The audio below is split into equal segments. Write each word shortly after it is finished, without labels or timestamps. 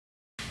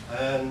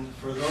And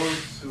for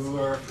those who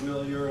are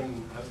familiar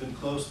and have been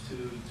close to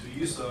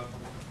YISA,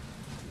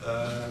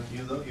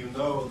 you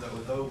know that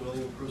without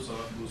William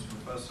Prusoff, who was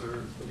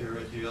professor here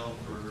at Yale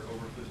for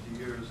over 50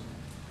 years,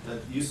 that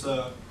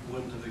YISA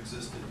wouldn't have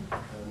existed.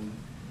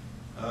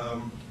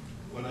 And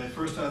when I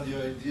first had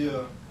the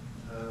idea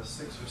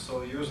 6 or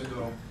so years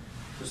ago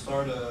to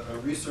start a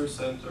research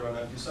center on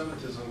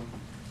anti-Semitism,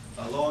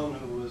 Alon,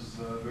 who was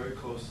very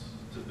close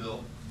to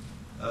Bill,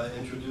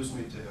 introduced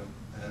me to him.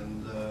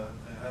 And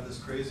I had this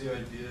crazy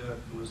idea.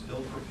 It was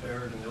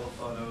ill-prepared and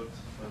ill-thought-out,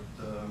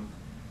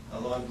 but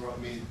Alon brought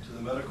me to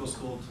the medical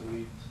school to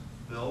meet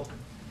Bill.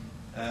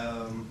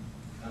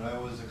 And I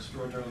was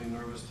extraordinarily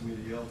nervous to meet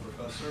a Yale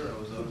professor. I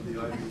was out of the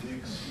Ivy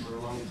Leagues for a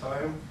long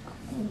time.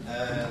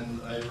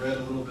 And I read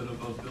a little bit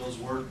about Bill's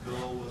work.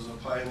 Bill was a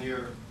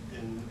pioneer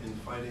in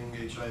fighting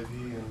HIV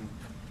and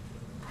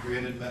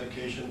created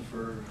medication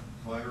for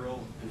viral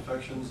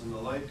infections and the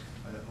like.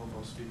 I hope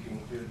I'm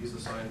speaking here. He's a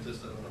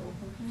scientist, I don't know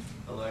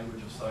the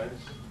language of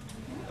science.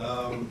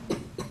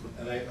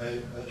 And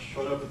I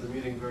showed up at the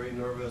meeting very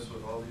nervous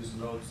with all these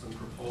notes and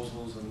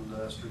proposals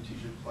and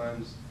strategic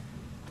plans.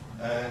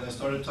 And I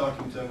started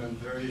talking to him, and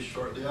very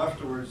shortly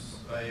afterwards,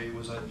 I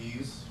was at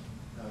ease.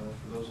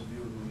 For those of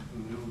you who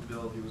knew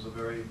Bill, he was a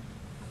very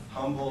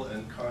humble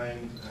and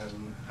kind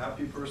and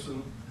happy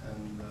person,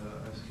 and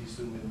he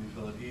soon made me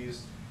feel at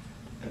ease.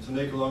 And to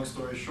make a long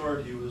story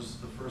short, he was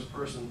the first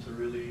person to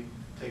really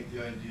take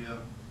the idea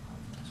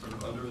sort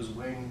of under his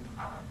wing,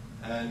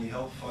 and he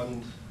helped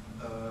fund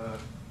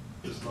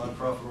this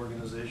nonprofit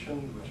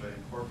organization, which I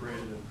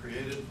incorporated and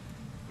created,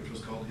 which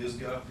was called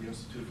ISGAP, the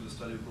Institute for the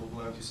Study of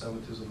Global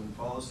Anti-Semitism and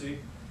Policy.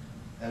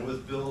 And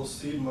with Bill's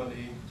seed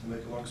money, to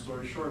make a long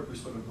story short, we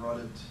sort of brought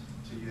it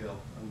to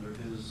Yale under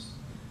his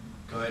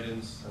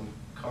guidance and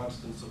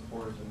constant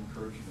support and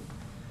encouragement.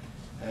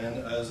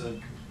 And as a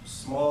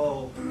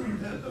small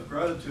debt of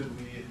gratitude,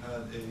 we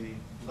had a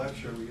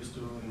lecture. We used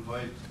to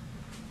invite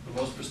the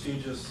most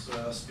prestigious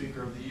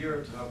speaker of the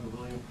year to have the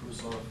William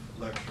Prusoff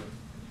lecture.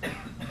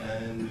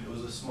 And it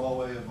was a small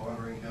way of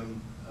honoring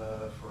him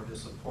for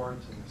his support,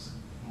 and his,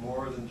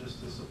 more than just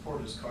his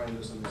support, his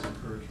kindness and his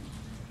encouragement.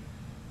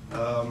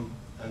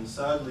 And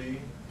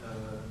sadly,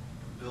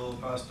 Bill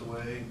passed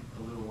away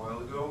a little while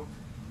ago,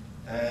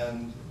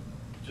 and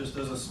just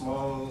as a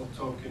small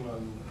token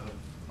of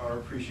our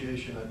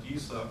appreciation at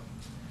YISA,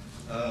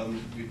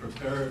 we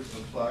prepared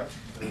a plaque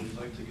that we'd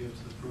like to give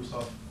to the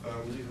Prusoff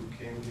family, who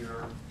came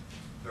here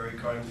very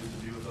kindly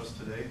to be with us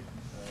today.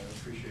 I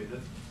appreciate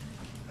it.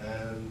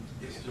 And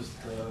it's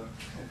just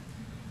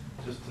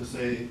to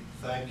say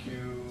thank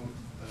you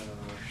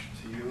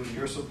to you and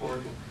your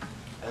support,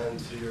 and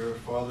to your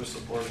father's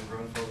support and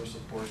grandfather's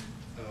support.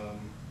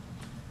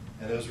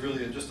 And it was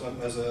really just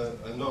as a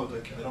note,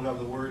 I don't have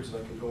the words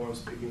and I can go on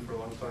speaking for a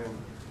long time,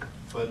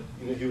 but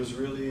he was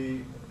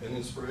really an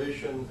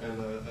inspiration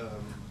and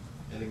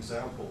an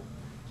example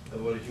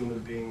of what a human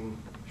being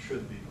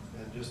should be.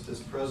 And just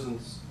his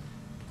presence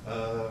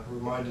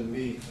reminded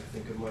me, I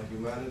think, of my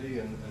humanity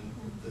and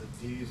the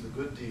deeds, the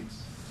good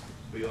deeds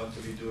we ought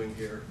to be doing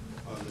here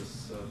on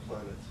this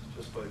planet,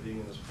 just by being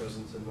in his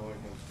presence and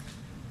knowing him.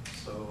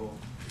 So,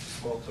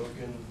 small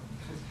token,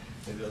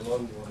 maybe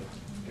Alon, you want to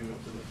give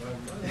it to the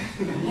family?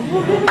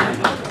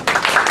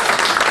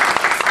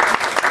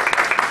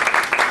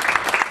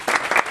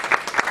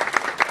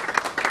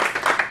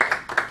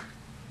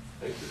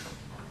 Thank you.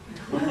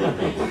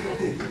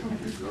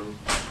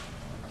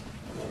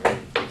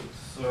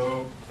 So,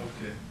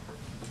 okay.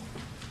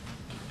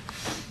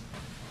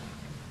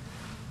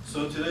 So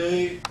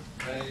today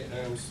I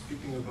am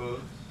speaking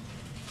about,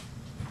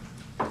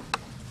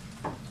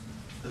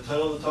 the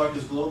title of the talk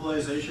is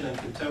Globalization and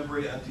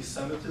Contemporary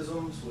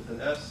Anti-Semitisms, with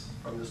an S,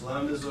 from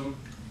Islamism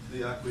to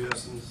the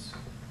Acquiescence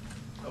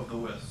of the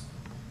West.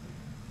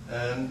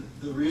 And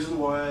the reason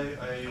why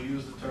I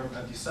use the term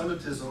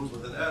anti-Semitisms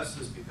with an S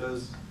is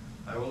because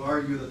I will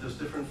argue that there's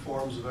different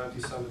forms of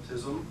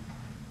anti-Semitism,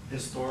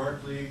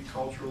 historically,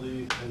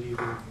 culturally, and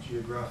even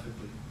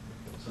geographically.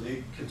 So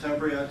the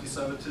contemporary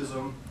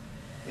anti-Semitism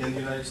in the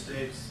United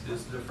States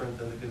is different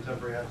than the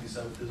contemporary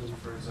anti-Semitism,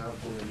 for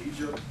example, in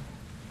Egypt,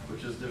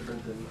 which is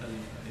different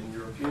in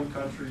European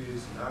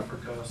countries, in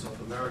Africa, South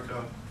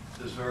America.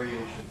 There's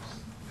variations.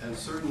 And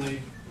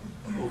certainly,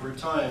 over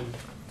time,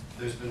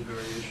 there's been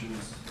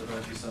variations of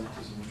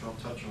anti-Semitism, which I'll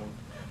touch on.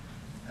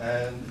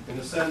 And in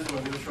a sense, what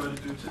I'm going to try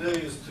to do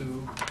today is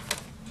to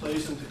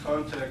place into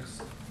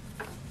context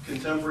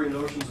contemporary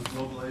notions of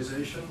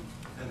globalization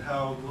and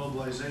how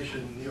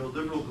globalization,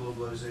 neoliberal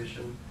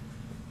globalization,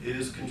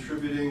 is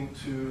contributing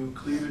to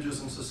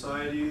cleavages in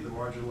society, the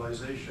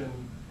marginalization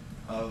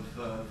of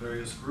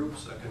various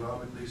groups,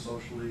 economically,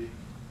 socially,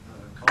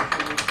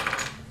 culturally,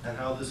 and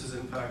how this is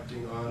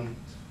impacting on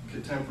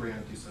contemporary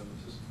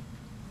anti-Semitism.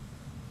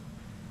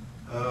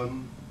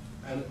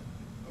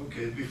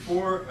 Okay,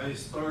 before I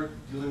start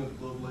dealing with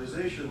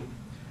globalization,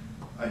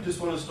 I just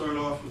want to start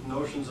off with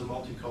notions of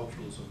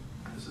multiculturalism.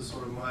 This is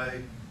sort of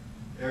my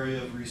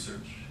area of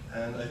research.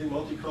 And I think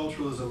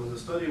multiculturalism and the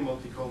study of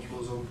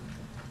multiculturalism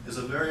is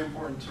a very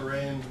important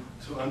terrain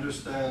to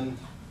understand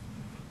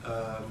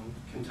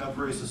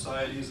contemporary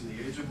societies in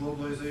the age of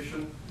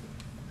globalization.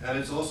 And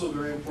it's also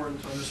very important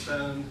to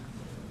understand,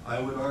 I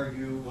would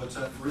argue, what's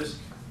at risk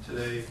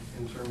today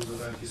in terms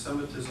of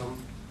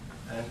anti-Semitism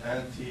and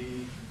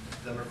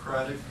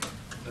anti-democratic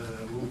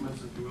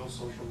movements, if you will,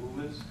 social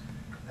movements,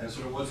 and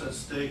sort of what's at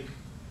stake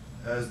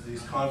as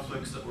these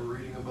conflicts that we're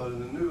reading about in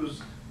the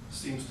news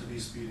seems to be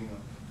speeding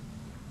up.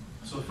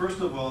 So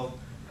first of all,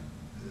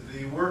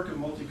 the work of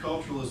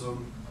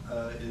multiculturalism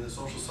in the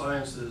social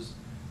sciences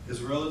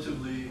is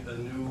relatively a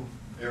new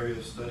area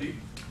of study.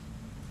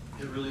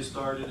 It really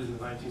started in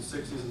the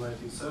 1960s and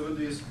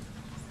 1970s.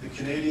 The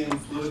Canadian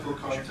political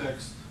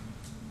context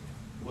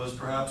was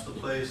perhaps the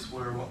place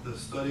where the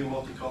study of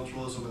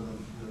multiculturalism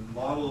and the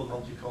model of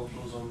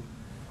multiculturalism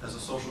as a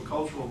social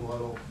cultural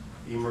model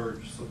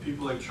emerged. So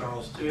people like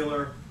Charles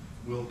Taylor,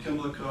 Will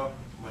Kymlicka,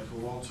 Michael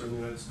Walzer in the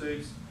United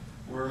States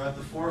were at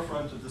the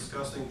forefront of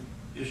discussing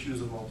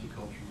issues of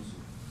multiculturalism.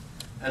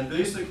 And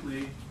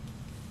basically,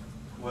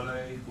 what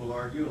I will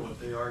argue, and what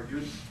they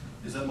argued,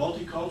 is that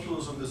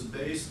multiculturalism is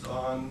based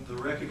on the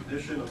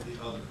recognition of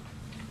the other.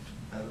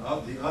 And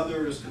the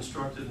other is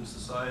constructed in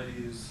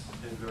societies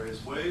in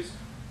various ways.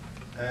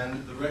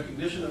 And the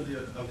recognition of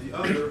the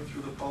other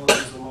through the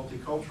policies of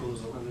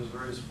multiculturalism, and there's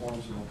various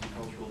forms of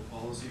multicultural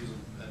policies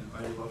and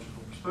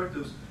ideological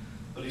perspectives,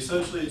 but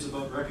essentially it's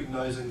about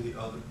recognizing the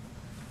other.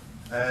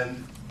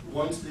 And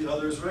once the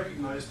other is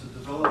recognized, to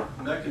develop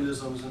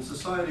mechanisms in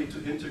society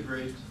to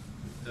integrate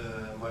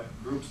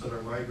groups that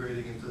are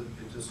migrating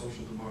into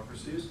social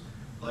democracies,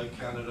 like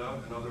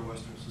Canada and other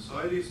Western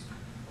societies,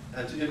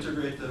 and to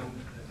integrate them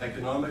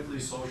economically,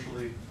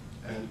 socially,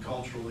 and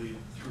culturally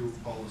through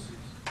policies.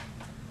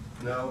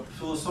 Now,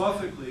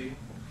 philosophically,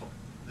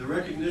 the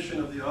recognition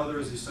of the other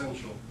is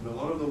essential. And a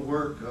lot of the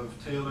work of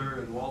Taylor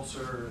and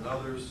Walzer and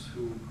others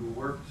who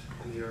worked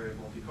in the area of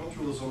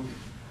multiculturalism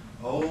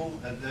owe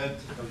a debt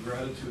of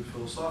gratitude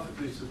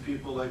philosophically to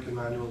people like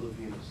Emmanuel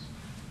Levinas.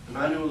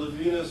 Emmanuel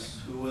Levinas,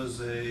 who was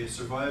a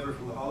survivor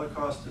from the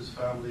Holocaust, his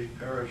family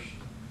perished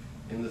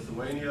in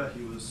Lithuania.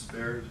 He was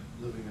spared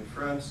living in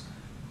France.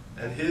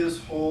 And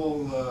his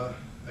whole,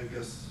 I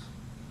guess,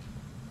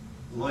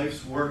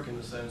 life's work, in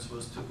a sense,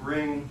 was to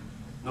bring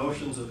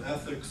notions of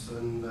ethics,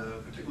 and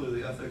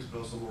particularly ethics, but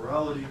also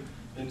morality,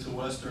 into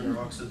Western or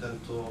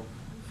Occidental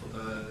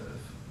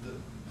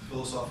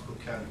philosophical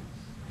canon.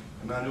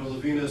 Emmanuel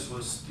Levinas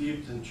was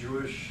steeped in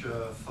Jewish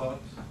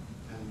thought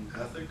and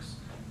ethics,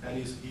 and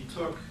he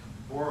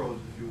borrowed,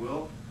 if you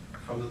will,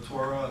 from the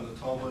Torah and the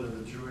Talmud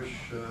and the Jewish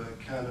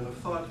canon of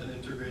thought and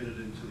integrated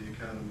it into the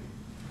academy.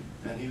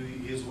 And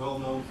he is well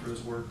known for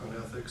his work on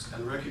ethics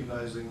and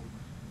recognizing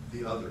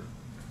the other.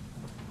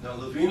 Now,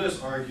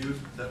 Levinas argued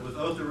that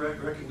without the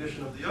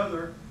recognition of the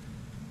other,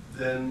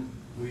 then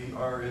we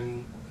are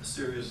in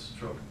serious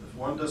trouble. If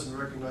one doesn't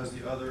recognize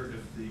the other,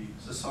 if the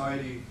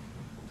society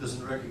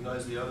doesn't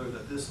recognize the other,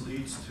 that this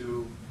leads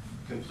to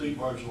complete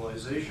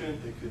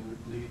marginalization. It can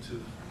lead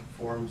to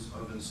forms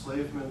of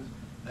enslavement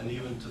and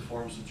even to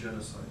forms of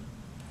genocide.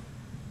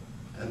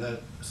 And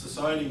that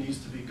society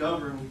needs to be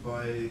governed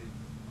by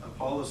a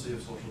policy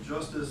of social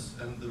justice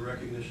and the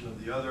recognition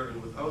of the other,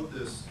 and without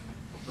this,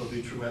 there'll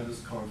be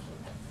tremendous conflict.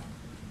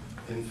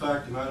 In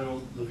fact,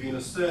 Emmanuel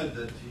Levinas said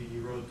that he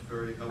wrote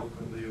very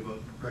eloquently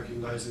about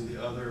recognizing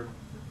the other.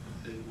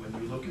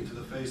 When you look into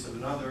the face of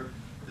another,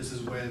 this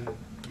is when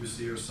you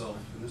see yourself,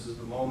 and this is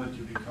the moment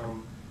you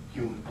become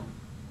human,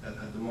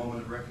 at the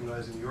moment of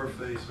recognizing your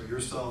face or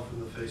yourself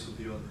in the face of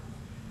the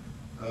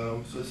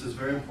other. So this is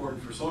very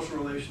important for social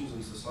relations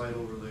and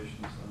societal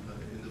relations on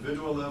an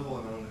individual level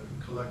and on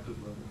a collective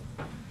level.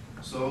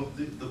 So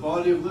the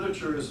body of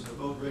literature is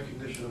about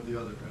recognition of the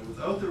other, and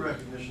without the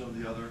recognition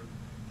of the other,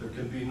 there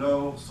can be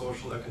no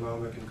social,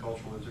 economic, and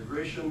cultural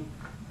integration.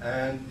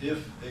 And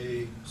if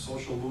a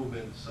social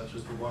movement, such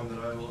as the one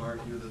that I will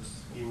argue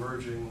that's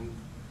emerging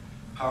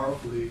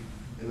powerfully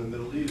in the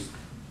Middle East,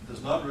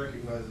 does not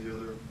recognize the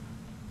other,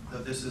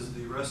 that this is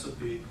the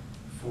recipe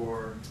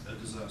for a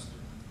disaster.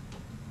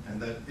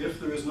 And that if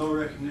there is no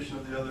recognition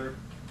of the other,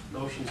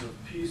 notions of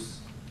peace,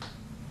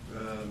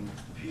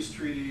 peace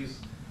treaties,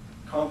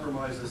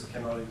 compromises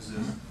cannot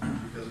exist.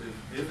 Because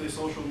if a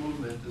social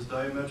movement is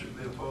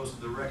diametrically opposed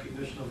to the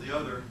recognition of the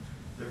other,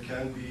 there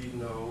can be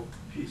no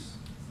peace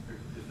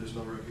if there's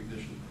no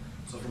recognition.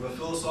 So from a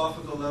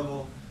philosophical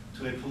level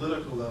to a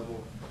political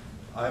level,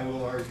 I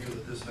will argue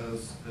that this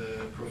has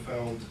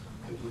profound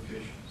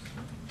implications.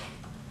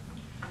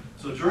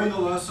 So during the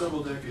last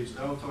several decades,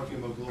 now talking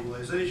about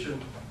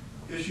globalization,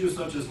 issues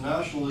such as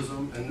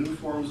nationalism and new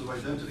forms of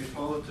identity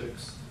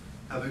politics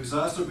have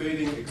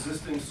exacerbating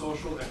existing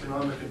social,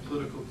 economic, and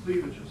political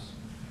cleavages.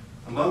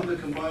 Among the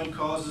combined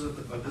causes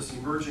of this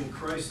emerging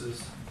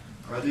crisis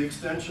are the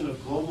extension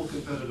of global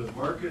competitive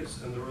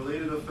markets and the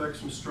related effects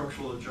from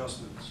structural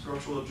adjustment.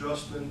 Structural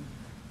adjustment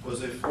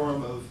was a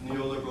form of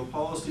neoliberal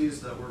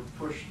policies that were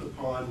pushed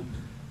upon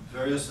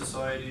various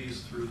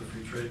societies through the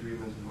free trade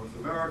agreement in North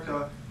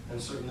America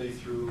and certainly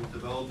through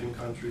developing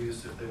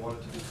countries if they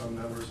wanted to become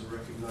members and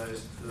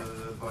recognized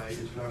by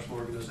international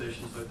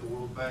organizations like the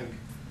World Bank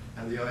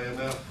and the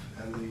IMF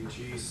and the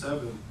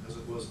G7, as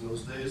it was in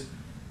those days.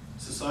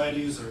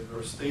 Societies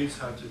or states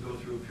had to go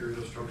through a period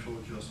of structural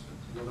adjustment.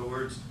 In other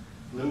words,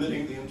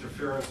 limiting the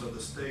interference of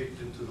the state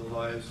into the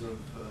lives of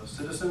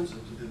citizens,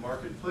 into the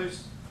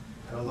marketplace,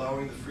 and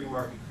allowing the free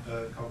market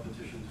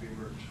competition to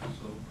emerge.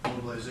 So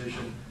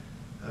globalization,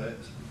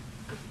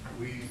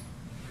 we,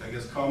 I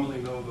guess,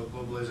 commonly know about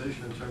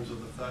globalization in terms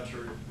of the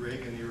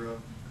Thatcher-Reagan era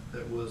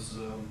that was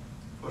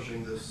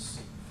pushing this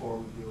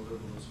form of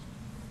neoliberalism.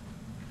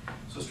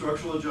 So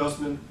structural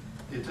adjustment,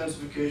 the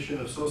intensification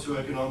of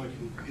socioeconomic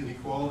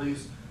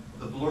inequalities,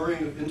 the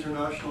blurring of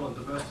international and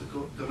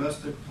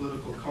domestic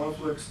political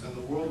conflicts, and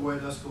the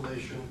worldwide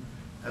escalation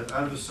of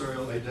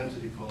adversarial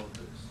identity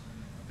politics.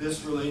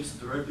 This relates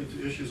directly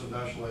to issues of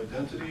national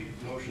identity,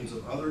 notions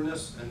of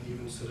otherness, and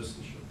even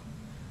citizenship.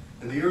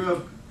 In the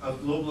era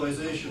of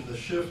globalization, the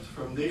shift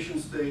from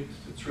nation-state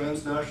to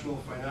transnational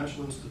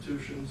financial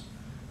institutions,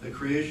 the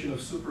creation of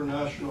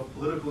supranational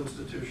political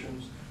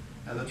institutions,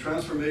 and the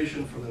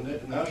transformation from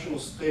the national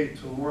state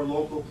to more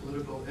local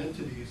political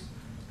entities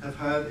have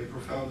had a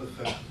profound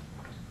effect.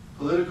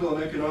 Political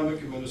and economic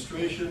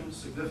administration,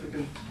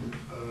 significant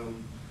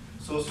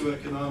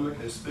socioeconomic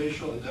and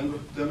spatial and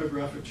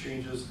demographic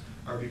changes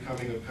are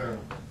becoming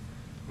apparent.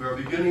 We are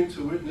beginning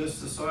to witness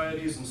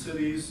societies and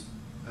cities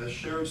as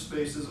shared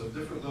spaces of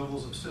different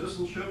levels of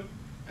citizenship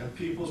and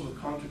peoples with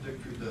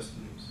contradictory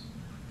destinies.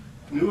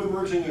 New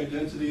emerging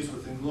identities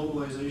within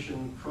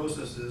globalization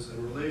processes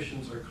and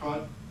relations are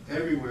caught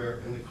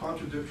everywhere in the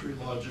contradictory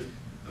logic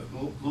of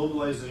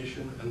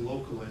globalization and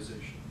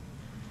localization.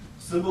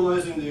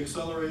 Symbolizing the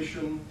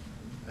acceleration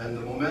and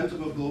the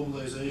momentum of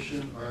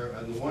globalization are,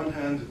 on the one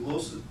hand, the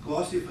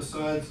glossy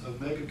facades of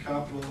mega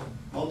capital,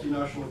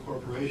 multinational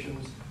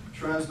corporations,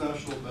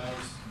 transnational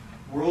banks,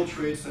 World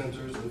Trade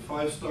Centers, and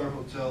five-star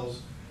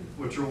hotels,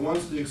 which were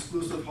once the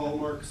exclusive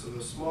hallmarks of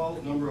a small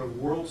number of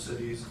world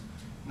cities,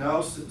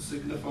 now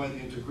signify the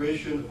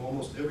integration of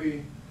almost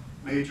every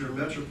major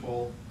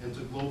metropole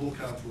into global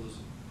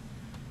capitalism.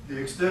 The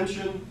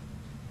extension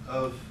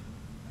of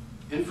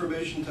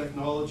information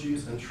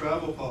technologies and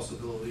travel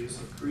possibilities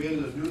have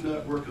created a new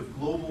network of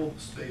global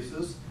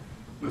spaces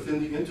within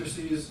the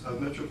interstices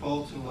of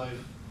metropolitan life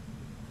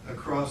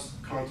across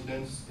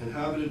continents,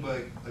 inhabited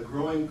by a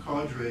growing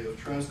cadre of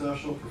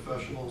transnational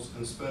professionals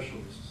and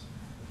specialists.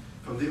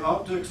 From the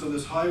optics of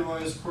this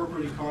high-rise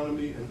corporate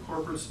economy and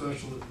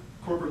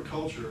corporate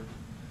culture,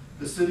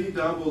 the city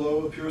down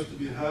below appears to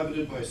be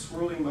inhabited by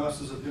swirling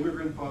masses of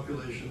immigrant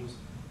populations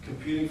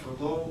competing for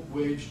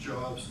low-wage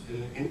jobs in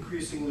an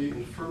increasingly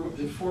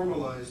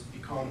informalized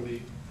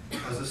economy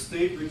as the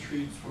state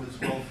retreats from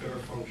its welfare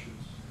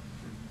functions.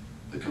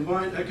 The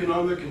combined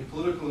economic and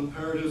political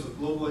imperatives of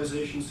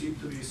globalization seem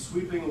to be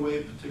sweeping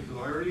away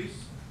particularities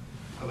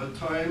of a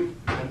time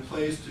and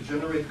place to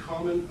generate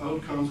common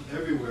outcomes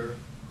everywhere,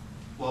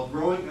 while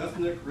growing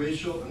ethnic,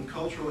 racial, and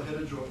cultural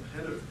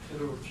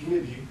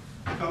heterogeneity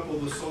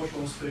coupled with social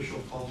and spatial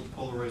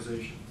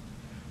polarization.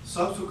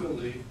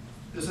 Subsequently,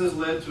 this has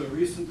led to a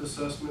recent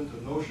assessment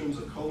of notions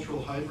of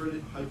cultural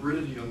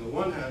hybridity on the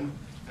one hand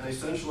and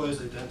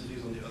essentialized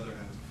identities on the other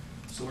hand.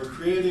 So we're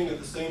creating, at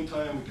the same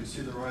time, we can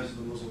see the rise of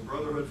the Muslim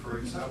Brotherhood, for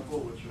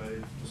example, which I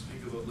will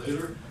speak about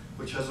later,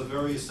 which has a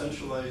very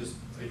essentialized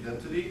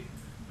identity.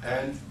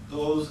 And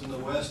those in the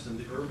West, in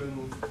the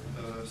urban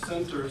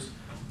centers,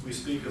 we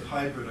speak of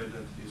hybrid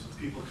identities, of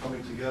people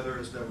coming together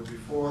as never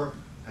before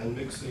and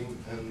mixing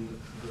and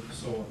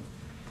so on.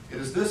 It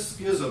is this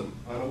schism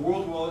on a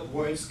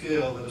worldwide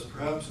scale that is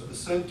perhaps at the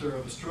center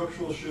of a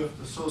structural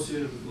shift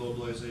associated with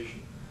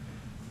globalization.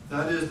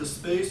 That is the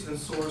space and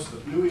source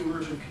of new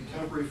emergent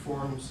contemporary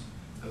forms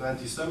of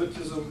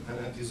anti-Semitism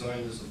and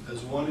anti-Zionism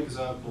as one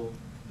example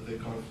of a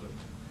conflict.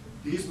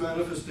 These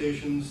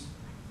manifestations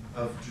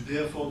of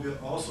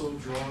Judeophobia also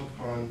draw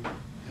upon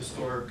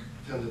historic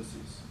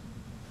tendencies.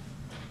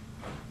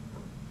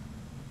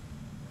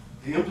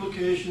 The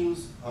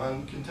implications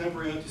on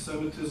contemporary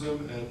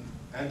anti-Semitism and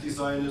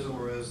anti-Zionism,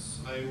 or as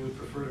I would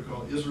prefer to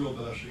call Israel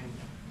bashing,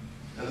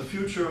 and the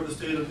future of the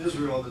state of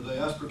Israel, the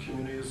diaspora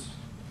communities,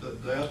 the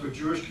diaspora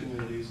Jewish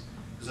communities,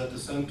 is at the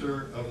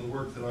center of the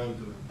work that I'm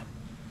doing.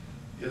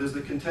 It is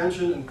the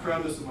contention and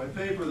premise of my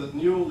paper that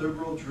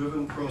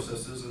neoliberal-driven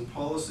processes and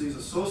policies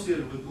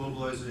associated with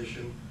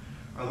globalization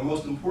are the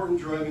most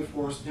important driving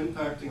force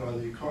impacting on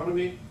the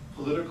economy,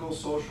 political,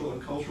 social,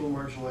 and cultural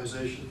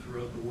marginalization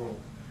throughout the world,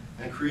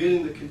 and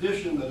creating the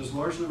condition that is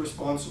largely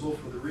responsible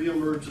for the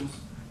reemergence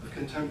of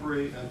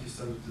contemporary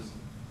anti-Semitism.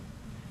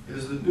 It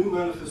is the new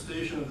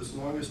manifestation of this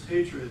longest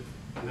hatred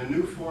in a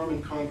new form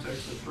and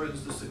context that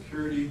threatens the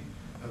security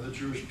of the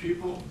Jewish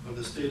people, of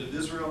the state of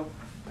Israel,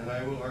 and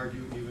I will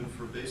argue even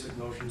for basic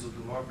notions of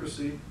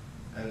democracy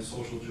and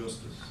social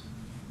justice.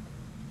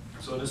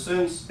 So in a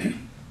sense,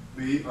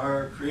 we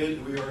are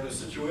in a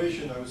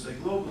situation, I would say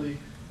globally,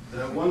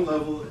 that at one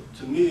level,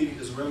 to me,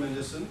 is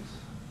reminiscent,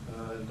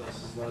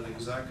 this is not an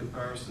exact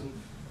comparison,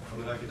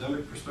 from an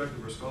academic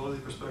perspective or scholarly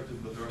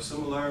perspective, but there are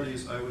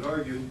similarities, I would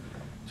argue,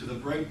 to the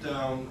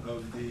breakdown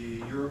of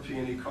the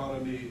European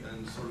economy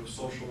and sort of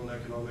social and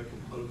economic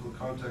and political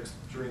context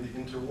during the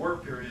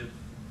interwar period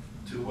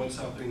to what's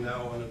happening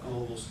now on a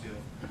global scale.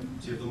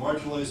 So you have the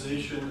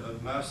marginalization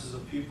of masses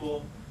of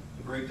people,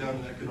 the breakdown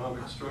in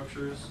economic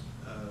structures,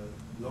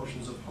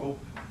 notions of hope,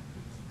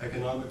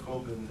 economic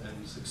hope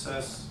and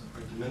success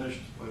are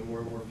diminished by more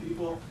and more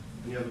people,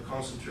 and you have a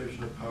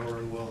concentration of power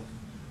and wealth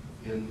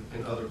in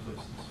other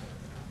places.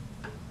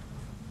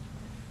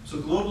 So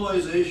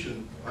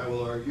globalization, I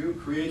will argue,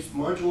 creates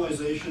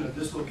marginalization and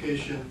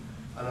dislocation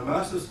on a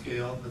massive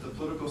scale at the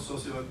political,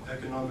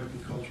 socioeconomic,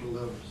 and cultural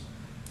levels.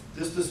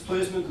 This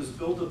displacement is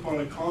built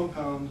upon a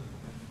compound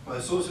by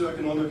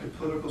socioeconomic and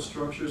political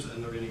structures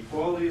and their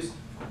inequalities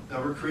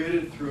that were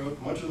created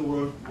throughout much of the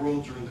world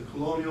during the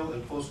colonial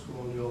and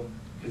post-colonial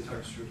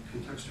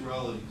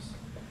contextualities.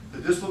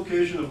 The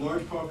dislocation of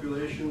large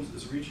populations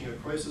is reaching a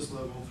crisis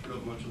level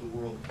throughout much of the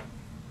world.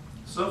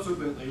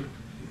 Subsequently,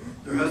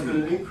 there has been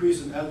an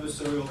increase in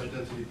adversarial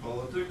identity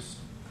politics.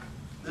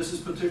 This is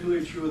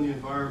particularly true in the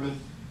environment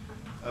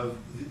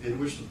in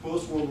which the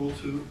post-World War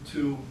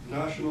II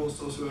national,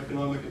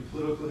 socioeconomic, and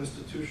political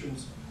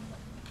institutions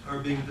are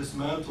being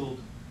dismantled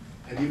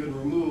and even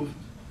removed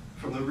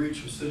from the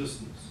reach of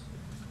citizens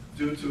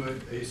due to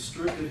a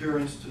strict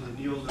adherence to the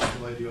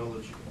neoliberal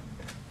ideology.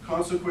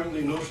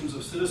 Consequently, notions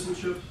of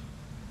citizenship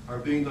are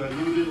being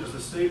diluted as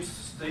the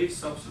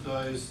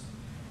state-subsidized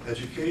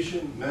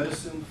education,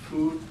 medicine,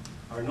 food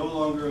are no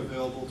longer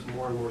available to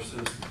more and more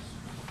citizens.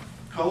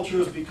 Culture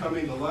is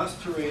becoming the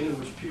last terrain in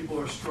which people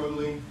are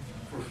struggling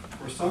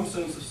for some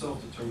sense of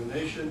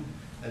self-determination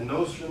and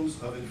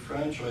notions of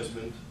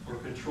enfranchisement or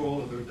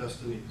control of their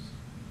destinies.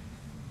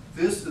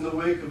 This, in the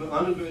wake of the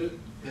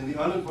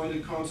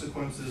uninvited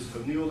consequences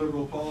of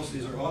neoliberal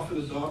policies, are often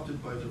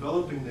adopted by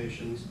developing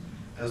nations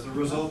as the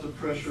result of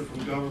pressure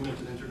from government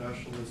and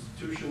international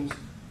institutions,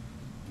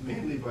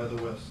 mainly by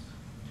the West.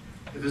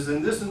 It is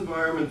in this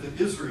environment that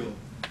Israel,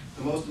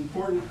 the most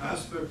important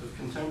aspect of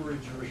contemporary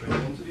Jewish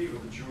identity or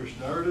the Jewish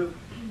narrative,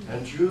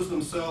 and Jews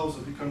themselves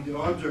have become the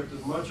object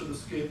of much of the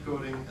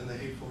scapegoating and the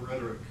hateful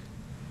rhetoric.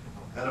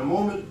 At a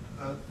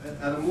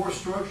more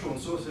structural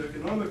and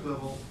socioeconomic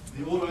level,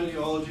 the old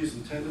ideologies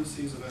and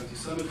tendencies of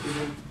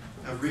anti-Semitism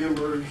have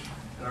reemerged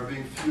and are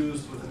being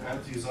fused with an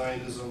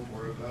anti-Zionism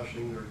or a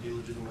bashing or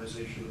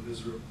delegitimization of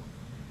Israel.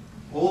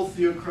 Old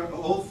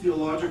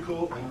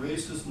theological and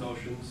racist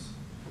notions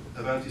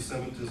of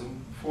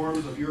anti-Semitism,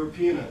 forms of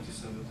European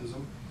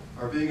anti-Semitism,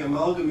 are being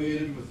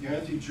amalgamated with the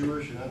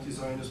anti-Jewish and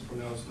anti-Zionist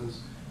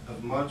pronouncements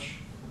of much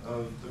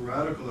of the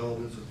radical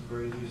elements, at the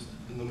very least,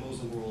 in the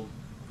Muslim world,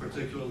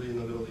 particularly in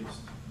the Middle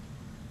East.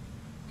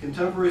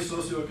 Contemporary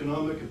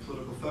socioeconomic and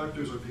political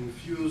factors are being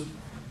fused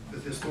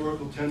with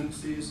historical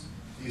tendencies.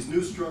 These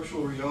new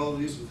structural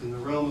realities within the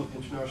realm of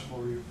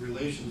international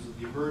relations of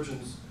the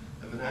emergence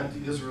of an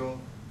anti-Israel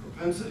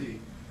propensity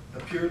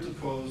appear to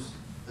pose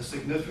a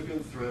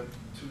significant threat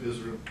to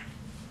Israel.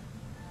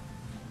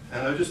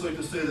 And I'd just like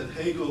to say that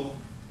Hegel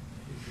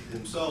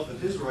himself in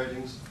his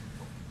writings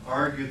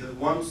argued that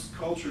once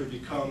culture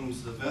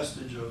becomes the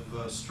vestige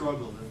of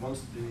struggle, that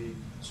once the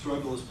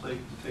struggle is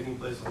taking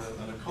place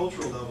on a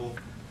cultural level,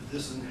 that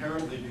this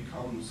inherently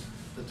becomes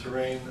the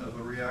terrain of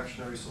a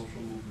reactionary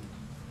social movement.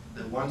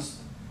 That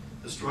once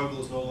the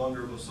struggle is no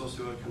longer about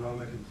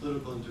socioeconomic and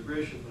political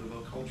integration, but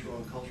about cultural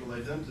and cultural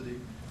identity,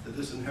 that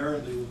this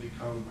inherently will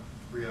become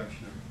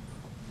reactionary.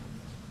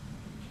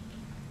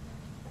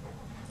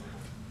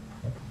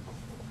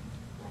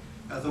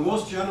 At the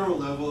most general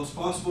level, it's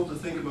possible to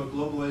think about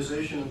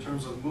globalization in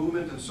terms of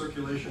movement and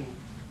circulation,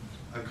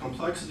 a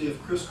complexity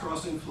of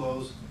crisscrossing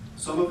flows,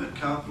 some of it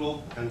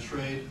capital and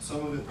trade,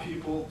 some of it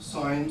people,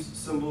 signs,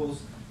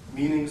 symbols,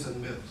 meanings,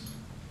 and myths.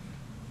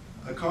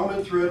 A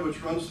common thread which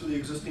runs through the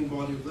existing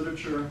body of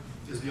literature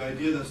is the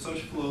idea that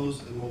such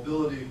flows and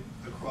mobility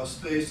across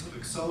space have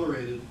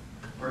accelerated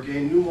or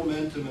gained new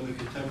momentum in the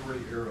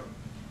contemporary era.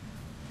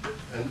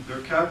 And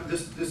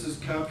this is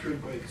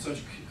captured by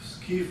such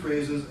key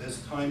phrases as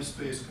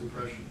time-space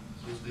compression.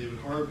 This is David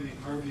Harvey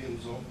and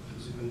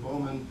Zygmunt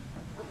Bauman,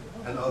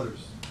 and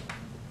others.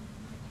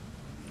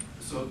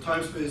 So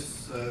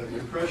time-space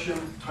compression,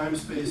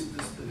 time-space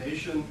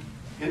destination,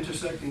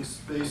 intersecting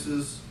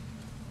spaces,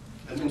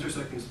 and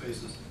intersecting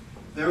spaces.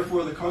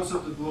 Therefore, the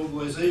concept of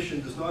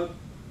globalization does not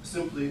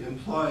simply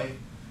imply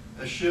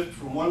a shift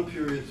from one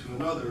period to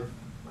another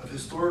of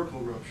historical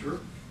rupture,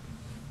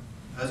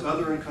 as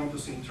other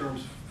encompassing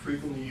terms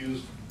frequently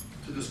used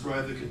to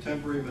describe the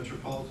contemporary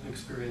metropolitan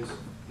experience,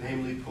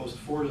 namely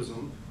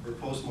post-Fordism or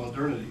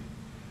post-modernity.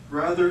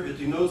 Rather, it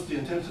denotes the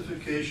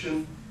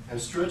intensification and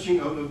stretching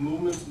out of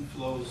movements and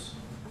flows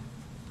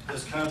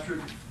as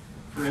captured,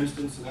 for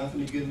instance, in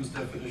Anthony Giddens'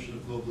 definition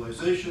of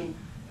globalization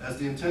as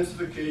the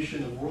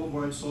intensification of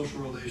worldwide social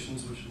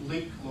relations which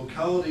link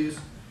localities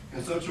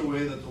in such a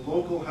way that the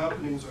local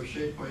happenings are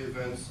shaped by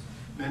events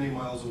many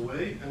miles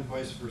away and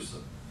vice versa.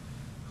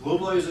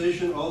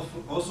 Globalization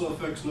also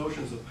affects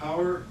notions of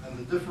power and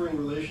the differing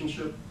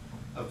relationship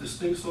of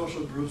distinct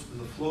social groups to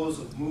the flows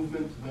of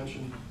movement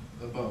mentioned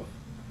above.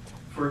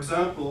 For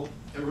example,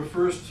 it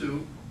refers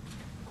to,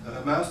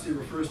 Amasti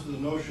refers to the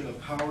notion of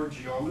power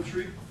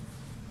geometry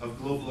of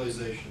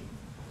globalization.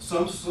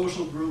 Some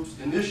social groups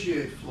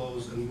initiate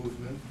flows and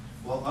movement,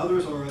 while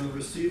others are on the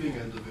receiving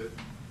end of it,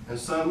 and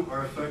some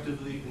are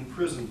effectively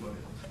imprisoned by it.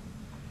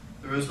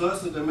 There is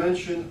thus a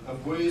dimension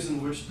of ways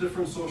in which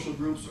different social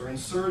groups are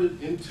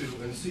inserted into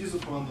and seize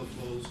upon the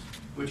flows,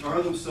 which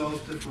are themselves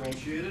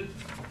differentiated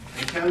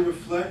and can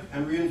reflect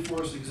and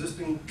reinforce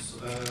existing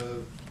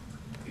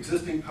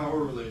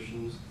power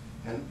relations,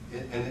 and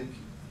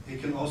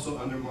it can also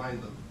undermine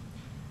them.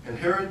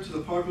 Inherent to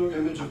the popular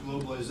image of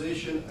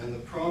globalization and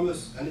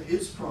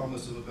its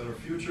promise of a better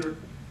future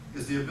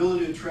is the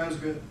ability to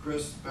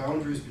transgress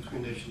boundaries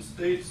between nation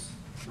states,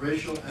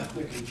 racial,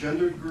 ethnic, and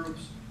gendered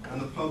groups, and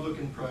the public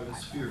and private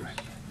spheres.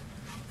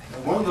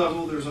 At one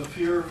level, there's a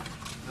fear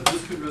that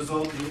this could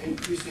result in an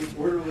increasing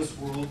orderless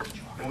world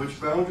in which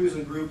boundaries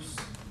and groups'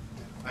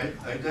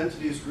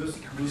 identities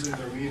risk losing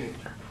their meaning.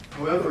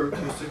 However, to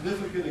a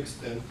significant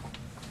extent,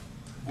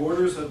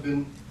 borders have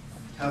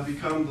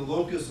become the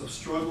locus of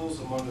struggles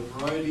among a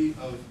variety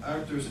of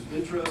actors and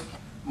interests,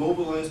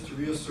 mobilized to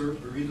reassert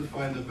or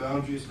redefine the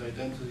boundaries and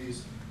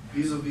identities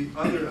vis-a-vis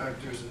other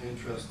actors and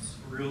interests,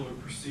 real or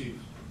perceived.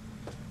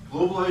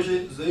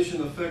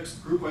 Globalization affects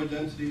group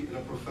identity in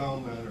a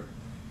profound manner.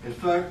 In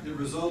fact, it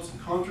results in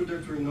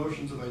contradictory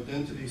notions of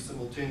identity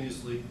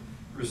simultaneously,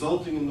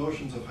 resulting in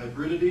notions of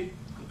hybridity,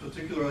 the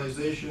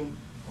particularization,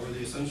 or the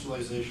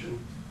essentialization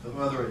of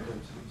other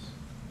identities.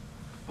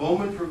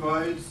 Bowman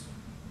provides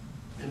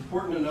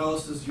important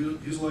analysis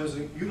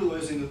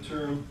utilizing the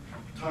term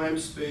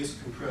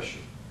time-space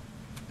compression.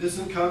 This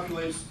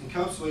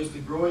encapsulates the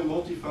growing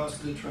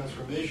multifaceted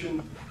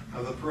transformation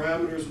of the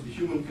parameters of the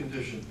human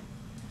condition.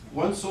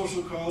 Once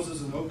social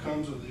causes and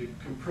outcomes of the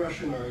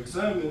compression are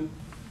examined,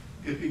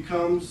 it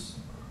becomes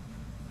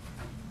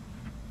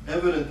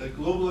evident that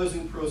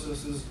globalizing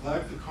processes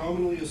lack the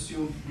commonly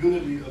assumed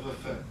unity of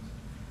effect.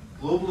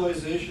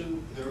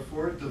 Globalization,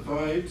 therefore,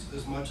 divides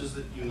as much as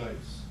it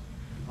unites.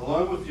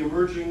 Along with the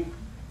emerging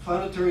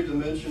planetary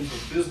dimensions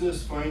of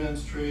business,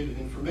 finance, trade, and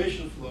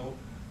information flow,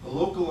 a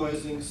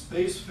localizing,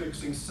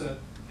 space-fixing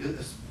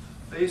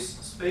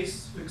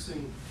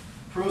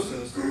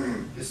process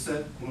is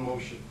set in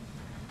motion.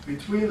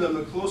 Between them,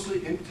 the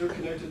closely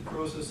interconnected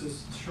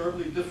processes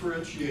sharply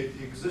differentiate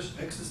the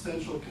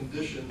existential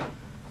condition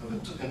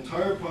of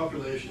entire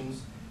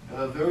populations and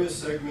of various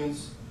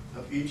segments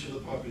of each of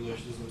the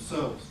populations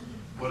themselves.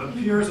 What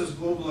appears as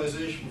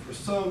globalization for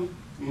some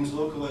means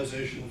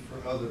localization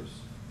for others.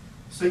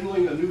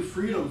 Signaling a new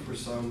freedom for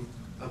some,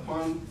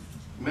 upon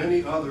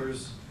many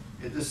others,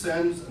 it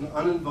descends an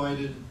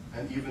uninvited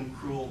and even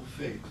cruel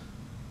fate.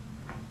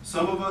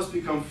 Some of us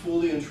become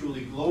fully and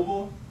truly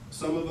global,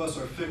 some of us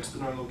are fixed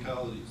in our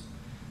localities.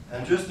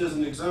 And just as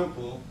an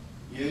example,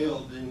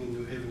 Yale being in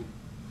New Haven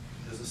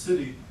as a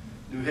city,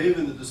 New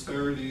Haven, the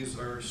disparities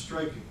are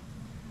striking.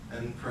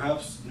 And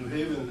perhaps New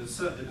Haven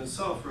in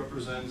itself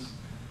represents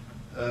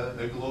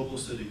a global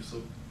city.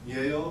 So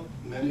Yale,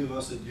 many of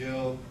us at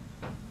Yale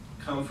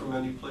come from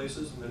many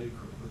places, many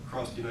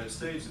across the United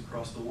States,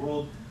 across the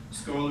world.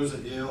 Scholars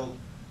at Yale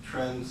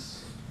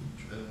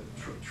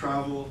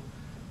travel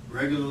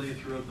regularly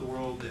throughout the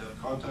world. They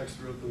have contacts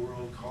throughout the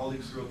world,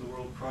 colleagues throughout the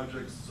world,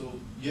 projects. So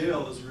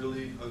Yale is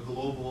really a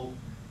global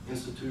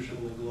institution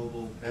and a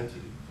global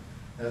entity.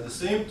 And at the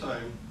same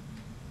time,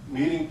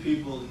 meeting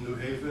people in New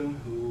Haven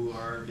who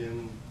are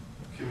in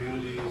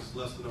communities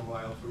less than a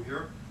mile from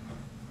here,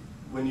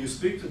 when you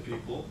speak to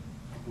people,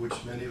 which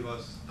many of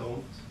us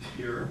don't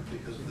here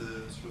because of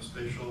the sort of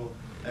spatial,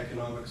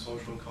 economic,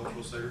 social, and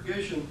cultural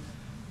segregation,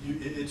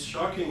 it's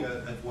shocking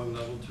at one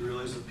level to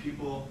realize that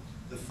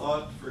the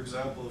thought, for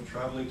example, of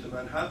traveling to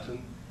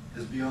Manhattan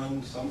is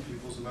beyond some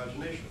people's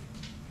imagination.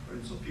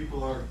 Right? So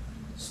people are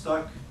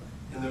stuck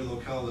in their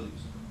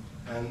localities.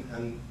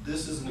 And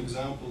this is an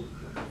example,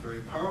 a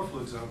very powerful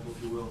example,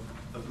 if you will,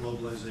 of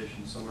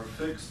globalization. Some are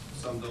fixed,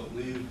 some don't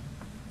leave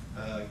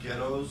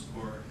ghettos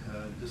or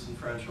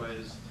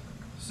disenfranchised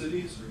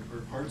cities or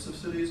parts of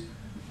cities,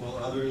 while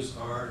others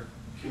are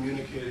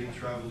communicating,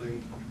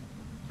 traveling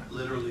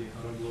literally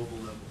on a global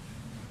level.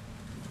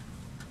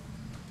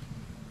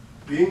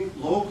 Being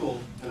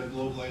local in a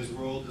globalized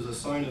world is a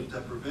sign of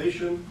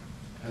deprivation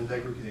and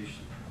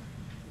degradation.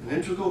 An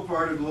integral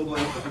part of the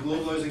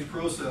globalizing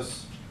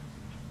process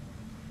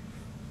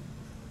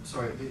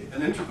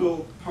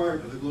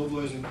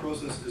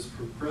is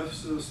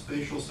progressive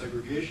spatial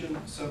segregation,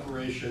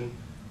 separation,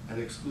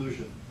 and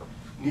exclusion.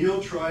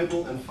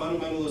 Neo-tribal and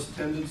fundamentalist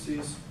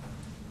tendencies,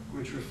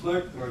 which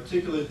reflect and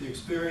articulate the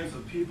experience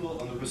of people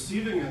on the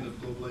receiving end of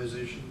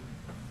globalization,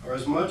 are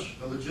as much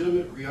a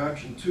legitimate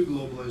reaction to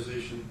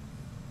globalization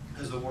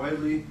as a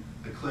widely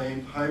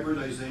acclaimed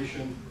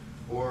hybridization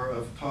or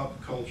of top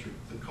culture,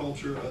 the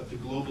culture at the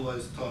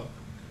globalized top.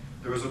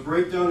 There is a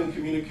breakdown in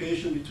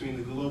communication between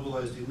the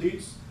globalized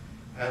elites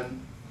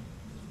and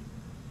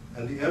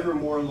the ever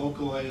more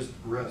localized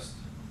rest.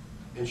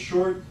 In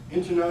short,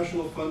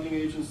 international funding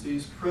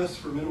agencies press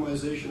for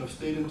minimization of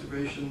state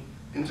intervention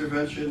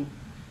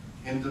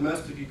in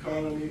domestic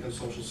economy and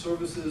social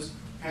services,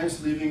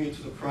 hence leaving it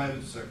to the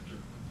private sector.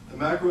 The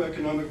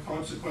macroeconomic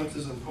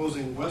consequences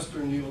imposing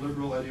Western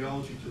neoliberal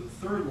ideology to the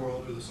third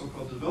world, or the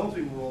so-called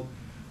developing world,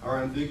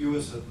 are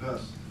ambiguous at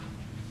best.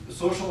 The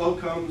social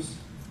outcomes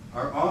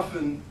are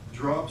often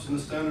drops in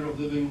the standard of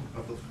living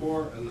of the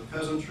poor and the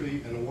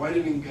peasantry, and a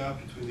widening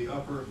gap between the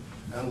upper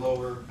and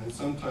lower, and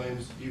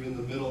sometimes even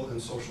the middle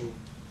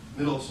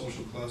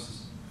social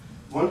classes.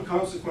 One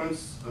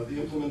consequence of the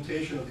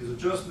implementation of these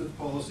adjustment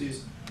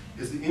policies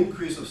is the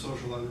increase of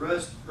social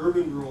unrest,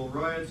 urban-rural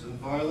riots, and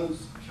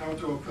violence,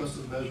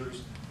 counter-oppressive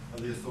measures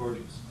of the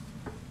authorities.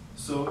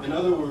 So, in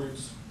other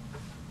words,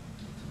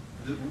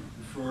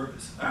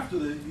 after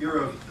the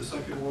era of the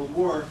Second World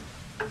War,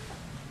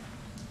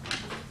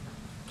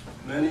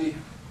 many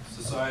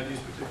societies,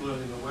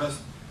 particularly in the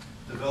West,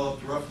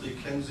 developed roughly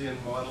Keynesian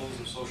models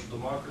of social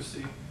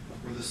democracy,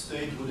 where the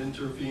state would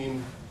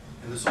intervene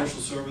in the social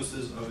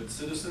services of its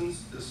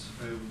citizens. This,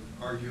 I would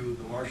argue,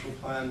 the Marshall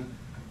Plan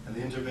and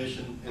the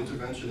intervention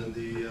in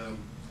the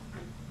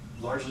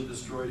largely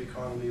destroyed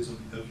economies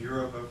of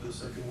Europe after the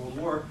Second World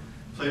War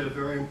played a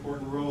very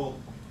important role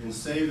in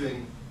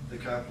saving the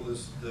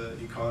capitalist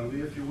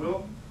economy, if you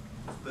will.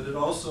 But it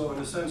also, in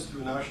a sense,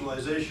 through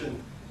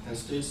nationalization and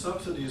state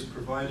subsidies,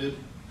 provided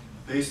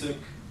basic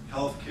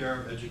health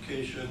care,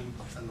 education,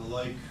 and the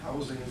like,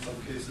 housing in some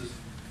cases,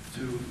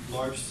 to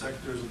large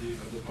sectors of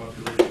the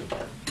population.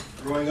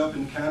 Growing up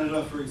in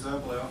Canada, for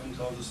example, I often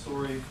tell the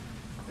story,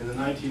 in the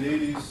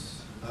 1980s,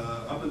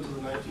 up until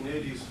the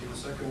 1980s, from the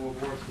Second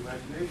World War to the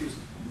 1980s,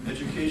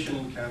 education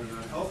in Canada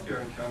and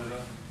healthcare in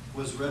Canada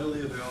was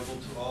readily available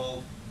to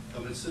all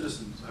of its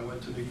citizens. I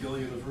went to McGill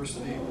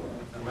University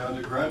and my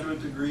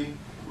undergraduate degree,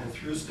 and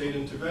through state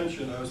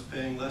intervention, I was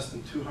paying less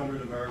than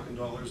 $200 American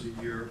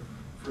a year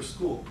for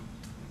school.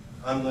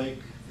 Unlike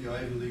the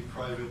Ivy League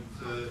private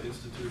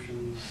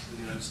institutions in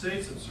the United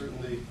States, and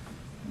certainly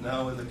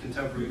now in the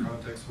contemporary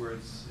context where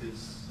it's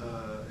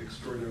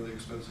extraordinarily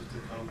expensive to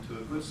come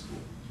to a good school.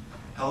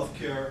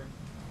 Healthcare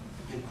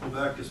in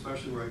Quebec,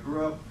 especially where I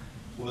grew up,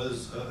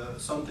 was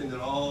something that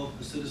all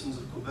the citizens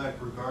of Quebec,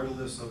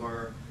 regardless of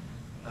our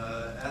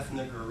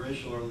ethnic or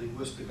racial or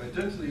linguistic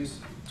identities,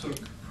 took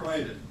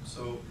pride in.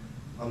 So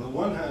on the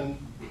one hand,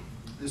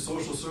 the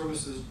social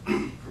services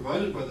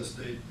provided by the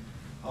state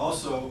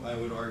also, I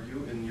would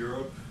argue, in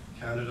Europe,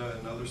 Canada,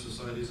 and other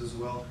societies as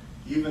well,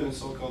 even in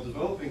so-called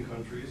developing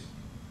countries,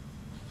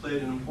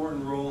 played an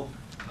important role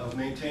of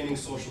maintaining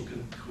social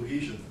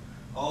cohesion.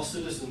 All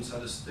citizens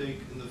had a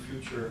stake in the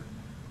future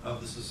of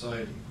the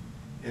society.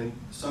 In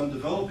some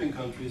developing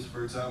countries,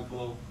 for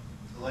example,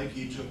 like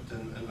Egypt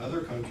and other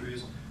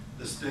countries,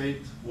 the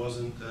state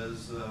wasn't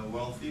as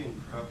wealthy,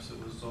 and perhaps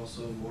it was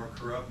also more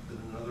corrupt than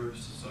in other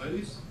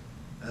societies,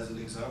 as an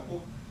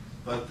example.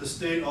 But the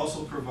state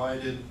also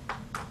provided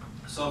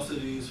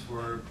subsidies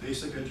for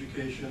basic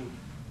education,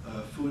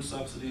 food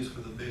subsidies for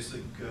the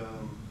basic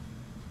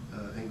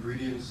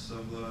ingredients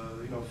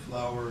of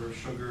flour,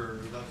 sugar,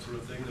 that sort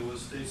of thing. There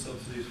was state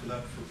subsidies for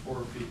that for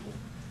poor people.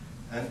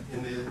 And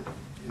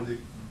in the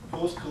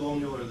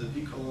post-colonial or the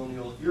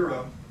decolonial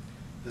era,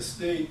 the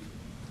state,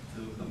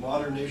 the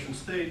modern nation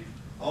state,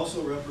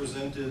 also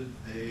represented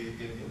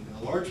in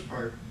a large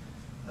part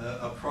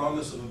a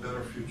promise of a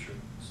better future.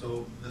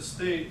 So the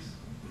state,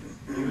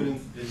 even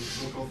in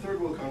so-called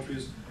third world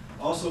countries,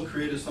 also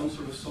created some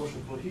sort of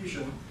social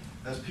cohesion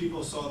as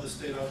people saw the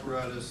state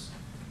apparatus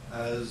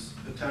as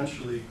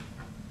potentially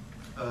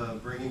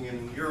bringing in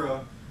an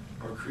era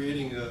or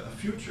creating a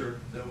future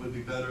that would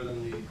be better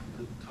than the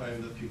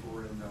time that people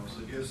were in now.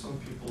 So it gives some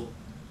people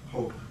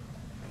hope.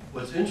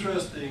 What's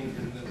interesting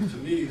to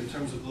me in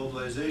terms of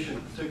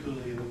globalization,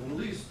 particularly in the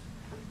Middle East,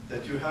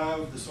 that you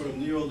have the sort of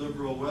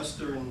neoliberal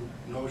Western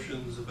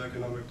notions of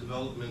economic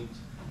development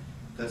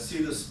that see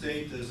the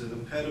state as an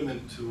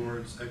impediment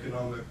towards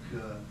economic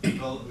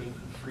development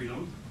and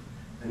freedom.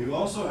 And you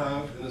also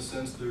have, in a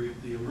sense, the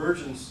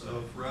emergence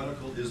of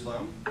radical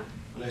Islam.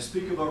 When I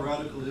speak about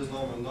radical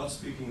Islam, I'm not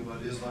speaking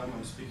about Islam,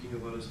 I'm speaking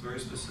about a very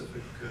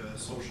specific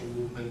social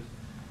movement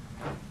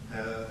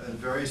and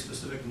very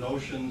specific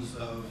notions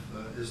of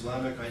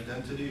Islamic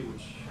identity,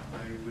 which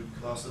I would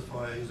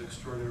classify as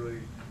extraordinarily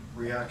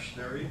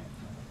reactionary,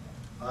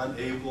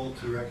 unable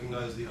to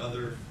recognize the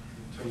other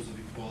in terms of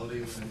equality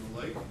and the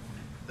like.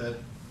 That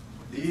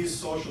these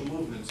social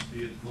movements,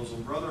 be it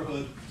Muslim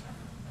Brotherhood,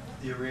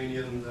 the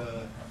Iranian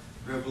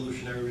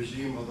revolutionary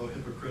regime, although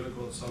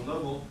hypocritical at some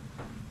level,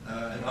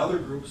 and other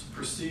groups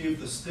perceive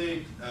the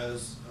state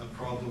as a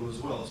problem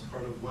as well, as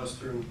part of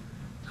Western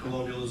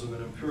colonialism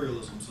and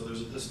imperialism. So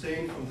there's a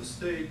disdain from the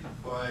state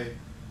by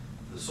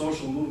the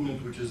social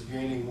movement, which is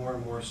gaining more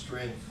and more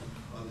strength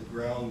on the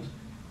ground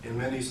in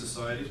many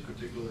societies,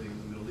 particularly in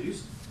the Middle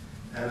East.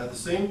 And at the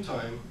same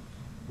time,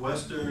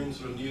 Western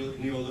sort of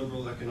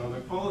neoliberal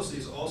economic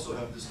policies also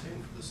have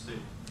disdain for the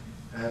state.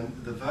 And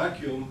the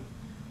vacuum,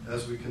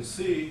 as we can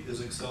see,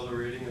 is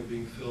accelerating and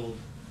being filled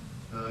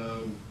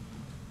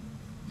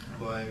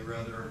by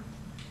rather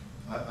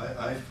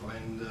I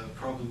find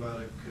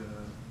problematic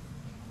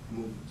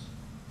movements.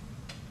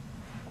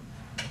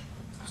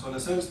 So in a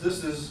sense,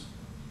 this is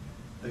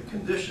the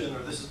condition, or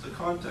this is the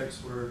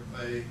context where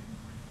I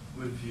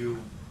would view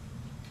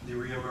the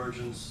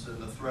reemergence and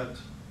the threat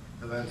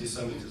of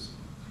anti-Semitism.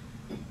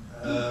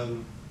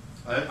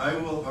 I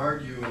will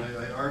argue, and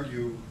I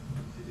argue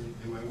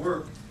in my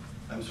work,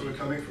 I'm sort of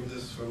coming from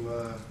this from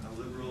a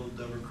liberal,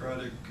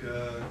 democratic,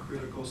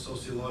 critical,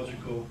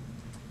 sociological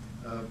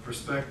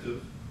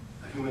perspective,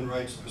 a human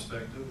rights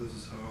perspective. This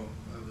is how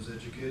I was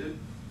educated.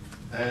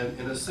 And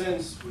in a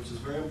sense, which is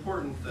very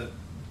important, that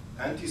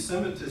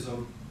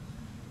anti-Semitism,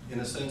 in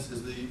a sense,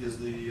 is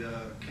the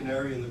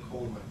canary in the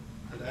coal mine.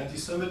 That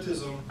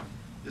anti-Semitism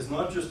is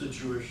not just a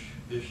Jewish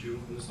issue,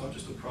 and it's not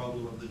just a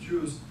problem of the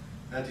Jews.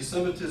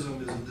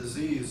 Anti-Semitism is a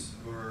disease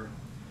or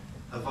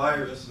a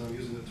virus, and I'm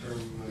using the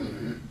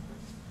term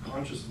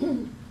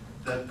consciously,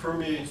 that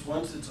permeates,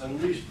 once it's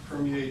unleashed,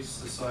 permeates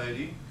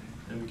society.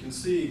 And we can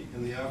see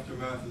in the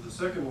aftermath of the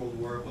Second World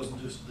War, it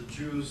wasn't just the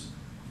Jews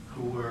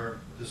who were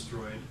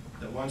destroyed,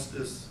 that once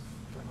this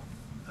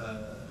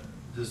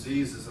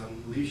disease is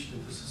unleashed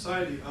into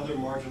society, other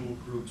marginal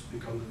groups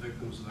become the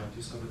victims of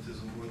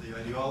anti-Semitism, or the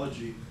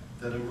ideology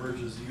that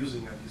emerges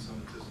using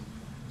anti-Semitism.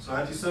 So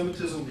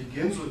anti-Semitism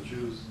begins with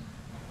Jews,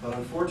 but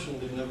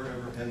unfortunately never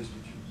ever ends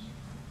with Jews.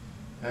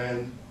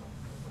 And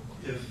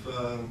if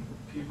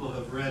people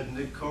have read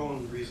Nick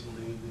Cohen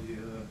recently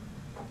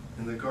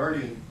in the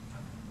Guardian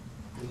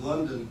in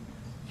London,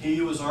 he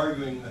was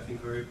arguing, I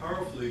think very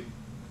powerfully,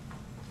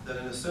 that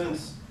in a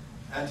sense,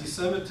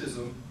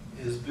 anti-Semitism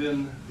has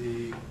been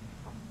the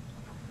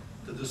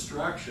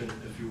distraction,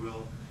 if you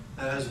will,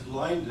 that has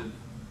blinded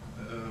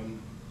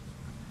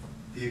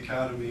the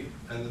academy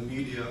and the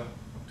media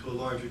to a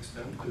large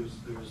extent.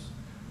 There's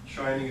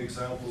shining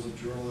examples of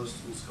journalists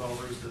and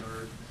scholars that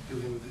are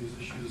dealing with these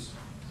issues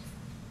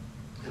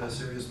in a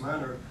serious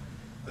manner.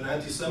 But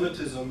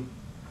anti-Semitism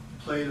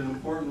played an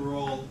important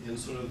role in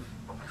sort of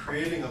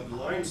creating a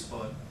blind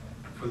spot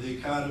for the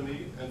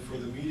academy and for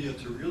the media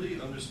to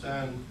really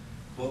understand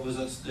what was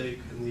at stake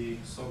in the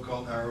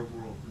so-called Arab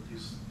world.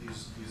 These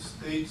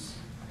states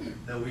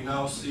that we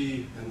now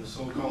see in the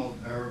so-called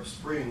Arab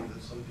Spring,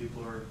 that some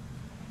people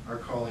are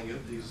calling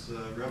it, these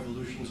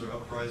revolutions or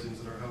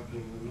uprisings that are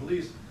happening in the Middle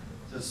East,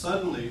 that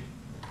suddenly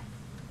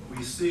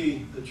we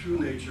see the true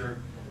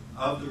nature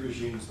of the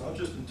regimes, not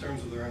just in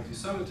terms of their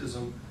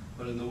anti-Semitism,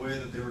 but in the way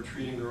that they were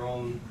treating their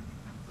own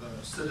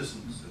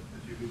citizens,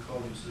 if you can call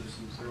them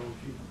citizens, their own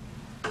people.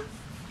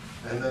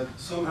 And that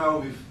somehow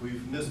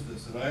we've missed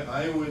this. And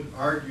I would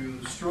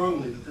argue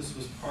strongly that this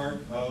was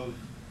part of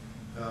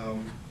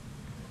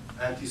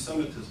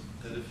anti-Semitism,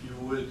 that if you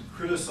would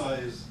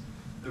criticize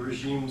the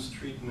regime's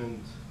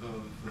treatment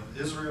of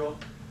Israel,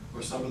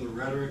 or some of the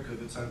rhetoric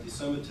of its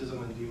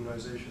anti-Semitism and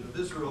demonization of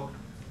Israel,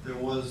 it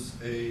was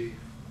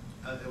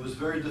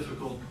very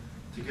difficult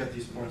to get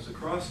these points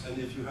across. And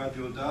if you had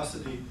the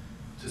audacity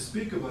to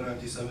speak about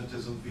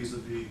anti-Semitism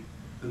vis-a-vis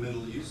the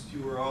Middle East,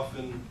 you were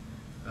often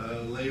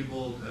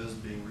labeled as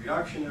being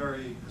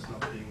reactionary, as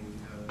not being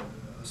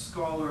a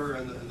scholar,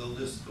 and the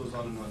list goes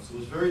on and on. So it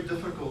was very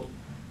difficult,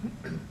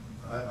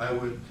 I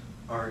would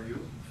argue,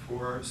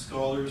 for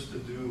scholars to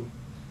do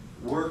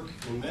work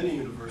in many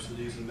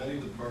universities and many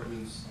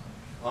departments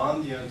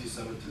on the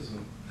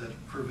anti-Semitism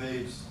that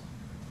pervades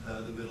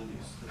the Middle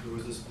East. That there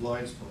was this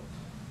blind spot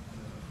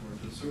for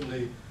it. And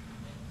certainly,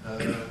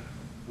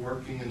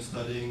 working and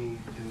studying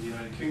in the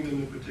United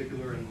Kingdom in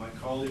particular, and my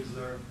colleagues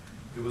there,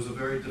 it was a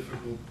very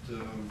difficult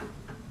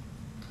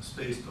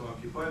space to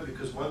occupy,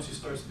 because once you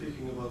start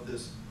speaking about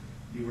this,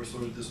 you were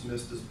sort of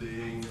dismissed as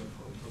being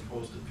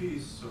opposed to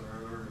peace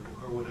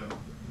or whatever.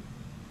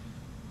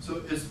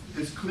 So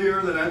it's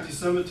clear that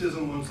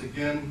anti-Semitism, once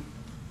again,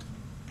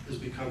 is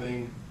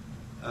becoming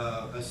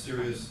a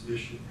serious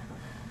issue.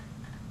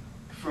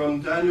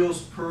 From Daniel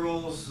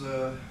Pearl's,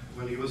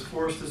 when he was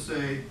forced to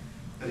say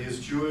that he is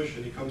Jewish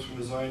and he comes from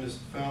a Zionist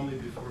family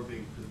before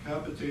being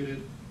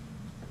decapitated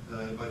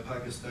by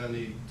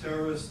Pakistani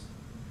terrorists,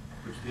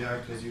 which the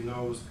act, as you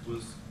know,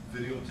 was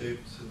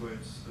videotaped by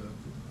its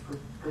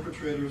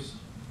perpetrators.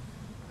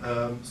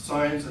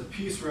 Signs at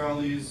peace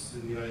rallies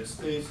in the United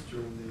States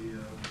during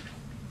the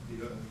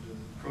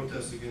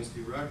protests against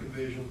the Iraq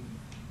invasion,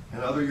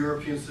 and other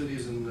European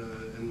cities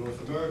in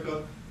North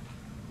America,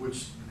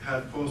 which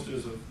had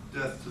posters of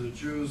death to the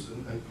Jews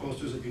and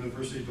posters at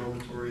university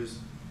dormitories,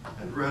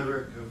 and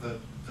rhetoric of that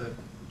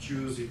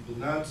Jews equal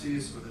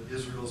Nazis, or that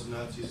Israel's a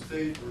Nazi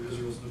state, or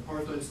Israel's an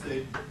apartheid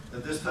state,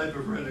 that this type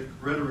of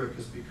rhetoric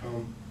has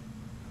become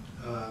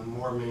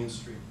more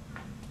mainstream.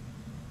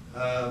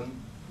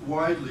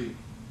 Widely,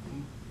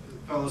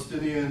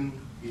 Palestinian,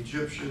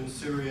 Egyptian,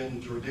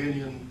 Syrian,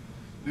 Jordanian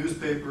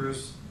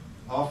newspapers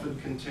often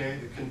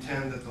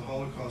contend that the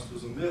Holocaust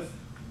was a myth.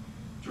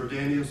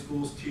 Jordanian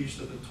schools teach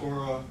that the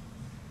Torah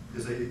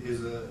that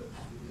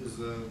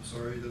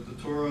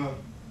the Torah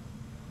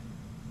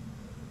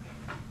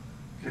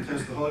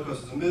contends the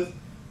Holocaust is a myth,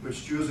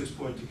 which Jews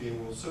exploit to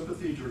gain world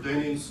sympathy.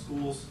 Jordanian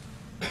schools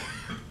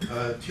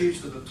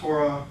teach that the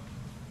Torah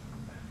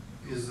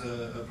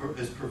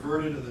is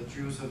perverted, and that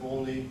Jews have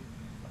only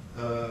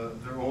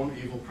their own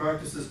evil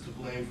practices to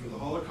blame for the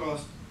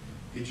Holocaust.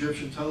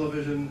 Egyptian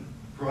television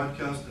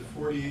broadcast a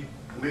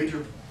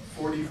major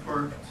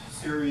 40-part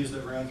series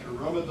that ran through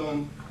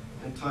Ramadan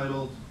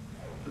entitled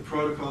The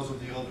Protocols of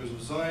the Elders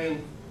of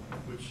Zion,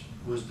 which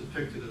was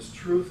depicted as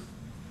truth,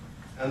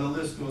 and the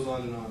list goes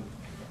on and on.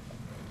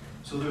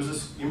 So there's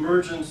this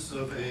emergence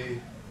of a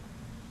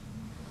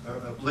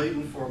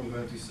blatant form of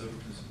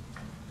anti-Semitism.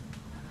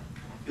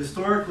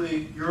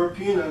 Historically,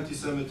 European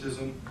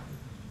anti-Semitism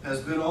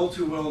has been all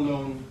too well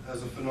known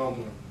as a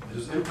phenomenon. It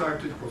has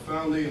impacted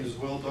profoundly and is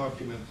well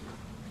documented.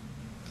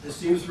 It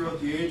seems throughout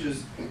the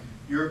ages,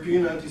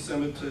 European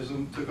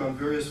anti-Semitism took on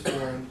various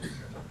forms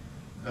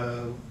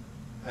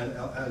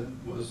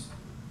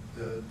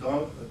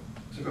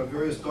took on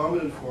various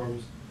dominant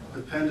forms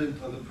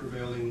dependent on the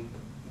prevailing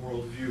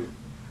worldview.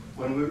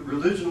 When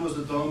religion was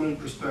the dominant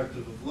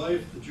perspective of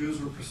life, the Jews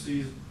were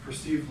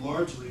perceived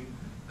largely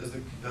as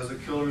the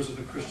killers of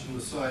the Christian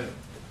Messiah,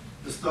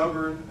 the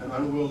stubborn and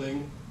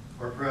unwilling,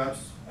 or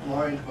perhaps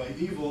blind by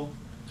evil,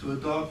 to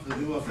adopt the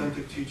new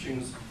authentic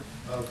teachings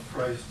of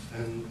Christ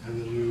and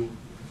the new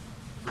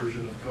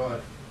version of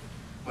God.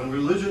 When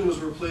religion was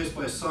replaced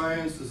by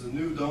science as the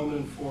new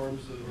dominant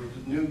forms, or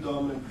the new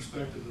dominant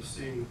perspective of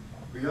seeing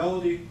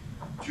reality,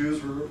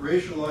 Jews were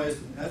racialized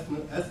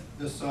and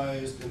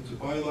ethnicized into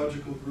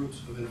biological groups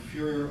of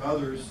inferior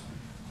others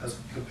as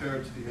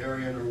compared to the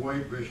Aryan or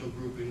white racial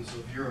groupings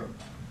of Europe.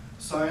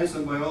 Science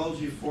and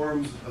biology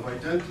forms of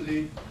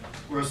identity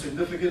were a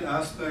significant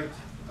aspect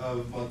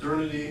of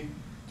modernity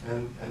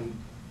and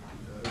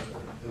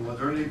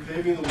modernity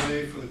paving the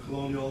way for the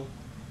colonial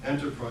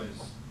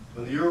enterprise.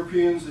 When the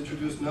Europeans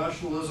introduced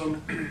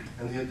nationalism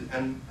and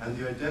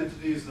the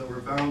identities that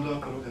were bound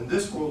up in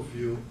this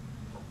worldview,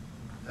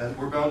 and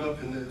were bound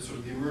up in the sort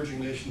of the emerging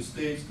nation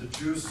states, the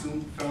Jews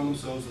soon found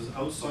themselves as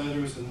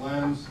outsiders in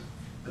lands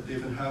that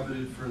they've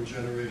inhabited for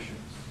generations.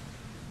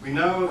 We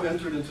now have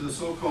entered into the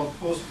so-called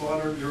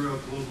postmodern era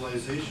of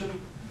globalization.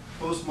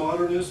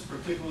 Postmodernists,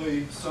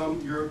 particularly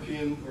some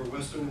European or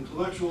Western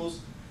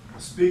intellectuals,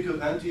 speak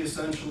of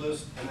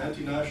anti-essentialist and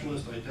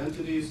anti-nationalist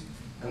identities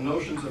and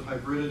notions of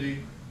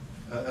hybridity,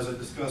 as I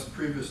discussed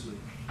previously.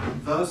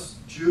 Thus,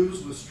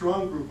 Jews with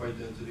strong group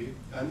identity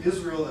and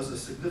Israel as a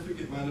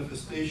significant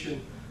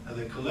manifestation of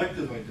a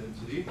collective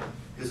identity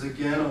is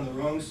again on the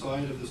wrong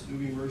side of this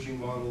new emerging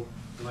model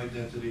of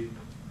identity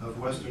of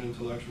Western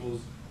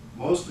intellectuals,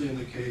 mostly in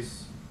the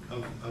case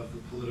of the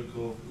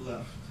political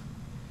left.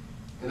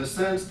 In a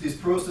sense, these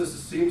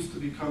processes seem to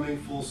be coming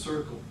full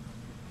circle.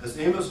 As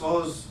Amos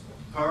Oz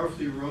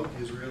powerfully wrote,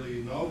 the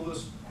Israeli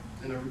novelist,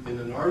 in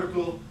an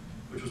article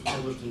which was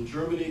published in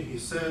Germany, he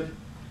said,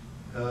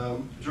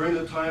 during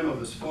the time of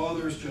his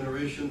father's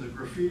generation, the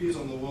graffitis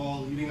on the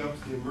wall leading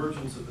up to the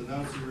emergence of the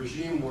Nazi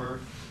regime were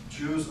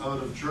Jews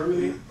out of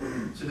Germany.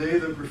 Today,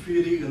 the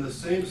graffiti in the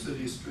same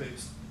cities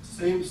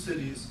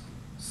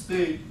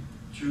state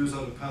Jews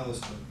out of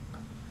Palestine.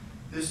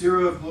 This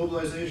era of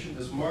globalization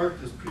is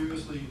marked, as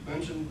previously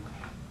mentioned,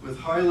 with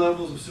high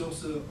levels of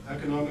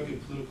socio-economic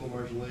and political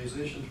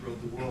marginalization throughout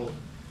the world.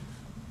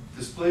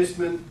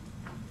 Displacement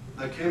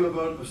that came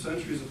about of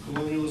centuries of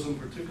colonialism,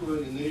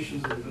 particularly in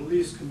nations in the Middle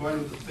East, combined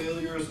with the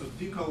failures of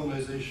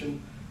decolonization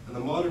and the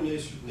modern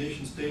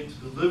nation state to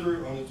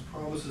deliver on its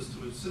promises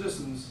to its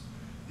citizens,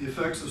 the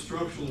effects of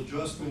structural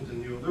adjustment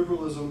and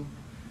neoliberalism,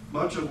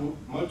 much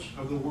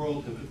of the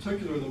world, in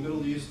particular the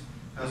Middle East,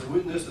 has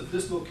witnessed a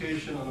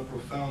dislocation on a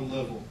profound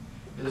level.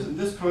 It is in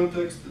this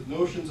context that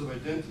notions of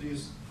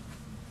identities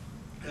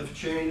have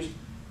changed,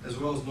 as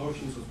well as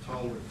notions of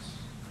tolerance.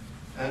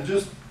 And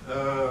just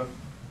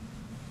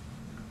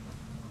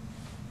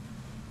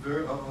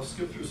I'll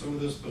skip through some of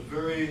this, but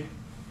very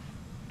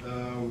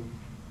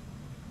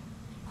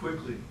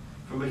quickly.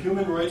 From a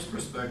human rights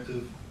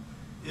perspective,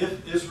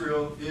 if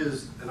Israel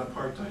is an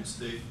apartheid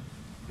state,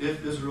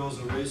 if Israel is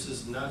a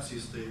racist Nazi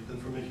state, then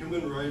from a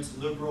human rights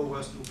liberal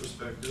Western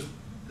perspective,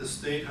 the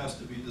state has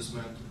to be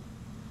dismantled.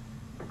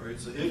 Right?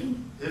 So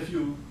if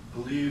you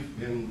believe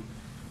in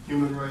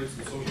human rights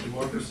and social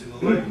democracy and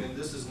the like, and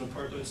this is an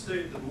apartheid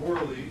state, then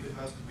morally it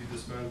has to be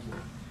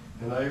dismantled.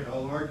 And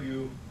I'll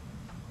argue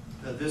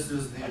that this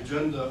is the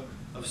agenda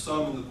of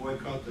some in the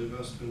boycott,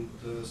 divestment,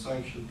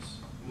 sanctions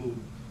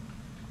movement.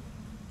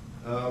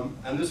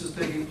 And this is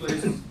taking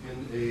place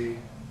in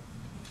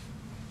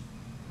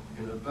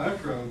a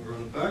background or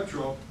in a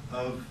backdrop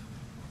of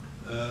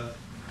a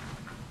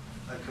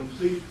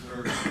complete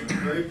or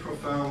very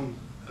profound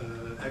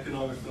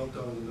economic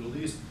meltdown in the Middle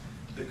East.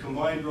 The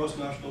combined gross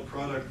national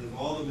product of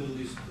all the Middle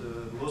East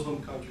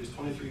Muslim countries,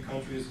 23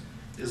 countries,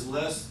 is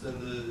less than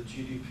the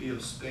GDP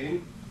of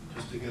Spain,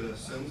 just to get a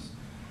sense.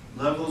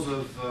 Levels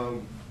of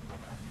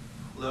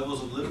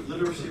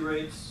literacy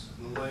rates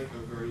and the like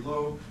are very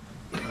low.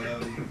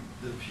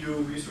 The Pew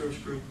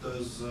Research Group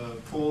does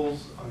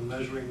polls on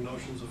measuring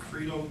notions of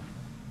freedom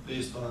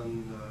based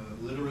on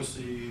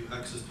literacy,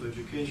 access to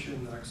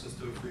education, access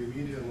to free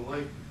media and the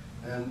like.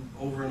 And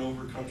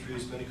over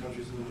countries, many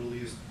countries in the Middle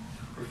East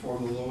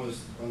perform the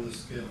lowest on this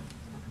scale.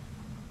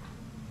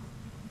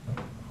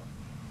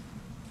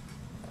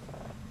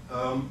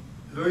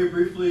 Very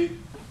briefly,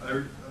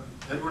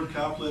 Edward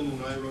Kaplan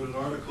and I wrote an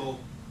article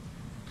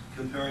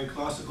comparing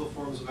classical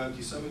forms of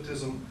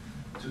anti-Semitism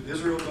to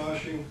Israel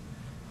bashing,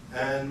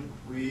 and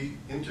we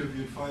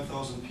interviewed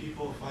 5,000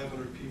 people,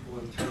 500 people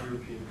in 10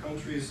 European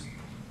countries,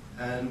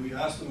 and we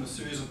asked them a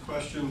series of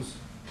questions,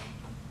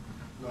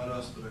 not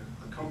us, but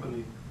a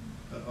company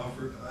that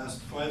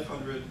asked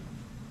 500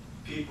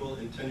 people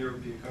in 10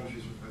 European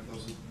countries with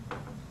 5,000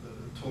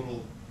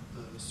 total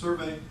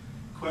survey,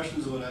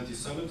 questions about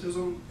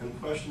anti-Semitism and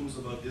questions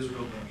about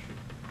Israel bashing.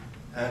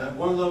 And at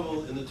one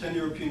level, in the 10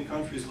 European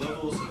countries,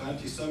 levels of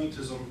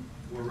anti-Semitism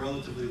were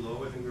relatively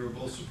low. I think we were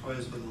both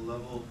surprised by the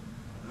level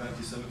of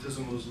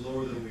anti-Semitism was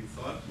lower than we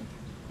thought.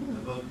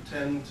 About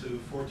 10 to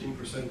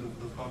 14% of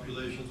the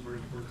populations were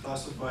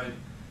classified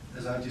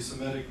as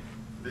anti-Semitic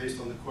based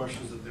on the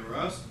questions that they were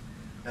asked.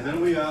 And then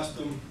we asked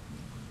them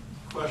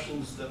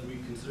questions that we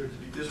consider to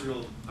be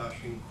Israel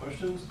bashing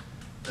questions,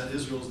 that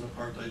Israel is an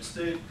apartheid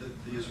state,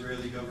 that the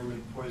Israeli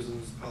government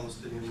poisons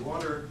Palestinian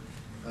water,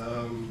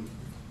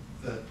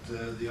 that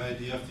the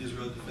IDF, the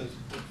Israeli Defense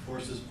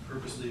Forces,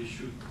 purposely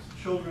shoot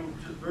children,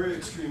 just very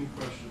extreme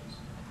questions.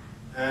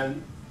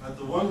 And at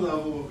the one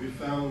level, what we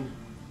found,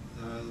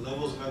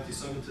 levels of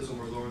anti-Semitism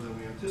were lower than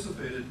we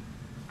anticipated.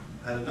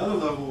 At another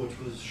level, which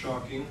was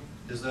shocking,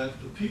 is that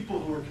the people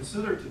who were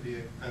considered to be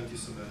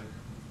anti-Semitic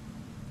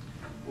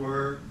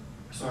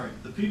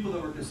the people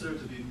that were considered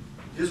to be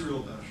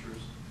Israel bashers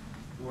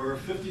were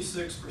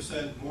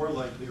 56% more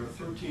likely, or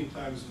 13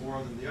 times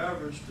more than the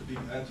average, to be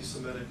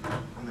anti-Semitic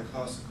in the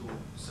classical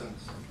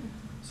sense.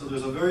 So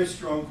there's a very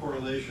strong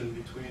correlation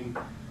between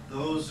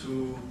those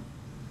who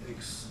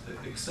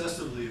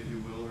excessively, if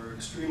you will, or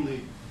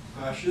extremely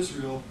bash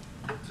Israel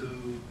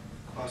to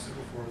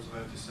classical forms of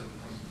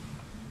anti-Semitism.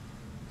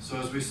 So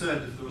as we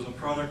said, if there was a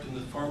product in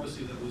the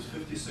pharmacy that was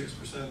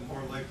 56%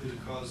 more likely to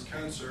cause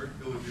cancer,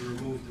 it would be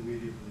removed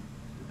immediately.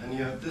 And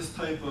yet this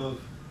type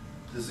of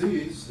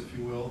disease, if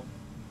you will,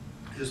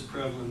 is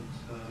prevalent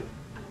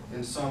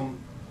in some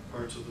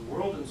parts of the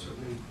world and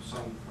certainly in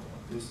some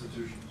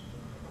institutions.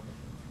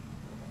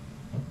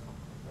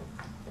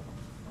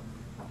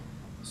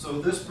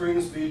 So this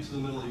brings me to the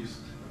Middle East.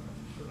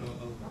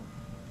 I'll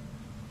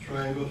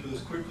try and go through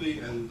this quickly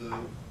and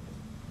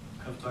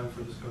have time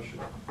for discussion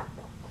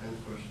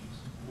and questions.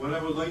 What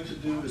I would like to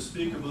do is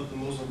speak about the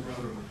Muslim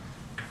Brotherhood.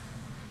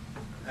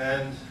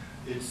 And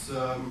it's,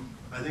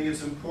 I think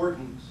it's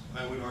important,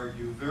 I would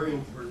argue, very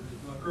important,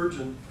 if not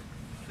urgent,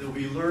 that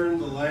we learn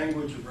the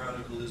language of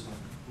radical Islam.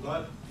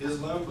 Not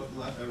Islam, but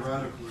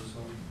radical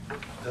Islam.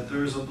 That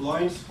there is a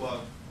blind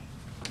spot,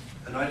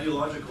 an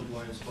ideological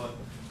blind spot,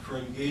 for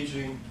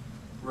engaging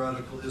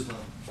radical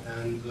Islam.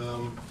 And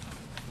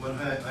what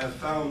I have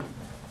found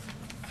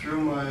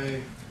through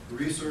my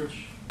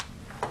research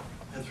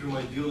and through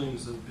my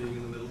dealings of being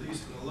in the Middle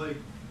East and the like,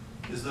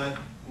 is that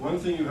one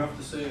thing you have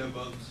to say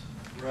about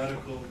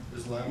radical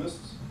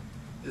Islamists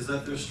is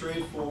that they're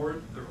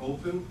straightforward, they're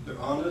open, they're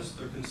honest,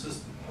 they're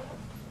consistent.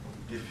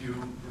 If you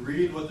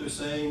read what they're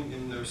saying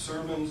in their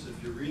sermons,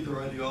 if you read their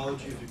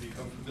ideology, if you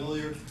become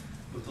familiar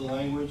with the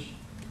language,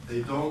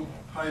 they don't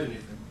hide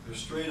anything. They're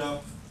straight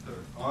up,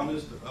 they're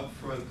honest, they're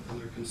upfront, and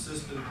they're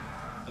consistent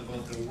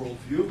about their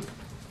worldview,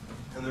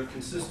 and they're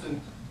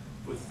consistent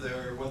with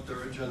what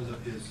their agenda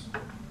is.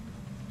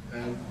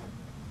 And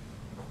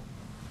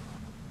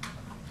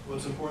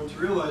what's important to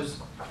realize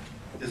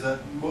is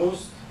that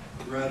most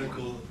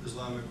radical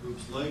Islamic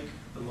groups, like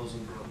the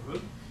Muslim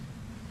Brotherhood,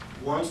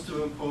 wants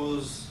to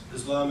impose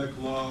Islamic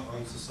law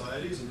on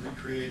societies and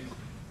recreate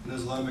an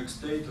Islamic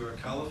state or a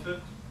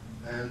caliphate,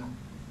 and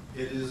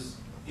it is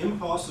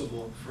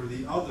impossible for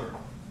the other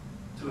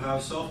to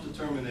have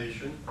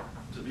self-determination,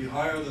 to be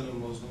higher than a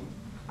Muslim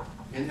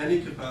in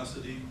any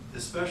capacity,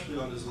 especially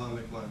on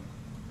Islamic land.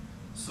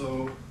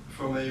 So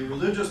from a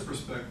religious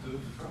perspective,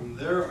 from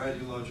their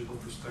ideological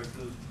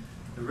perspective,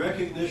 the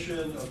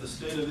recognition of the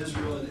State of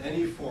Israel in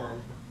any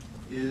form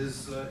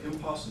is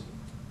impossible.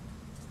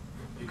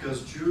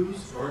 Because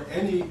Jews or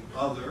any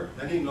other,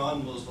 any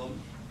non-Muslim,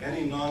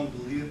 any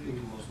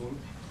non-believing Muslim,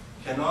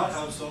 cannot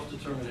have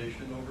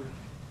self-determination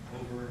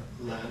over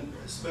land,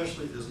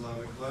 especially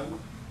Islamic land,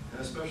 and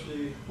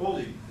especially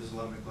holy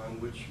Islamic land,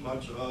 which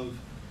much of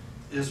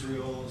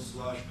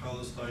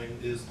Israel/Palestine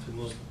is to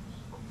Muslims.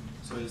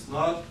 So it's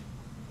not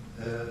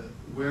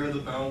where the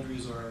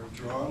boundaries are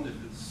drawn, if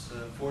it's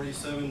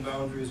 47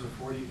 boundaries or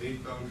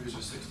 48 boundaries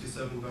or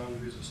 67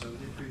 boundaries or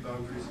 73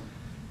 boundaries.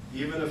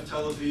 Even if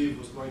Tel Aviv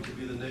was going to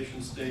be the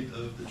nation state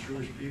of the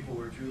Jewish people,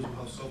 where Jews will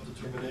have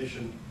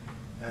self-determination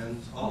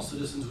and all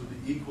citizens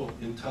would be equal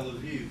in Tel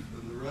Aviv,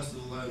 and the rest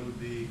of the land would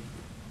be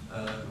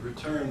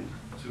returned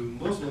to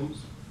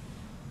Muslims,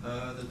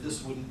 that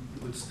this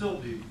would still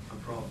be a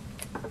problem,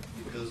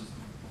 because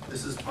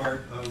this is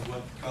part of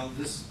what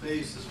this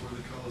space is where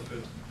the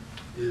caliphate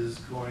is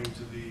going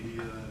to be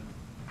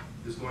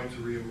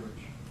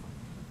reemerge.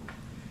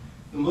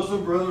 The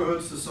Muslim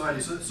Brotherhood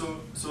Society.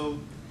 So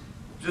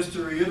just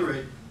to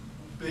reiterate,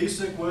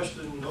 basic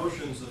Western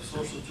notions of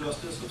social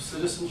justice, of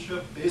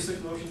citizenship,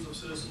 basic notions of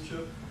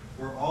citizenship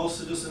where all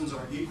citizens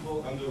are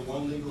equal under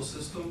one legal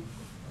system,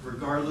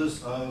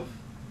 regardless of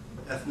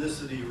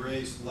ethnicity,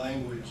 race,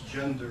 language,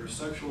 gender,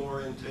 sexual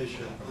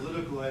orientation,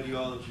 political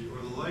ideology,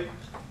 or the like,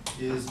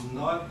 is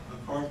not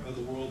a part of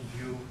the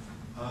worldview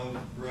of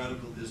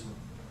radical Islam.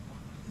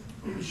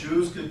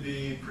 Jews could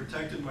be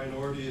protected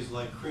minorities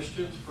like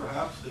Christians,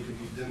 perhaps. They could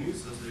be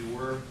dhimmis, as they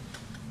were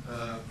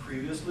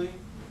previously.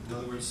 In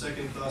other words,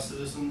 second-class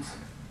citizens,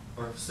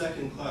 or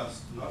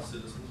second-class, not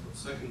citizens, but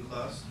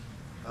second-class,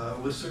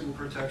 with certain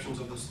protections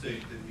of the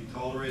state. They'd be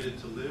tolerated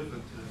to live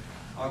and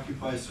to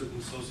occupy certain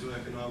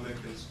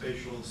socioeconomic and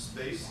spatial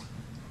space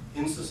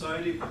in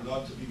society, but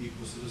not to be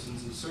equal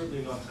citizens, and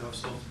certainly not to have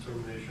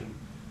self-determination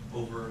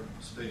over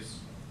space.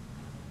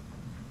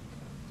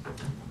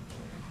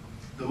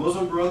 The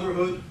Muslim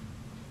Brotherhood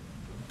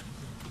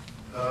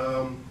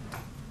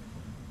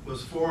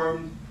was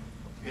formed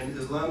in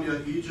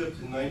Islamia, Egypt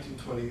in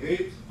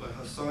 1928 by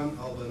Hassan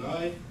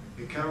al-Banai,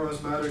 a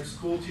charismatic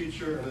school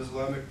teacher and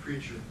Islamic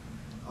preacher.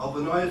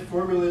 Al-Banai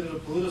formulated a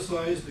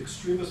politicized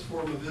extremist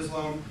form of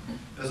Islam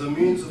as a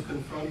means of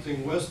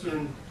confronting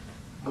Western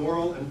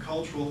moral and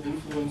cultural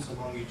influence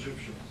among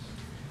Egyptians.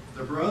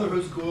 The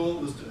Brotherhood's goal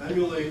was to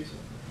emulate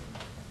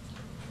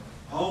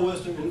all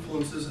Western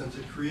influences and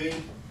to create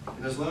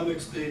an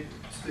Islamic state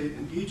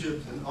in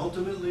Egypt and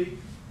ultimately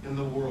in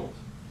the world.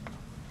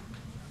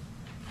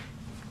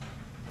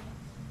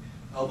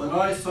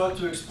 Al-Banai sought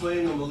to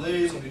explain the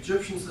malaise of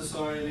Egyptian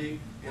society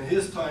in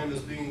his time as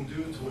being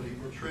due to what he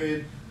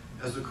portrayed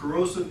as the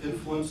corrosive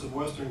influence of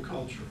Western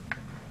culture.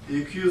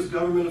 He accused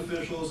government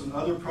officials and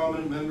other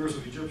prominent members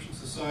of Egyptian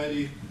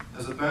society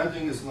as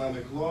abandoning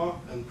Islamic law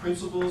and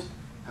principles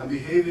and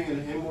behaving in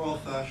an immoral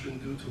fashion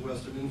due to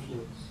Western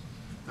influence.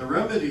 The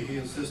remedy, he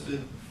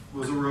insisted,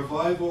 was a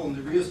revival and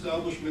the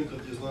reestablishment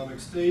of the Islamic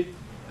State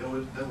that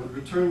would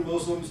return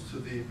Muslims to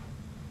the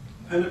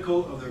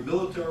pinnacle of their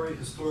military,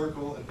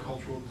 historical, and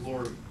cultural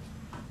glory.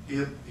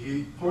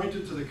 He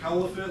pointed to the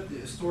Caliphate, the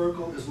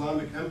historical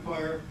Islamic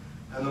empire,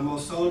 and the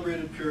most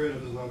celebrated period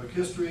of Islamic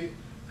history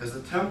as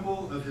the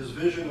temple of his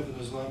vision of an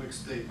Islamic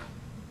state.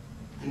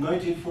 In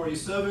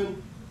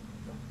 1947,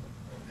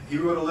 he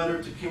wrote a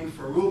letter to King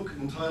Farouk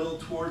entitled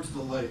Towards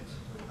the Light.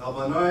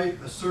 Al-Banai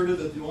asserted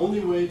that the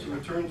only way to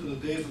return to the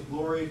days of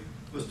glory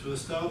was to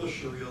establish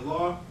Sharia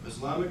law,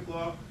 Islamic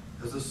law,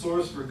 as the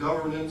source for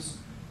governance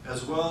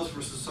as well as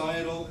for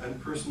societal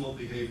and personal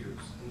behaviors.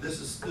 And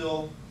this is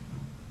still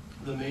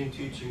the main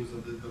teachings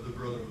of the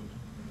Brotherhood.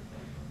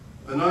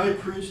 Banai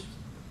preached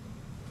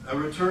a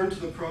return to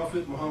the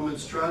Prophet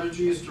Muhammad's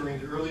strategies during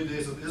the early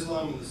days of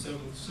Islam in the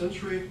 7th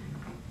century,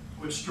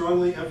 which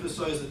strongly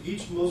emphasized that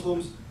each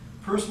Muslim's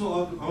personal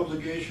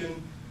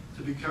obligation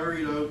to be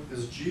carried out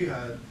is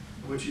jihad,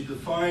 which he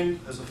defined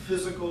as a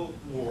physical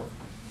war.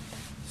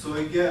 So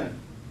again,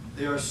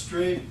 they are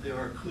straight, they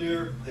are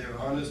clear, they are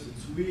honest.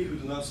 It's we who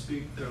do not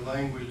speak their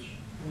language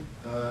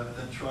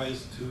that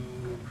tries to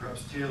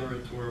perhaps tailor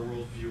it to our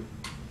worldview.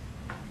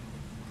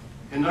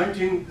 In the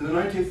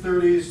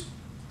 1930s,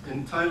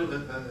 entitled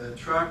a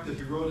tract that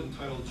he wrote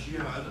entitled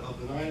Jihad,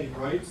 Al-Banai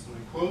writes, and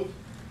I quote,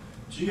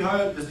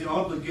 "Jihad is the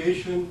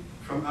obligation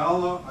from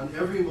Allah on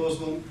every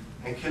Muslim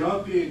and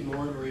cannot be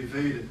ignored or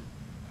evaded.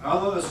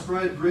 Allah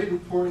ascribed great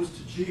importance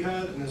to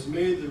jihad and has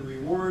made the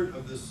reward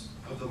of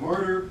the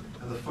martyr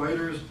and the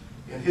fighters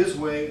in his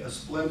way a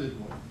splendid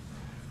one.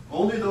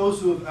 Only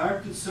those who have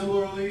acted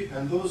similarly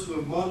and those who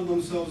have modeled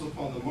themselves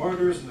upon the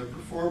martyrs in their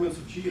performance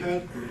of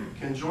jihad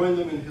can join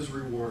them in his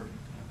reward,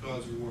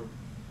 God's reward.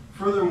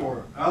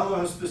 Furthermore, Allah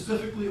has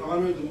specifically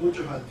honored the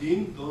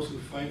mujahideen, those who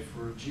fight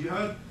for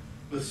jihad,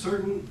 with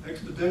certain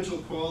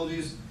exponential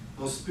qualities,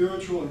 both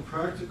spiritual and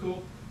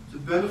practical, to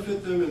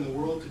benefit them in the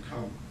world to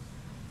come.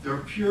 Their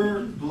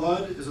pure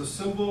blood is a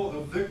symbol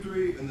of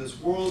victory in this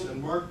world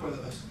and marked by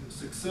the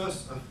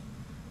success of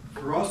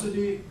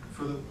ferocity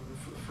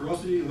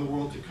in the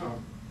world to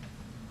come."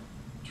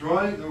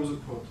 There was a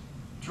quote.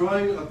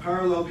 Drawing a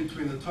parallel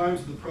between the times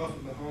of the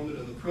Prophet Muhammad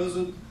and the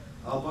present,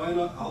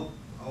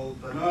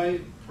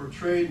 Al-Banai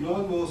portrayed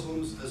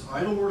non-Muslims as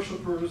idol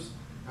worshippers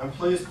and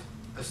placed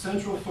a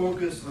central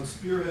focus on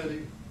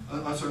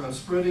on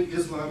spreading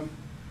Islam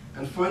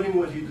and fighting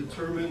what he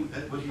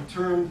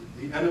termed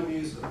the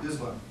enemies of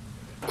Islam.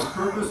 The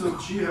purpose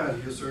of jihad,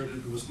 he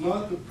asserted, was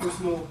not the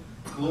personal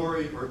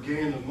glory or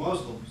gain of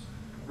Muslims.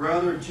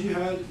 Rather,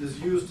 jihad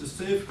is used to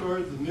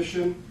safeguard the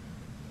mission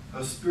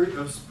of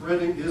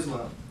spreading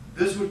Islam.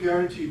 This would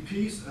guarantee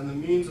peace and the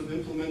means of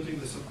implementing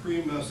the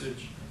supreme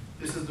message.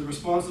 This is the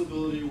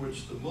responsibility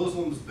which the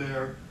Muslims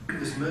bear,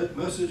 this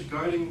message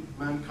guiding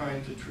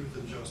mankind to truth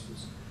and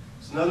justice.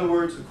 So in other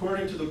words,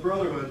 according to the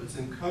Brotherhood, it's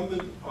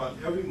incumbent upon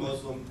every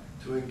Muslim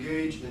to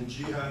engage in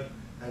jihad,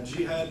 and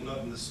jihad not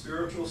in the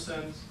spiritual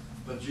sense,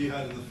 but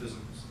jihad in the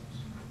physical sense.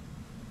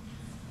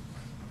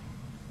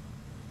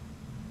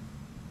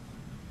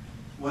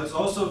 What's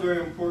also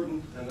very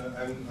important, and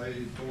I don't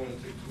want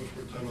to take too much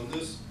more time on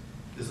this,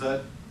 is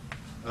that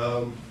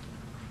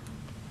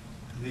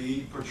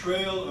the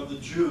portrayal of the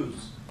Jews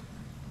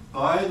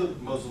by the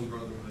Muslim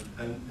Brotherhood,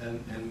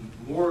 and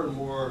more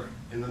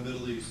in the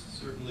Middle East,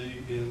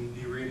 certainly in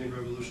the Iranian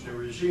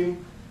revolutionary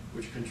regime,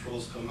 which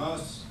controls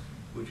Hamas,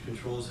 which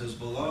controls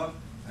Hezbollah,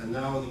 and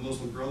now in the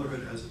Muslim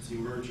Brotherhood as it's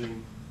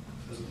emerging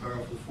as a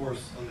powerful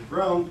force on the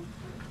ground,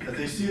 that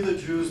they see the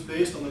Jews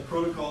based on the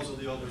protocols of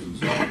the elders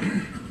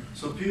themselves.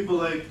 So people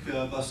like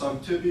Bassam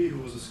Tibi, who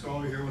was a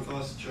scholar here with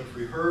us,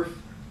 Jeffrey Herf,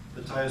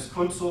 Matthias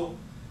Kunzel,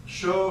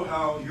 show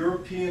how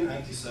European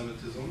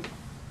anti-Semitism,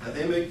 and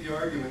they make the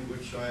argument,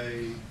 which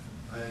I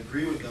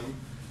agree with them,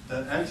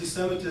 that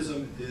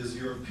anti-Semitism is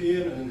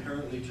European and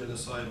inherently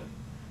genocidal.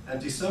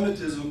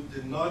 Anti-Semitism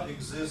did not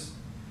exist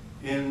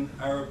in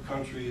Arab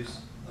countries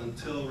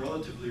until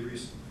relatively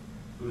recently.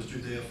 There was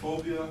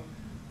Judeophobia,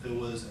 there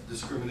was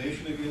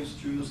discrimination against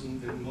Jews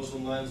in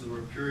Muslim lands, there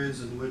were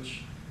periods in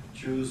which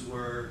Jews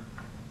were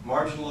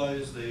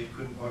marginalized, they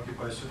couldn't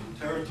occupy certain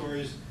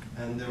territories,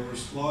 and there were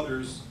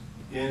slaughters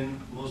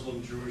in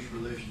Muslim-Jewish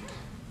relations.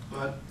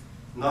 But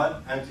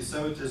not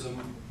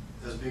anti-Semitism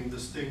as being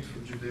distinct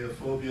from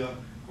Judeophobia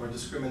or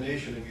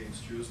discrimination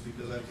against Jews,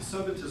 because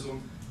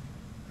anti-Semitism,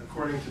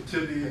 according to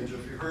Tibi and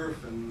Jeffrey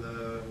Herf and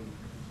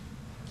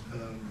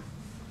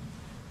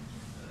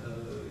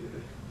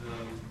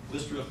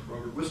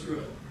Robert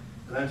Wistrup,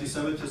 and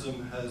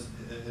anti-Semitism has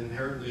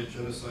inherently a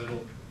genocidal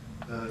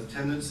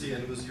tendency,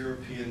 and it was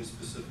European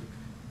specific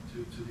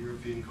to the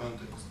European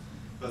context.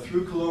 But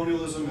through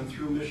colonialism and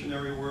through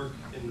missionary work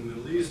in the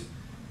Middle East,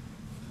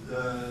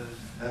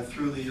 and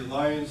through the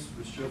alliance,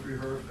 which Jeffrey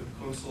Herf and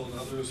Kunzel and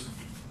others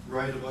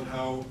write about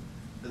how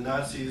the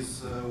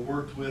Nazis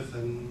worked with,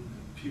 and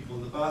people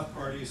in the Ba'ath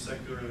Party,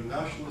 secular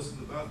nationalists in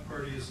the Ba'ath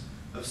parties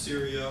of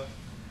Syria,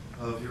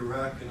 of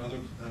Iraq,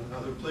 and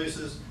other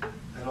places,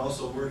 and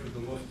also worked with the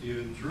Mufti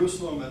in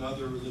Jerusalem and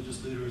other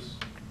religious leaders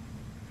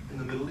in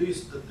the Middle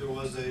East, that there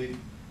was an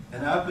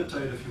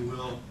appetite, if you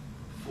will,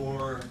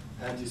 for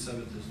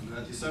anti-Semitism.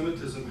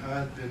 Anti-Semitism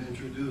had been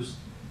introduced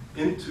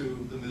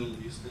into the Middle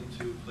East,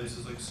 into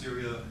places like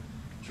Syria,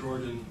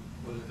 Jordan,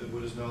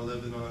 what is now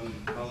Lebanon,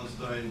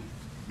 Palestine,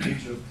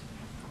 Egypt,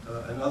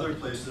 and other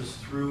places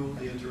through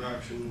the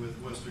interaction with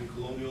Western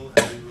colonial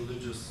and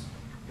religious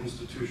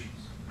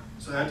institutions.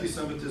 So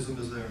anti-Semitism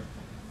is there.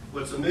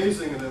 What's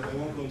amazing, and I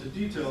won't go into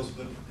details,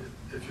 but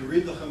if you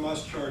read the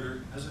Hamas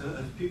Charter,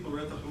 have people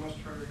read the Hamas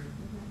Charter here?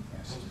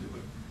 Yes.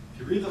 If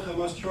you read the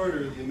Hamas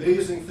Charter, the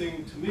amazing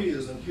thing to me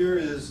is that here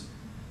is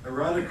a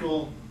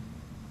radical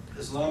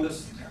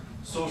Islamist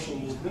social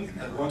movement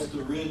that wants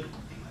to rid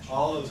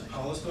all of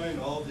Palestine,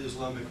 all of the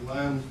Islamic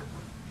land,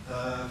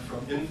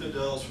 from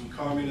infidels, from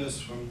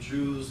communists, from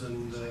Jews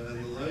and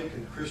the like,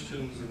 and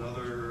Christians and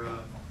other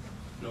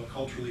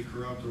culturally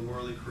corrupt or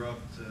morally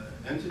corrupt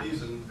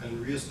entities, and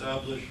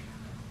reestablish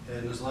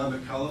an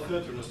Islamic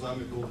caliphate or an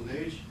Islamic golden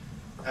age.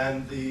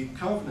 And the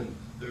covenant,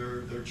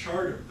 their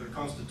charter, their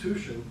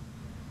constitution,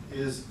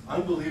 is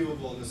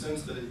unbelievable in the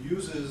sense that it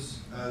uses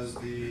as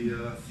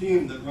the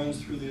theme that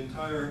runs through the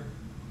entire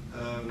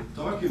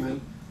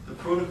document the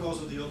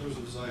protocols of the elders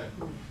of Zion.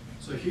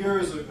 So here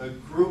is a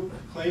group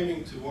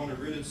claiming to want to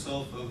rid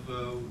itself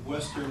of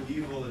Western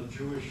evil and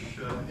Jewish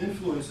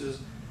influences,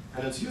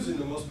 and it's using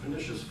the most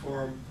pernicious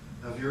form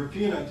of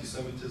European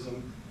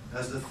anti-Semitism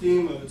as the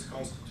theme of its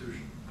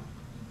constitution.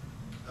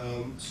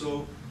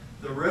 So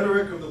the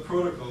rhetoric of the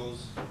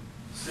protocols,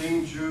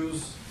 seeing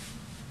Jews,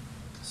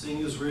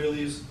 seeing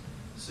Israelis,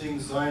 seeing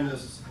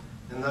Zionists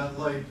in that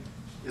light,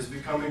 is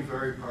becoming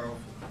very powerful,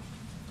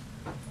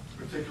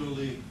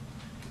 particularly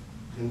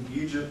in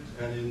Egypt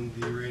and in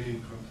the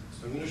Iranian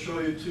context. I'm going to show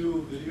you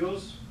two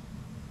videos.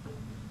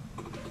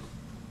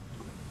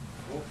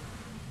 Oh.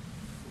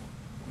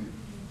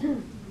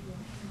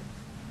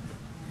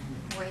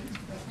 Wait.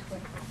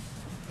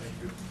 Thank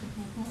you.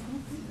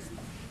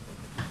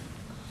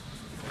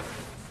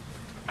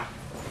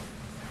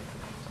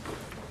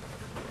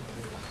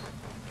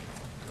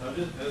 Now,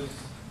 just as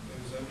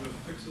Andrew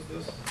fixes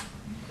this,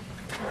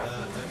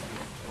 thank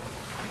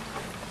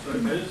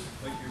you.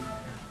 Thank you.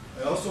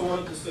 I also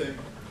wanted to say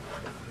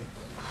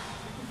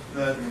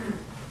that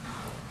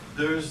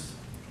there's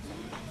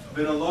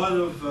been a lot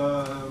of,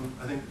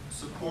 I think,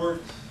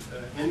 support,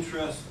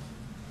 interest,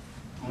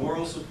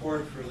 moral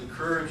support for the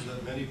courage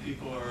that many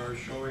people are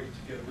showing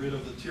to get rid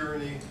of the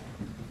tyranny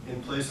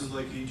in places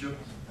like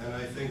Egypt. And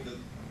I think that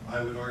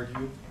I would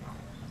argue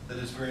that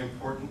it's very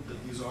important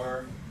that these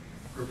are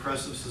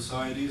repressive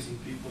societies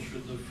and people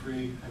should live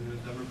free in a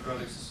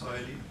democratic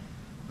society.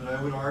 But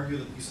I would argue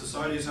that these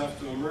societies have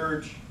to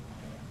emerge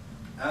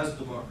as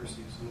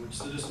democracies in which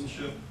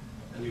citizenship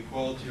and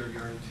equality are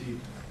guaranteed.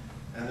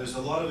 And there's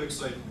a lot of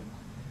excitement.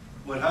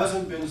 What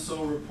hasn't been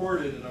so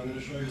reported, and I'm going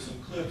to show you some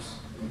clips,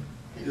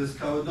 is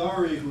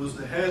Kawadari, who was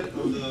the head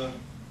of the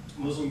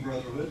Muslim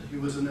Brotherhood. He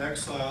was in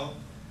exile,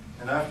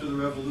 and after the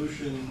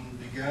revolution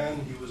began,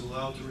 he was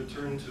allowed to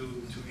return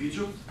to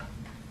Egypt.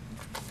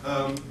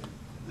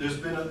 There's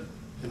been,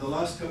 in the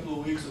last couple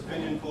of weeks,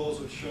 opinion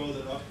polls which show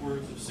that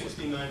upwards of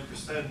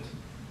 69%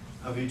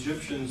 of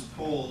Egyptians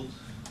polled,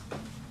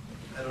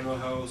 I don't know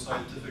how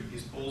scientific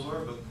these polls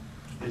are, but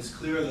it's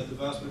clear that the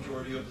vast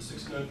majority of the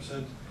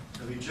 69%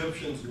 of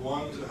Egyptians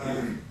want to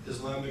have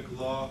Islamic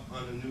law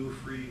on a new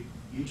free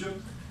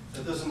Egypt.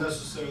 That doesn't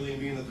necessarily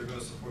mean that they're going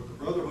to support the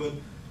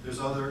Brotherhood. There's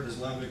other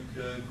Islamic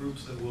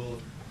groups that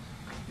will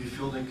be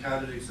fielding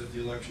candidates if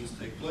the elections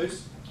take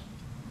place.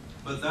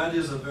 But that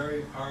is a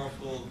very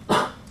powerful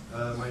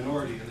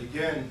minority. And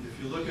again,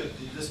 if you look at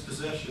the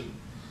dispossession,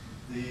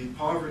 the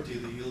poverty,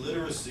 the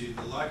illiteracy,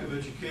 the lack of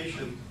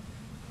education,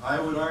 I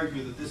would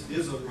argue that this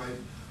is a right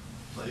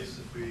place,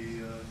 if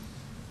we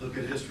look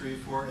at history,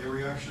 for a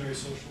reactionary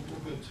social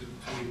movement to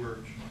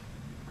emerge.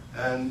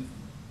 And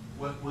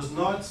what was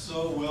not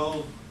so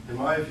well, in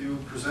my view,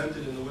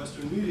 presented in the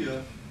Western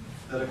media,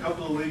 that a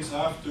couple of weeks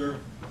after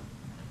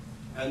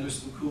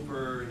Anderson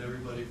Cooper and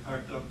everybody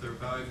packed up their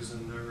bags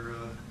and their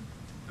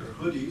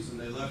hoodies and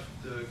they left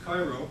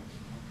Cairo,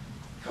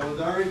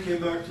 Kawadaari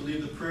came back to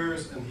lead the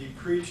prayers, and he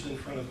preached in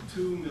front of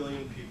 2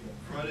 million people.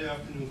 Friday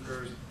afternoon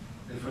prayers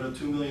in front of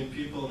 2 million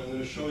people, and I'm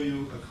going to show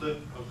you a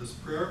clip of this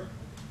prayer.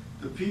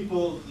 The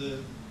people, the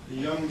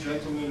young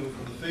gentleman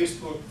from the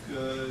Facebook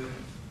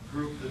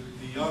group,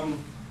 the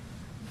young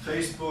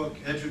Facebook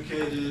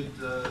educated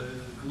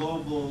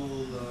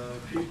global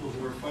people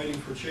who are fighting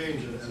for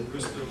change and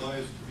risk their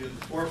lives to be at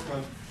the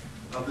forefront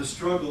of the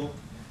struggle,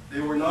 they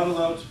were not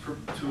allowed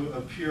to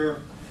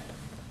appear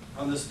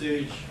on the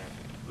stage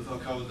with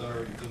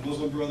Al-Kawadaari. The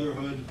Muslim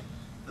Brotherhood,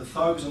 the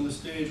thugs on the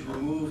stage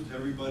removed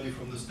everybody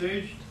from the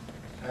stage,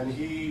 and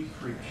he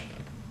preached.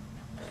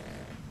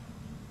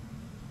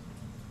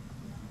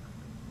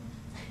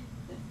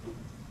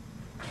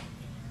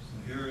 So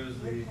here is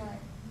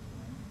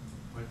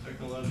my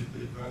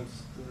technologically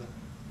advanced.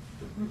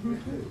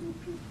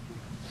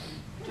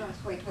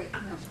 Just wait, no.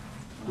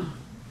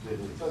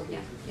 Yeah,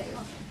 okay.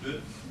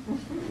 Good.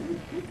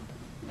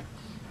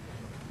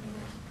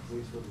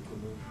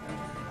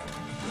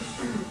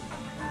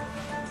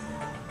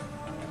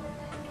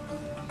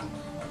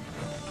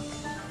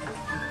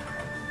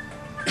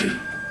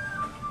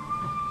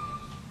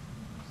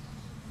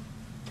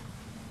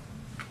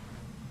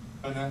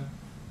 أنا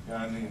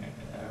يعني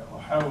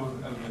أحاور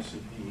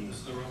المسيحيين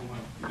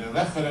إذا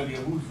دخل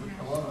اليهود في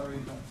الحوار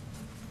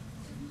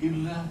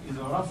إلا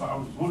إذا رفعوا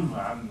الظلم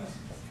عنا.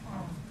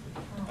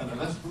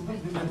 أنا لست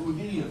ضد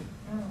اليهودية،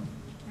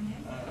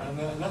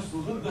 أنا لست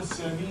ضد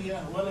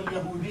السامية ولا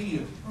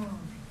اليهودية.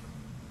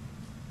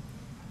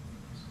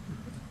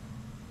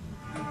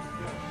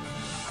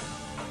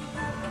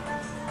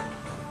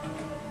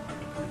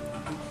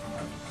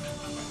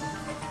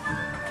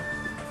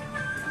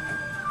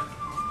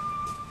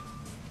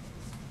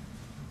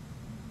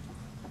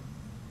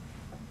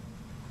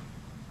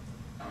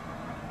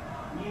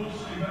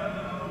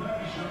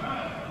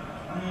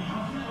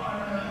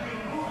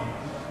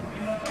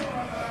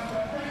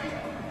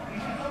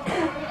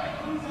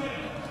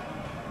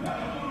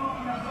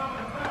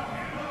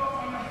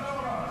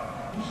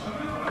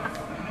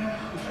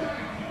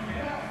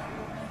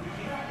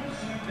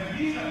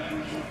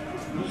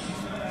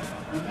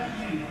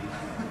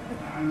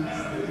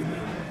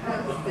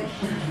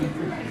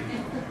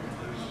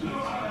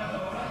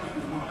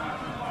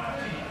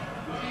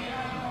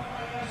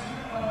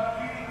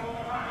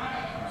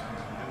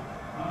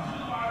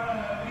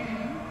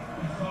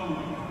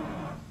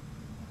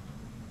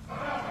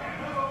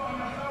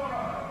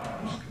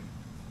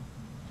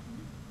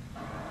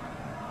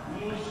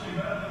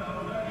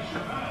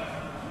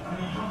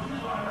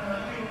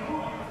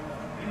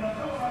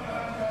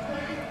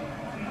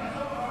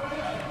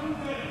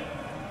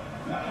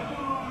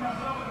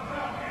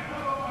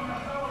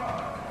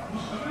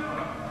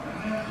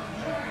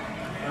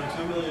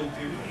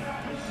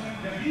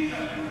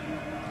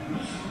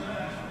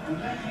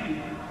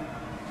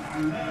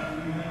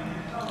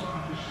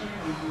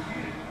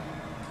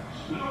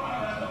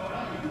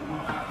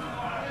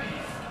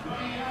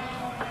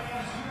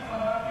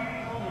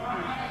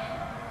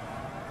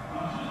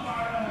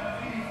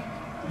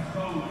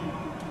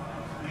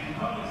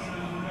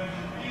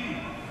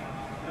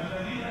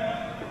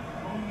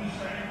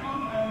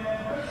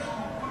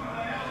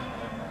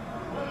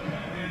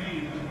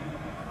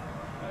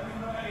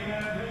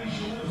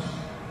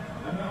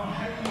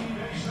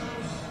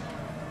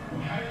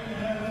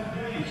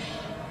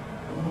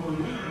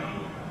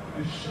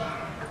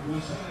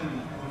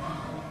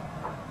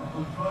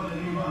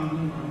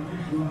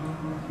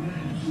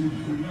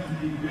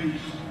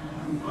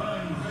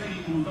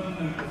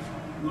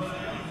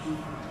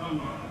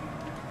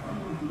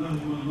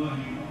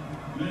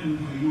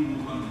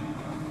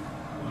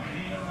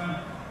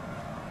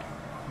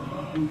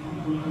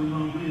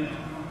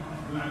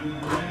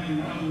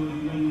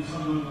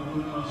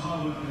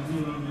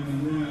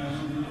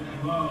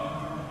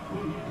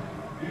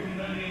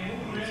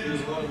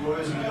 There's a lot of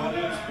noise in the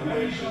audience, but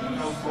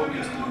how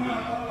focused in me.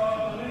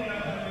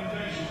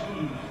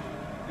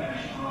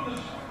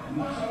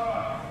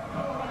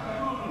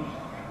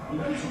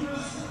 وليس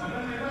مصر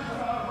الذي دخل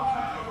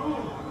 4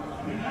 حروب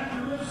من اجل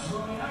مصر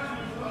ومن اجل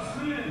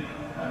فلسطين.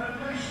 هذا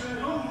الجيش لا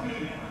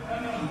يمكن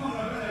ان يخون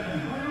بلده،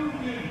 لا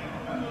يمكن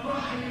ان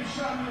يضحي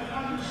بالشعب من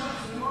اجل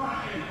شخص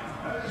واحد.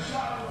 هذا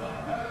الشعب،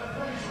 هذا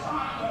الجيش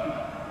اعقل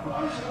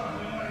واشرف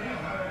من ان يكون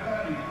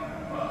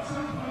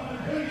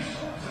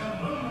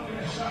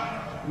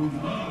الشعب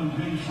وانضم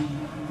الجيش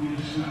إلى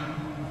الشعب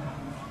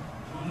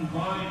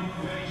وانضم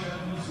الجيش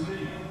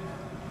المصري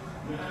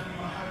بأن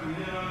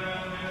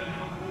يحررنا من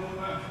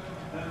الحكومة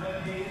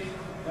التي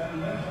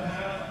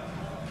ألفها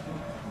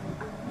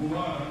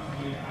مبارك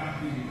في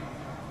عهده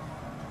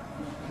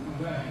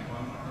المبارك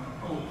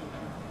والمحفوظ.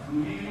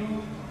 نريد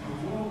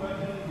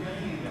حكومة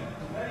جديدة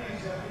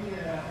ليس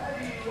فيها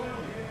أي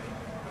وجه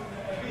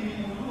به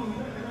الوجود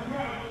التي لم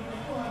يعد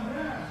يطلقها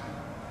الناس.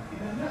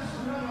 إذا الناس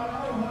كلما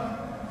رأوها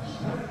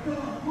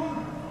تذكروا الكل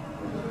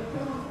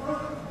وتذكروا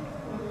القتل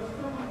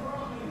وتذكروا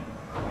الباطل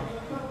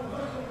وتذكروا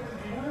غزوة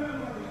الجهاد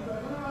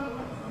والاستغلال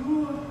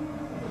والسجون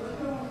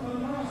وتذكروا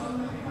القناصة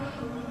التي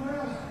تقتل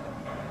الناس.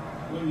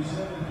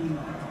 ورسالة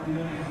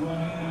إلى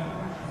إخواننا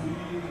في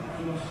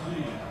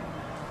فلسطين.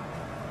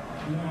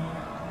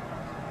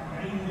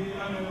 عندي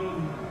أمل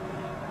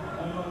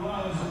أن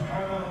الله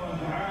سبحانه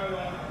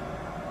وتعالى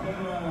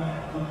كما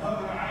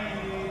تقر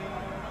عيني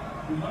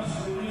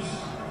بنصر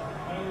مصر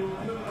أن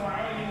يقر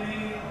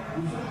عيني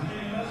بفتح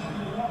المسجد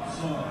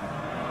الأقصى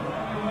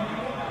وأن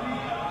يهيئني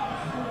أن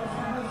أحضر في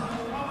المسجد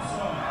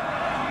الأقصى.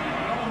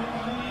 اللهم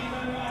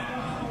هيئنا أن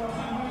نحضر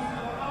في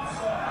المسجد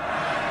الأقصى.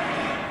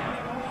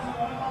 المسجد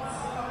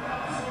الأقصى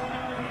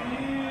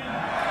آمنين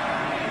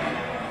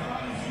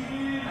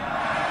خائفين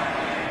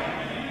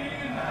آمنين.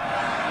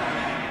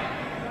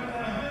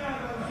 لنا هذا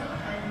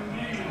الفتح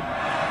المبين.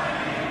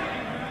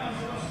 كان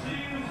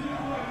فلسطين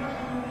ذكروا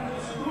أنكم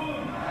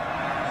منتصرون.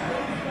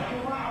 سيفتح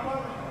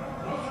معبر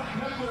رفح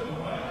لكم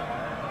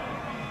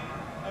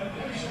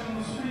الجيش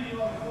المصري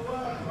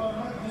والقوات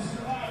والمجلس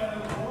الأعلى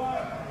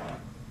للقوات.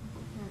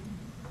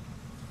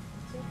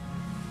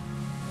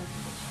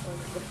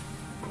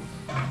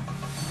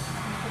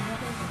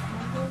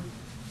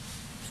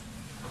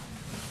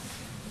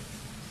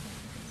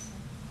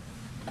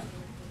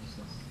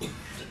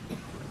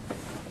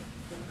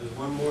 There's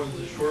one more,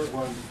 there's a short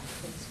one.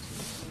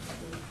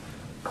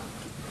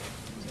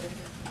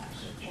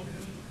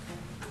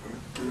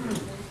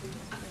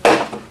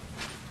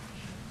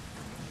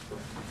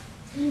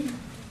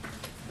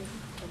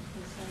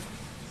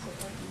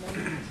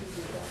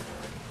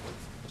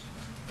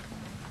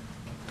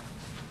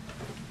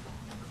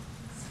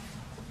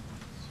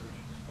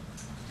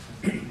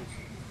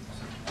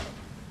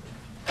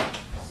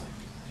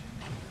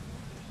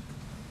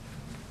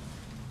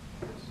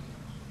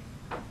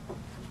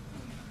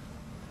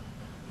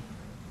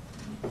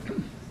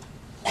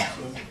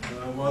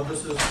 While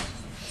this is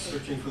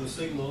searching for the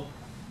signal,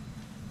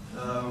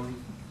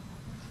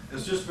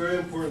 it's just very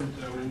important.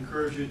 I would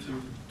encourage you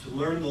to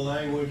learn the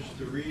language,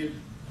 to read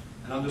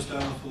and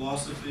understand the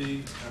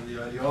philosophy and the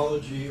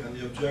ideology and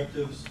the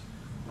objectives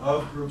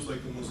of groups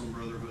like the Muslim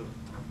Brotherhood,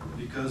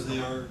 because they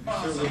are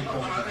certainly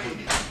becoming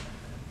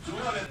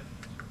important.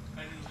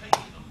 أن يهيئ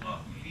الله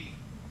لي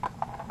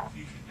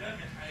في ختام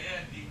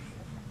حياتي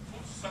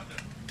فرصة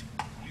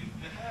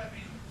للذهاب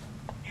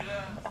إلى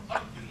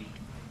أرض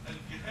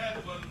الجهاد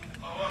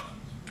والمقاومة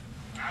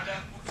على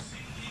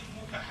كرسي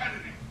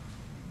متحرك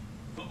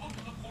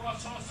وأطلق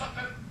رصاصة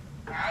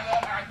على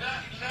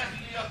أعداء الله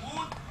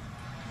اليهود.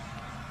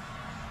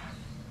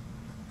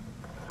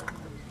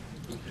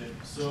 Okay,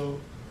 so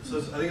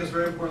I think it's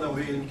very important that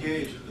we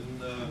engage in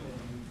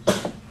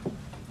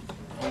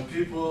when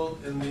people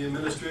in the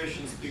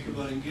administration speak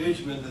about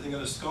engagement. I think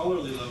at a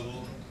scholarly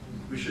level,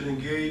 we should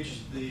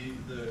engage the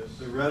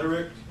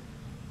rhetoric,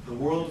 the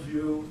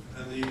worldview,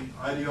 and the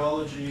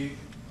ideology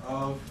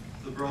of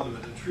the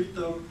Brotherhood and treat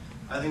them,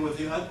 I think, with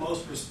the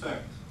utmost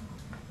respect.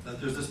 That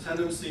there's this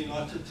tendency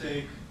not to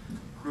take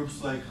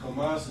groups like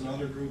Hamas and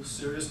other groups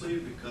seriously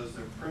because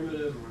they're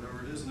primitive or whatever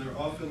it is, and they're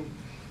often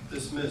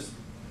dismissed.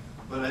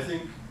 But I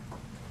think,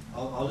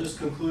 I'll just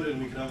conclude it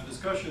and we can have a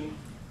discussion.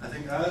 I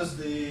think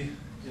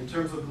in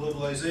terms of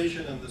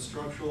globalization and the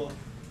structural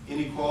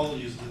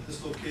inequalities, the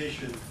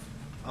dislocation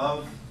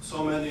of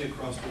so many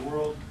across the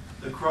world,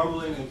 the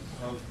crumbling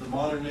of the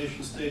modern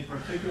nation state,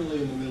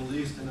 particularly in the Middle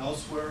East and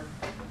elsewhere,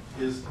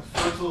 is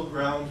fertile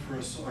ground for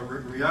a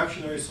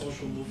reactionary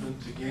social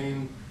movement to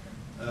gain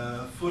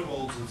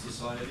footholds in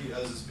society,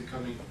 as is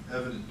becoming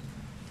evident.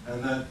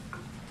 And that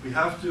we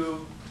have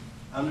to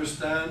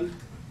understand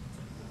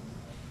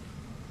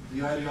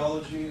the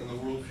ideology and the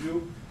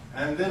worldview,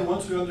 and then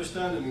once we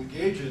understand and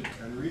engage it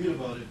and read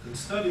about it and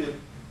study it,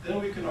 then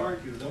we can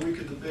argue, then we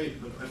can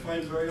debate. But I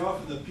find very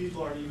often that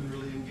people aren't even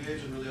really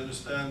engaged and really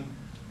understand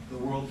the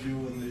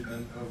worldview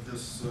and of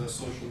this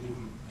social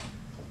movement.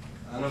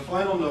 On a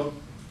final note,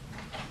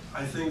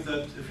 I think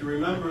that if you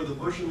remember, the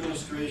Bush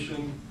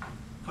administration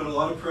put a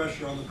lot of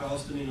pressure on the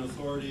Palestinian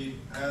Authority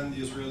and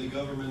the Israeli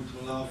government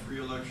to allow free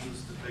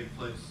elections to take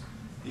place.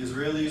 The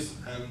Israelis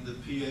and the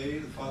PA,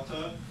 the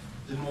Fatah,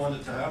 didn't want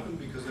it to happen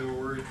because they were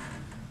worried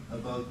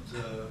about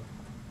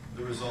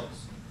the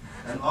results.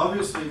 And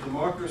obviously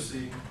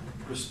democracy,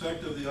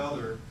 respect of the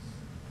other,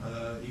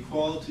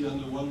 equality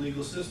under one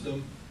legal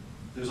system,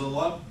 there's a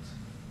lot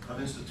of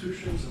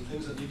institutions and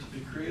things that need to be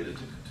created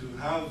to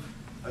have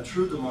a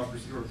true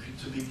democracy, or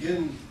to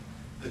begin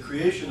the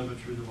creation of a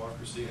true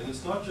democracy. And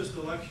it's not just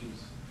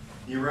elections.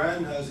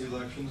 Iran has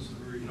elections,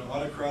 or,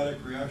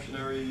 autocratic,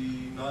 reactionary,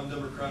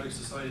 non-democratic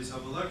societies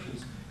have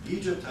elections.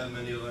 Egypt had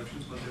many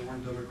elections, but they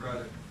weren't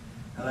democratic.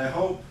 And I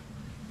hope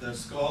that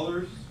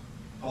scholars,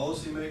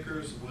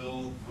 policymakers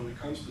will, when it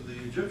comes to the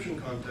Egyptian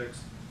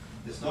context,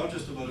 it's not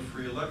just about a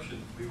free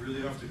election. We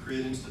really have to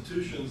create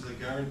institutions that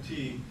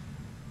guarantee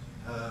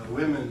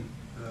women,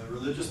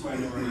 religious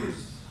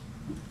minorities,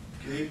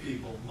 gay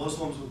people,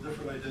 Muslims with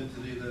different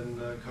identity than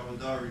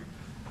Kawadari,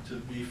 to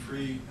be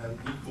free and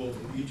equal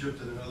in Egypt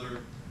and in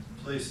other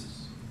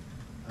places.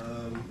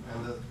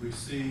 And that we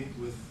see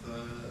with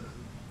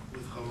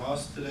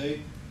Hamas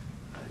today,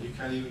 you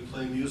can't even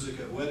play music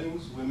at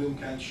weddings. Women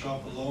can't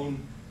shop alone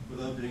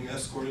without being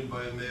escorted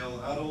by a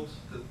male adult.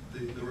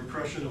 That the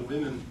repression of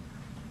women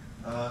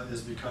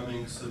is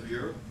becoming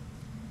severe.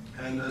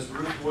 And as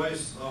Ruth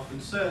Weiss often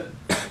said,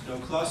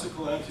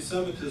 classical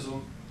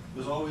anti-Semitism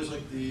was always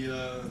like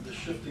the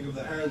shifting of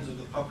the hands of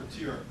the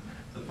puppeteer.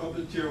 The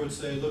puppeteer would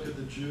say, look at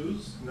the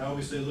Jews. Now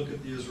we say, look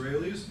at the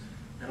Israelis.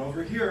 And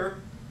over here,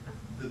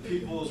 the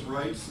people's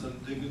rights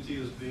and dignity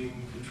is being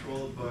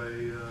controlled by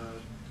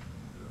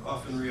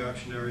often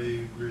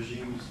reactionary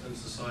regimes and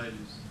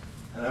societies.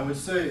 And I would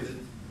say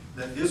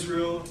that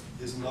Israel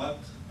is not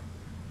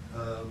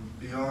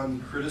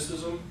beyond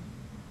criticism.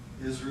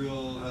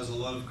 Israel has a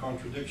lot of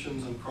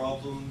contradictions and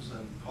problems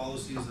and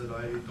policies that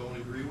I don't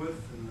agree with,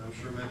 and I'm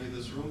sure many in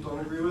this room don't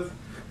agree with.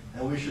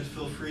 And we should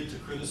feel free to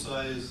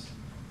criticize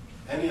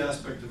any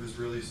aspect of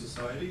Israeli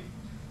society,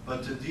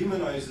 but to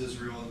demonize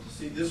Israel and to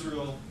see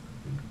Israel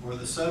or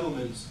the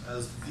settlements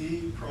as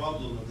the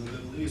problem of the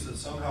Middle East, that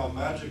somehow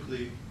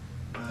magically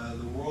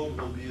the world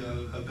will be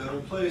a better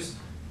place,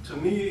 to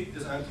me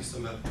is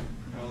anti-Semitic.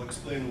 I'll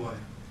explain why.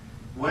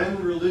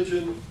 When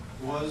religion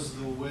was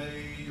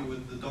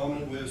the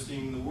dominant way of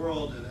seeing the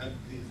world, and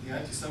the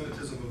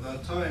anti-Semitism of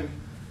that time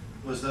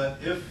was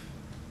that if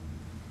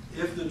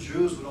the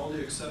Jews would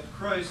only accept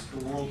Christ,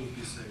 the world would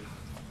be saved.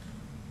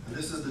 And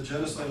this is the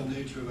genocidal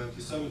nature of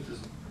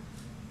anti-Semitism.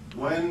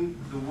 When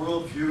the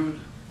world viewed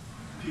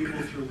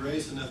people through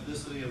race and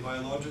ethnicity and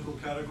biological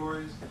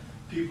categories,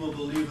 people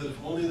believed that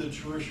if only the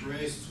Jewish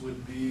race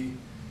would be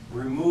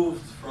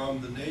removed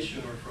from the nation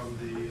or from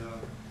the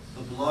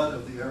blood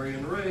of the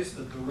Aryan race,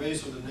 that the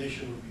race or the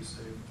nation would be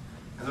saved.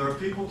 And there are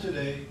people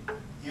today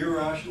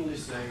irrationally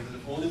saying that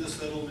if only the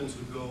settlements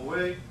would go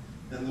away,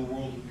 then the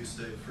world would be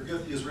saved.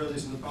 Forget the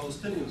Israelis and the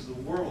Palestinians,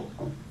 the world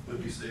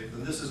would be saved.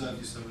 And this is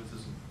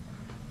anti-Semitism.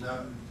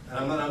 Now,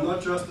 and I'm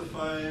not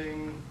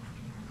justifying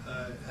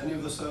any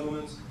of the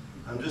settlements.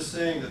 I'm just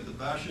saying that the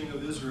bashing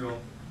of Israel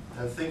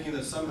and thinking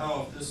that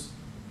somehow if this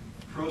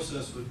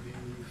process would be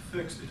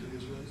fixed between the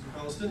Israelis and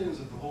Palestinians,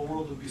 that the whole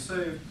world would be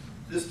saved,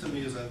 this to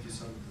me is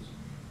anti-Semitism.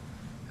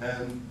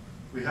 And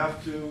we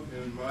have to,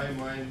 in my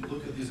mind,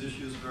 look at these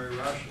issues very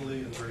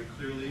rationally and very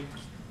clearly,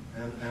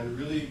 and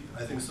really,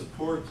 I think,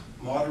 support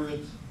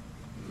moderate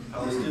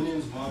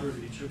Palestinians, moderate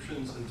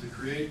Egyptians, and to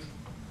create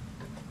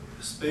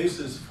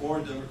spaces for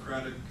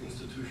democratic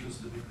institutions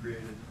to be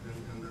created,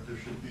 and that there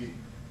should be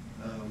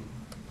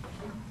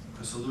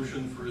a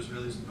solution for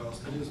Israelis and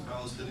Palestinians.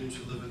 Palestinians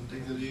should live in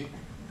dignity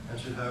and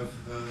should have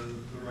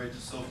the right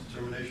to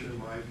self-determination, in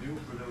my view,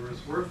 for whatever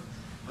it's worth.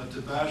 But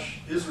to bash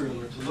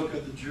Israel or to look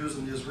at the Jews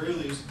and the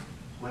Israelis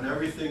when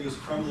everything is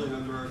crumbling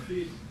under our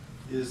feet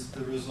is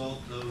the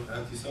result of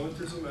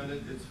anti-Semitism, and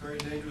it's very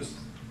dangerous,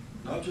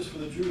 not just for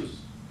the Jews,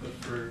 but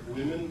for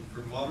women,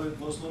 for moderate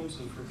Muslims,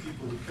 and for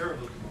people who care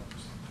about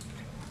democracy.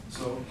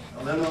 So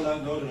I'll end on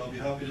that note, and I'll be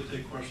happy to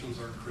take questions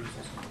or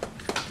criticism.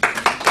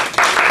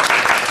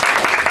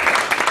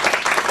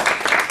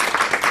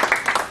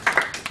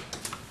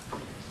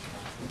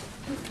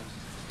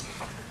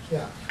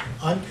 Yeah,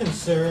 I'm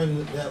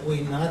concerned that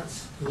we not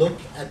look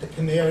at the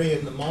canary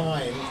in the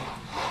mine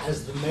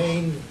as the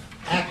main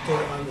actor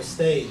on the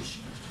stage.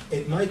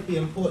 It might be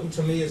important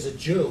to me as a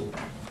Jew,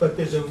 but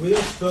there's a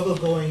real struggle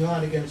going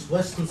on against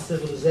Western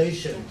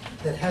civilization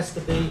that has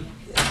to be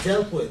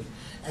dealt with.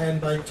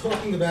 And by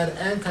talking about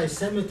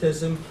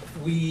anti-Semitism,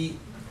 we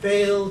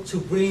fail to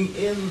bring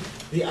in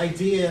the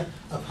idea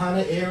of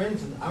Hannah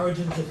Arendt and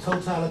origins of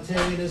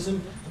totalitarianism,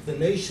 of the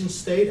nation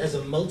state as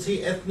a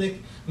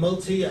multi-ethnic,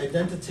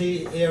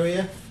 multi-identity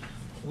area.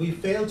 We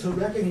fail to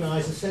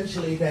recognize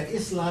essentially that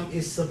Islam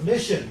is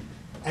submission,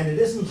 and it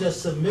isn't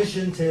just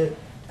submission to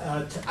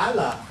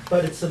Allah,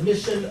 but it's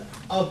submission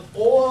of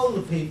all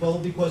the people,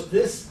 because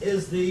this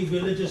is the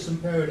religious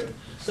imperative.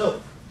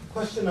 So the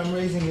question I'm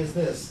raising is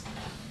this: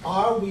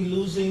 are we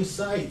losing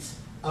sight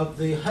of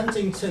the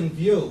Huntington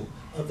view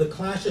of the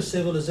clash of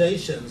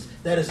civilizations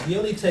that is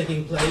really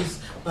taking place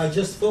by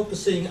just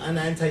focusing on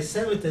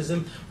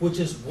anti-Semitism, which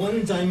is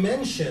one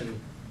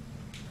dimension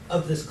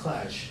of this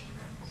clash?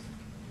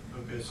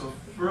 Okay, so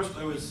first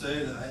I would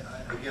say that,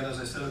 again, as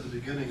I said at the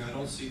beginning, I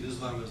don't see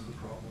Islam as the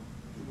problem.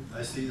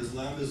 I see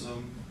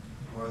Islamism,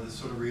 or the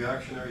sort of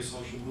reactionary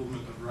social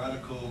movement of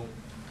radical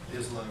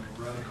Islam,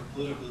 or radical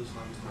political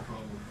Islam, is the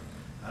problem.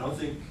 I don't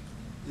think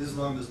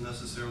Islam is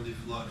necessarily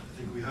flawed. I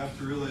think we have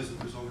to realize that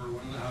there's over 1.5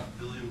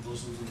 billion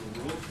Muslims in the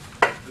world,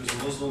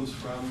 there's Muslims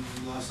from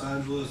Los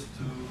Angeles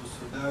to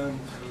Sudan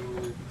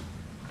to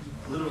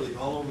literally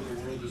all over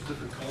the world. There's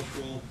different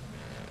cultural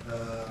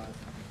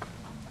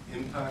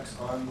impacts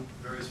on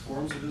various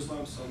forms of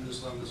Islam. Some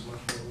Islam is much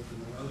more open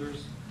than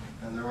others,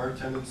 and there are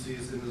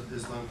tendencies in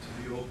Islam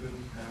to be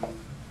open and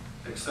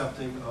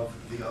accepting of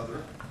the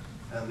other.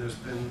 And there's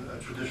been a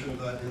tradition of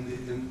that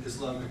in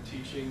Islamic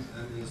teachings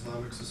and in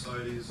Islamic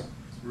societies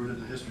rooted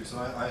in history. So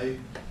I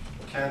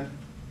can't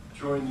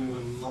join you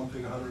in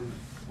lumping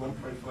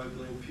 1.5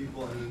 billion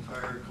people and an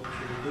entire culture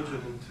and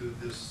religion into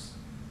this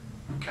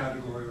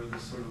category or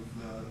this sort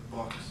of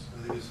box.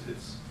 I think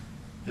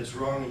it's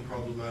wrong and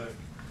problematic.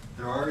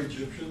 There are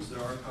Egyptians,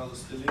 there are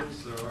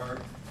Palestinians, there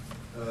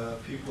are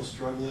people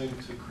struggling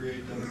to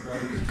create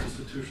democratic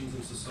institutions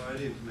in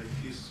society and to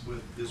make peace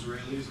with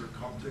Israelis or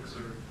Coptics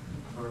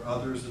or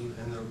others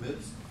in their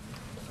midst.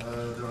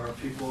 There are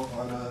people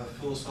on a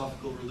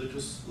philosophical,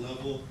 religious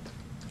level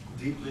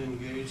deeply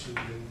engaged in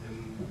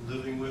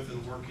living with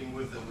and working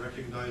with and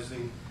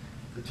recognizing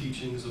the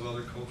teachings of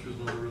other cultures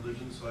and other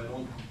religions. So I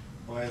don't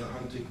buy the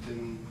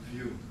Huntington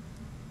view.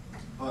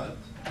 But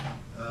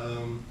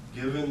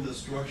given the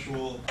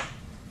structural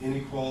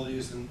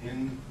inequalities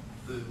in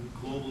the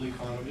global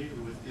economy,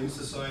 within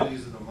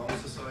societies and among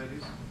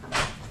societies,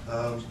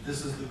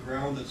 this is the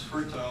ground that's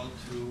fertile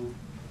to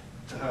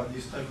have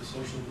these type of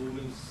social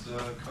movements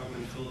come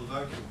and fill the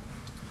vacuum.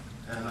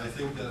 And I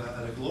think that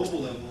at a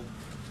global level,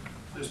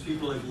 there's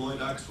people like Lloyd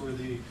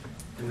Axworthy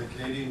in the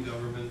Canadian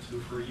government who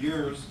for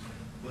years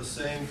was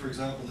saying, for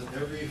example,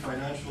 that every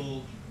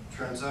financial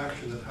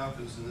transaction that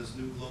happens in this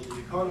new global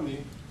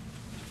economy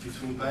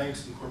between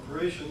banks and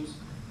corporations,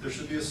 there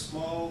should be a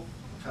small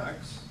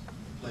tax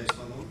placed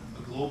on them,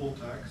 a global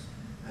tax,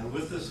 and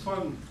with this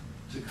fund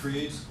to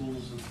create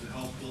schools and to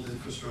help build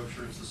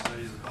infrastructure in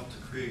societies and help to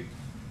create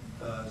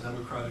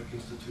democratic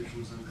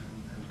institutions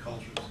and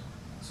cultures.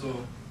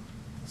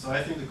 So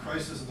I think the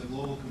crisis of the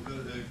global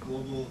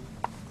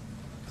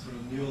sort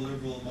of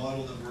neoliberal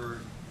model that we're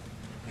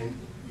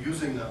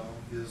using now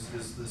is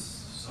this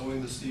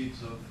sowing the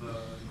seeds of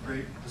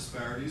great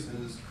disparities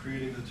and is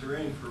creating the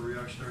terrain for a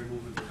reactionary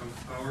movement to come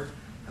to power.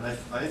 And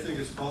I think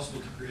it's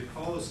possible to create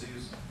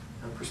policies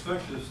and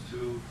perspectives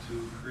to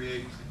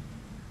create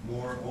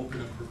more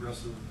open and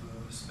progressive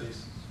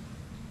spaces.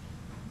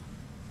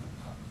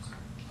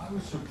 I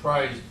was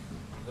surprised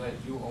that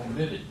you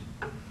omitted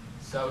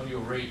Saudi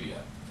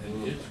Arabia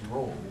and its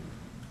role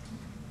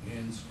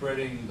in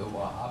spreading the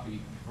Wahhabi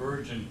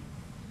version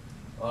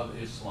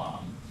of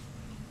Islam.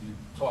 You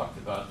talked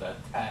about that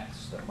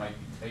tax that might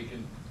be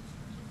taken.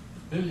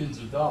 Billions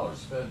of dollars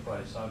spent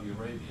by Saudi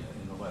Arabia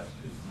in the last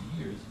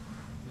 50 years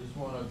is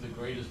one of the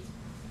greatest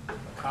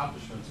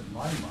accomplishments in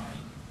my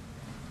mind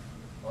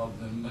of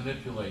the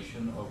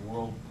manipulation of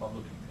world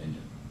public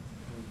opinion.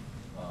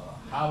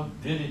 How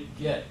did it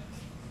get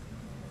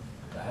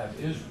to have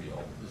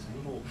Israel, this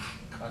little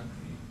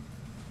country,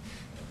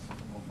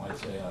 one might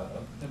say a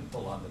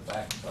pimple on the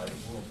backside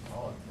of world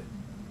politics,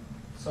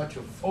 such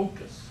a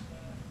focus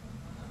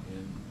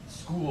in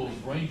schools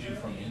ranging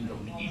from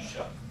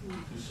Indonesia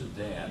to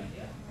Sudan,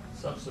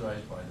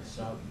 subsidized by the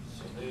Saudis?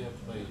 So they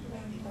have played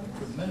a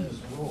tremendous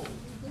role,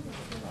 I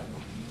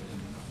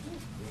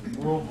believe, in the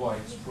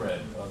worldwide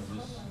spread of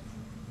this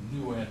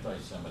new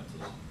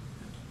anti-Semitism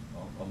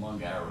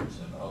among Arabs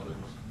and others,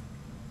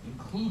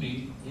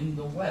 including in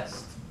the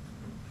West,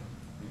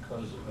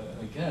 because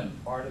again,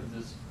 part of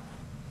this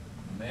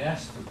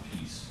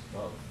masterpiece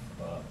of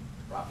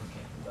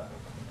propaganda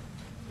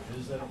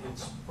is that it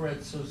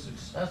spread so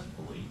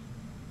successfully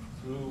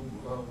through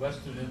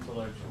Western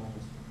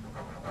intellectuals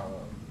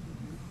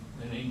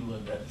in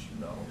England, as you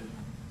know,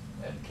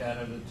 and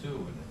Canada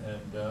too,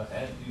 and the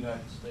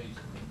United States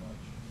pretty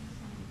much.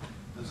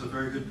 That's a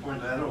very good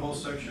point. I had a whole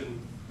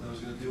section that I was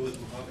going to deal with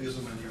Wahhabism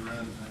in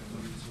Iran.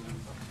 I did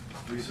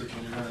some research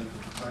on Iran,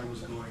 but the time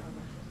was going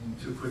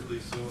too quickly.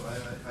 So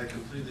I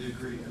completely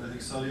agree. And I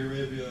think Saudi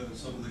Arabia and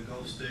some of the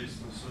Gulf states,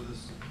 and so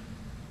this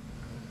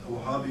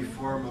Wahhabi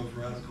form of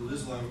radical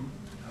Islam,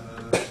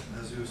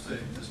 as you say,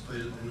 has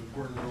played an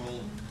important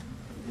role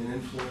in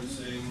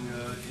influencing,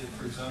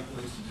 for example,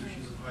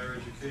 institutions of higher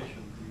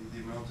education.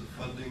 The amount of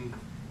funding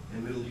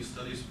in Middle East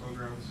studies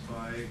programs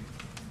by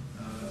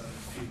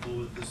people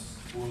with this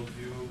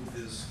worldview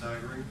is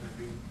staggering. I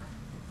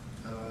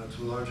think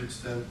to a large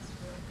extent,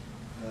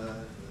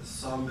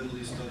 some Middle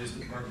East studies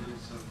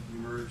departments have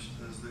emerged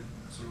as the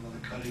sort of on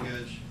the cutting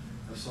edge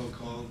of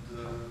so-called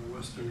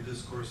Western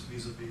discourse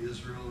vis-a-vis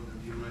Israel and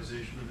the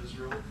demonization of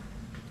Israel.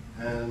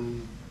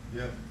 And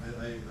yeah,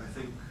 I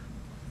think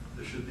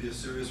there should be a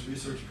serious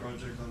research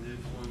project on the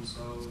influence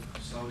of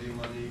Saudi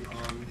money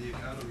on the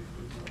academy,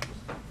 for example.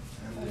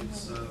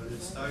 And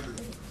it's staggering.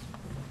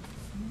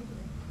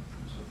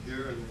 So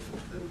here and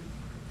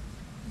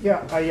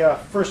Yeah, I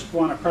first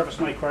want to preface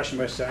my question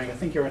by saying I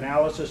think your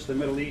analysis of the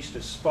Middle East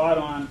is spot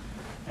on,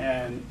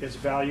 and its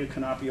value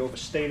cannot be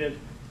overstated.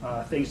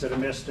 Things that are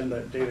missed in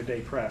the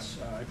day-to-day press.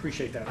 I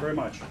appreciate that very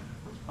much.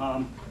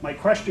 My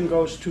question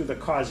goes to the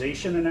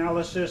causation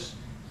analysis,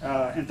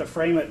 and to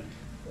frame it,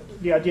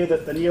 the idea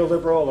that the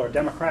neoliberal or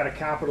democratic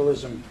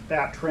capitalism,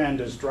 that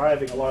trend is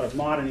driving a lot of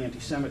modern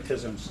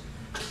anti-Semitisms.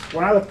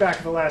 When I look back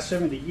at the last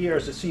 70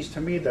 years, it seems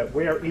to me that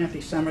where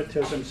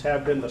anti-Semitisms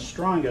have been the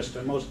strongest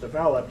and most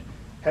developed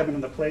have been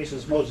in the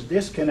places most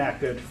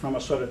disconnected from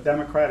a sort of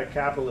democratic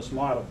capitalist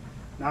model.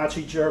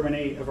 Nazi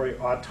Germany, a very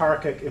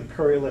autarkic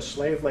imperialist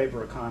slave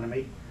labor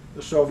economy.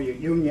 The Soviet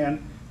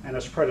Union and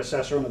its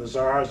predecessor under the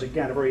Tsars,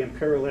 again, a very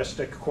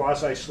imperialistic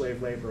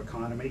quasi-slave labor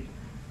economy.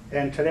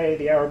 And today,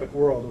 the Arabic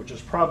world, which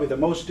is probably the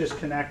most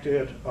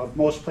disconnected of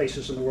most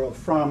places in the world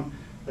from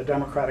the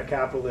democratic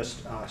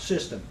capitalist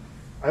system.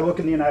 I look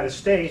in the United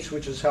States,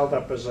 which is held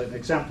up as an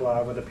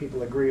exemplar, whether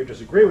people agree or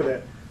disagree with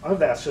it, of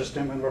that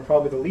system, and we're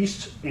probably the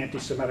least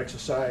anti-Semitic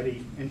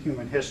society in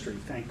human history,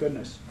 thank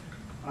goodness.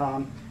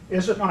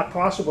 Is it not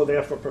possible,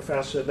 therefore,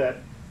 Professor, that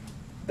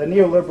the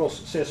neoliberal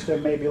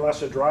system may be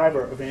less a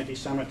driver of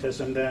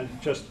anti-Semitism than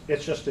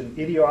it's just an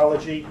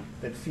ideology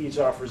that feeds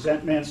off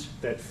resentments,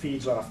 that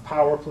feeds off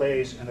power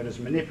plays, and that is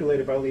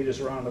manipulated by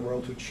leaders around the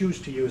world who choose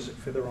to use it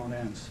for their own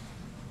ends?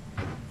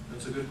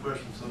 That's a good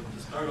question. So to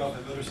start off,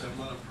 I better say I'm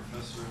not a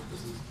professor of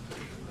this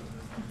institution.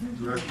 I'm a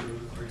director,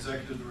 or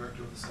executive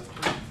director of the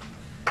center.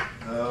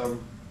 No,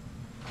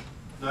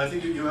 I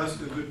think you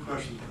asked a good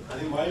question. I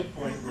think my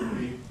point would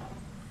be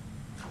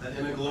that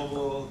in a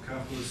global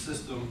capitalist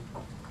system,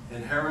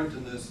 inherent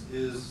in this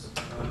is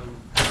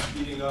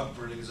speeding up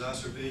or an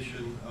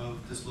exacerbation of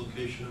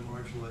dislocation and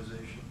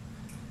marginalization.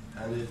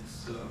 And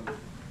it's,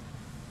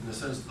 in a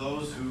sense,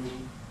 those who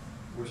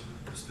were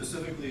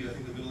specifically, I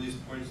think the Middle East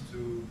points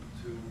to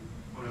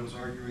what I was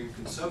arguing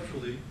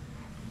conceptually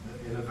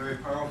in a very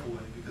powerful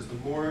way, because the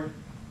more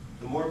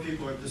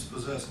people are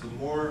dispossessed, the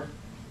more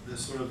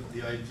this sort of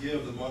the idea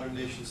of the modern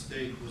nation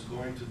state was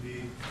going to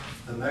be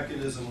the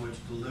mechanism which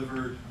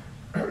delivered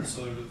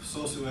sort of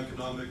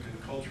socioeconomic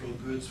and cultural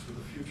goods for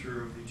the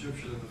future of the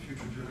Egyptian and the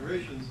future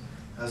generations.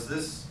 As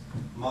this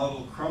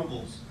model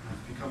crumbles,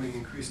 it's becoming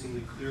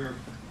increasingly clear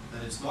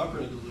that it's not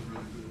going to deliver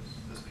the goods.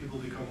 As people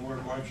become more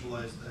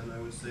marginalized and I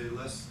would say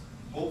less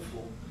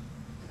hopeful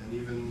and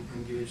even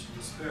engaged in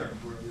despair,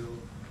 where the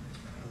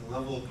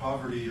level of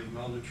poverty, of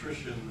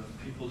malnutrition, of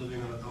people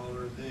living on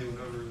 $1 a day,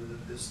 whatever,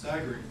 is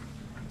staggering.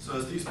 So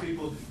as these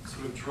people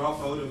sort of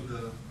drop out of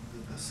the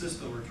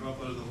system or drop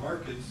out of the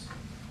markets,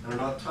 and are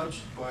not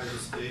touched by the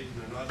state,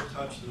 and they're not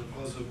touched in a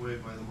positive way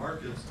by the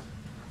markets,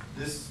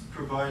 this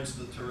provides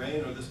the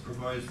terrain, or this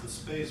provides the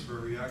space for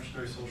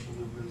reactionary social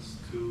movements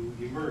to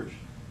emerge.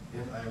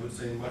 And I would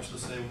say in much the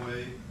same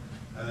way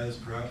as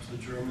perhaps the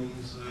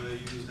Germans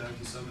used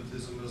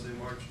anti-Semitism as they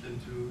marched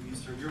into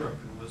Eastern Europe.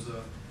 It was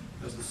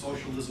as the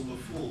socialism of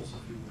fools,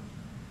 if you will.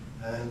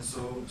 And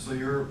so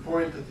your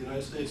point that the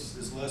United States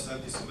is less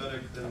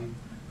anti-Semitic than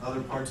other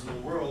parts of the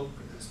world,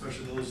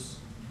 especially those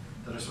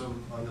that are sort of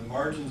on the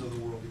margins of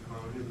the world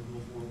economy, the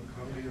global world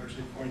economy,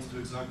 actually points to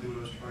exactly what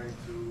I was trying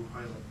to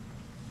highlight.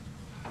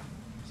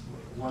 So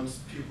once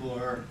people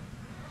are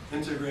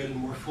integrated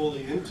more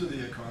fully into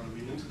the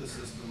economy, into the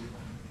system,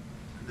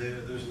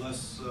 there's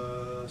less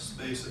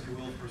space, if you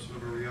will, for sort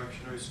of a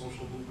reactionary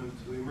social movement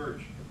to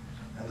emerge.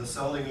 And the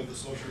selling of the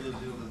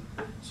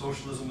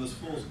socialism as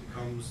fools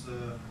becomes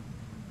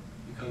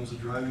a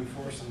driving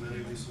force in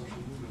many of these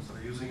social movements.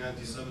 They're using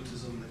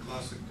anti-Semitism in the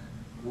classic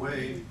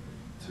way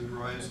to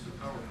rise to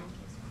power.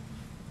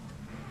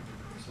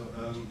 So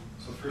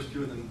first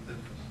you and then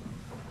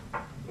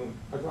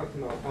I'd like to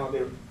know,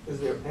 is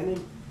there any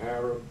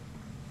Arab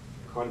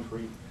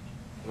country,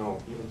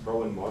 even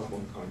throw in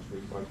Muslim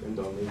countries like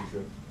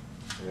Indonesia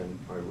and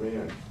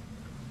Iran,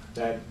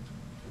 that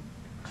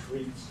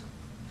treats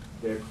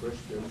their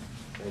Christian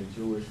and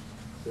Jewish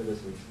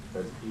citizens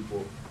as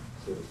equal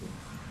citizens?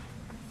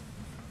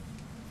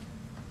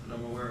 that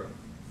I'm aware of.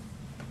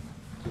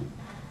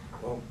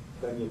 Well,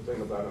 then you think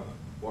about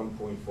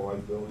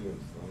 1.5 billion.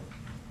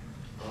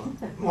 So,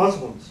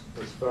 Muslims,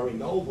 it's very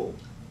noble,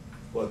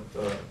 but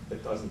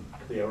it doesn't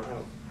clear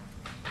out.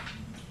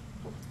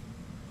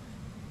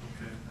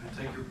 Okay, I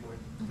take your point.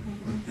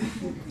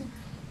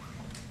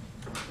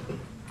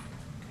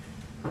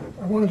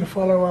 I wanted to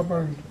follow up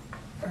on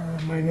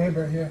my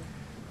neighbor here.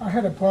 I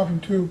had a problem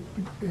too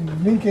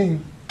in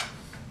linking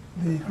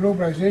the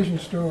globalization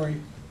story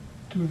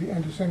to the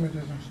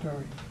anti-Semitism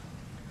story.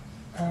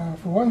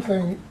 For one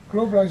thing,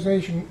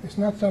 globalization is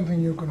not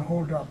something you can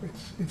hold up.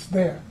 It's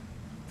there.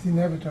 It's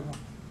inevitable.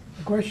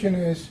 The question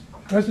is,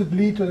 does it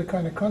lead to the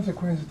kind of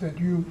consequences that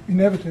you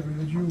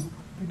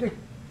predict?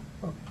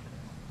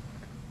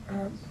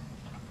 Okay.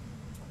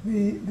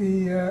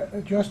 The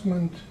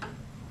adjustment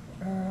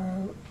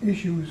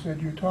issues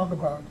that you talk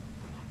about,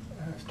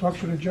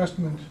 structural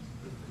adjustment,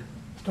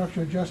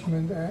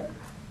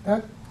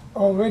 that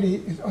already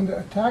is under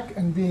attack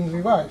and being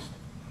revised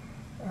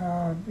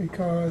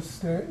because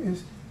the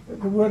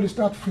world is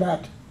not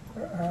flat.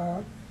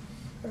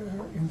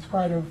 In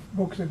spite of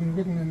books that have been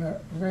written in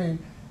that vein,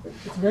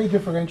 it's very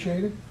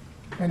differentiated,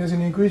 and there's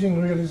an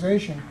increasing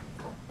realization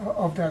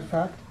of that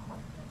fact.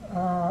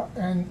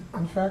 And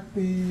in fact,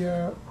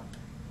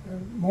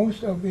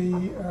 most of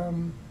the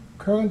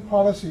current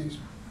policies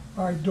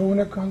by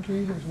donor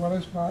countries as well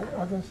as by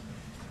others,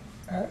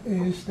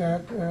 is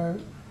that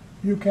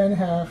you can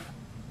have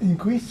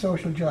increased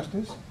social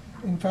justice.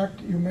 In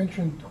fact, you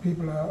mentioned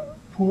people are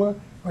poor,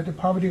 but the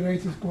poverty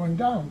rate is going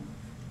down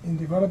in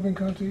developing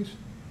countries.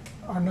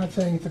 I'm not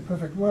saying it's a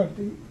perfect world.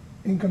 The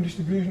income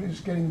distribution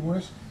is getting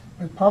worse,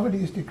 but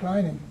poverty is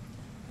declining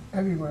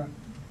everywhere.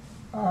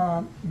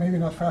 Maybe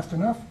not fast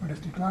enough, but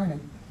it's declining.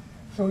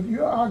 So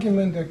your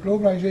argument that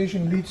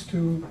globalization leads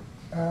to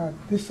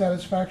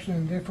dissatisfaction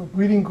and therefore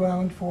breeding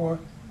ground for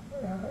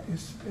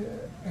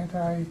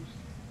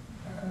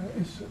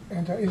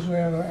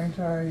anti-Israel or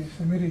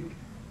anti-Semitic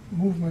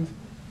movement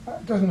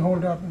doesn't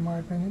hold up, in my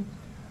opinion.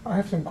 I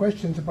have some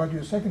questions about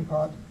your second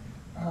part.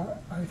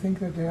 I think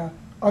that there are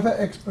other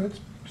experts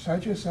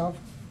besides yourself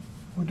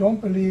who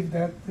don't believe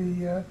that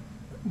the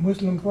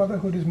Muslim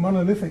Brotherhood is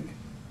monolithic,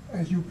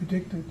 as you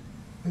predicted.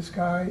 This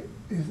guy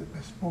is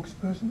a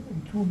spokesperson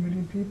in 2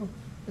 million people.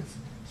 It's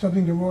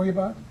something to worry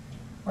about.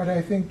 But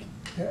I think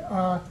there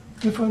are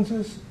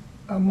differences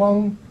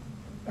among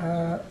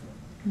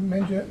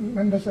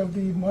members of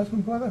the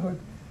Muslim Brotherhood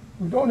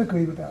who don't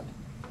agree with that,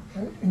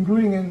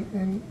 including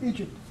in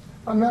Egypt.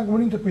 I'm not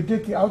willing to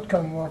predict the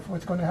outcome of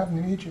what's going to happen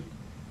in Egypt,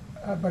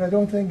 but I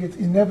don't think it's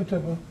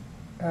inevitable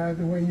the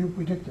way you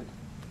predicted.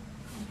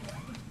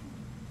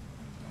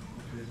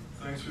 Okay,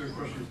 thanks for your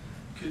question.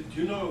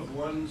 Do you know of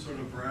one sort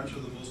of branch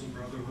of the Muslim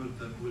Brotherhood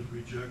that would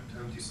reject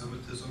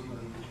anti-Semitism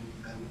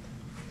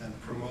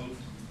and promote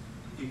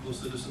equal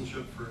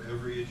citizenship for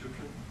every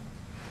Egyptian?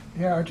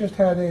 Yeah, I just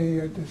had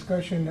a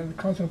discussion at the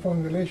Council on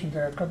Foreign Relations.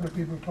 There are a couple of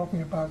people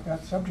talking about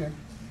that subject,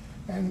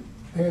 and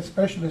they're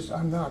specialists.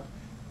 I'm not.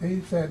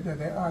 They said that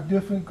there are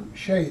different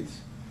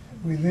shades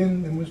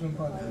within the Muslim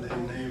Brotherhood.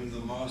 And they named the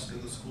mosque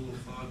and the school of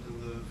thought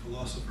and the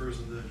philosophers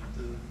and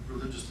the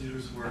religious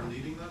leaders who are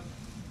leading that?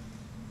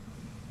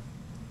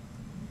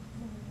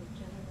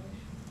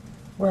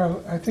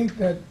 Well, I think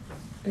that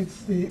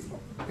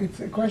it's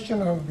a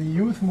question of the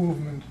youth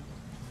movement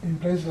in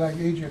places like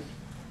Egypt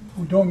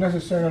who don't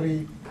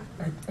necessarily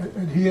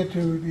adhere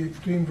to the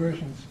extreme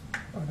versions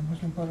of the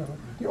Muslim Brotherhood.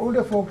 The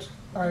older folks,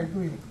 I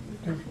agree.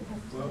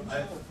 Well,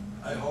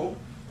 I hope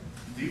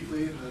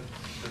deeply that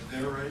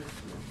they're right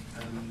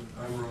and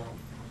I'm wrong.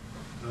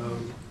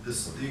 The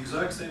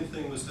exact same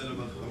thing was said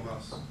about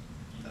Hamas.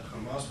 That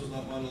Hamas was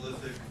not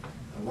monolithic.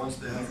 And once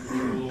they have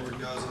control over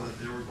Gaza, that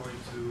they were going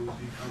to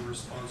become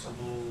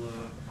responsible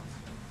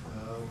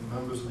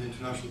members of the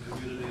international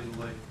community and the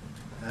like.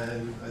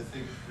 And I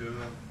think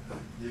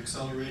the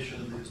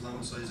acceleration of the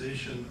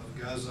Islamicization of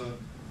Gaza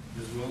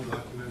is well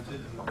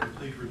documented, and the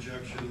complete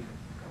rejection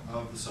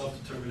of the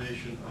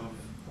self-determination of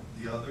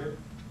the other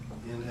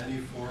in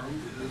any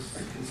form is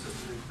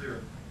consistent and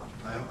clear.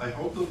 I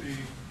hope there'll be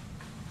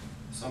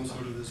some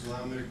sort of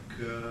Islamic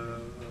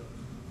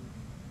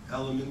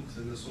element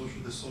in the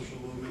social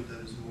movement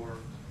that is more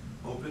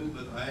open,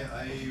 but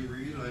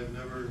I've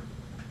never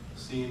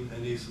seen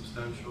any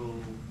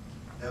substantial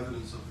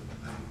evidence of it.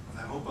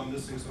 I hope I'm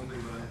missing something,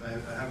 but I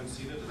haven't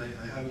seen it, and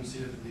I haven't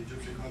seen it in the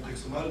Egyptian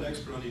context. I'm not an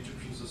expert on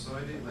Egyptian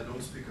society, and I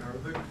don't speak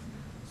Arabic,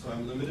 so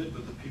I'm limited,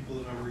 but the people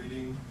that I'm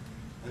reading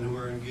and who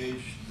are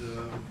engaged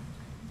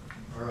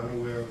are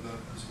unaware of that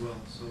as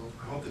well. So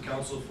I hope the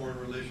Council of Foreign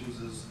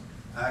Relations is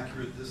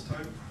accurate this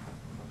time,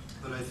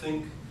 but I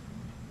think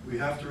we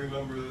have to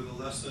remember the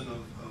lesson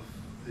of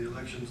the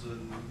elections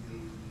in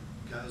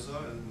Gaza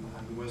and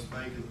the West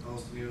Bank and the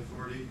Palestinian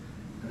Authority,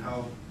 and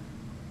how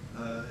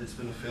it's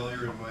been a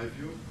failure in my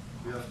view.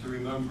 We have to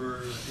remember,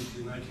 I think,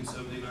 the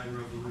 1979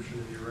 revolution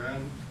in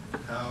Iran,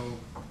 how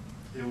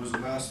it was a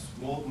mass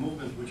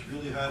movement which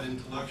really had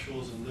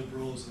intellectuals and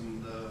liberals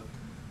and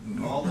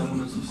all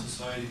elements of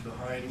society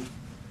behind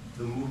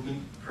the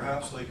movement,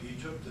 perhaps like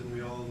Egypt, and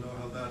we all know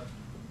how that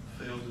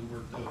failed and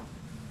worked out.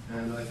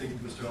 And I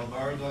think Mr.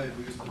 Al-Baradei,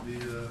 who used to be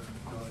a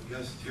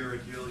guest here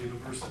at Yale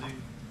University,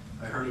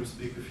 I heard him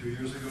speak a few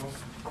years ago,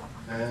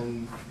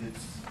 and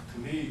to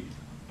me,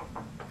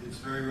 it's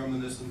very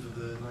reminiscent of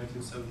the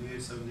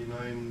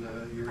 1978-79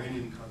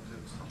 Iranian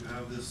context. You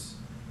have this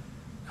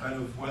kind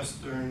of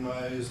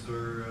westernized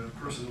or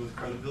person with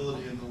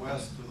credibility in the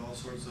West with all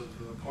sorts of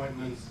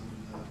appointments and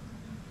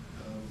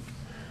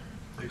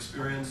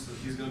experience that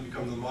he's going to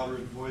become the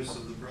moderate voice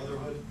of the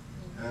Brotherhood.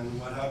 And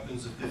what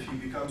happens if he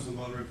becomes the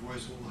moderate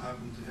voice, what will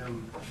happen to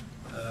him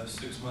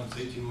 6 months,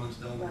 18 months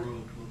down the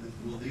road?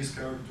 Will these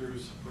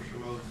characters push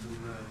him out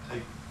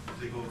and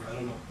take over? I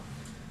don't know.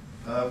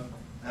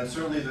 And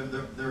certainly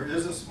there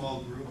is a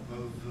small group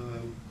of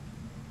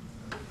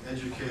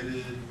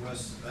educated,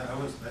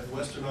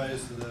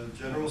 westernized in a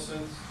general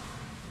sense,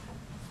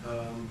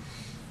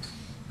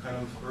 kind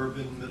of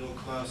urban, middle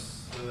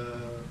class,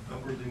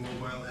 upwardly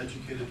mobile,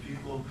 educated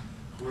people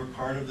who are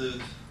part of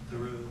this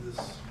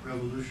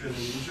revolution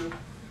in Egypt.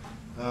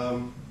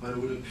 But it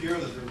would appear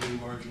that they're being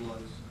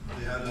marginalized.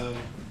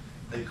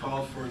 They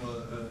called for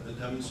a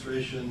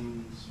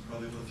demonstration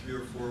probably about 3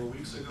 or 4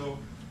 weeks ago,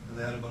 and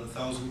they had about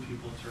 1,000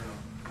 people turn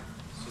up.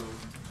 So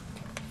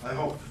I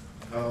hope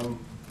I'm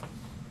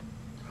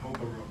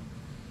wrong.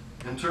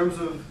 In terms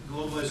of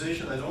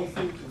globalization, I don't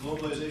think the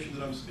globalization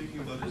that I'm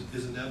speaking about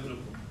is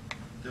inevitable.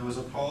 There was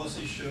a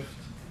policy shift,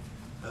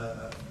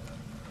 a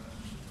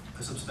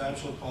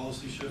substantial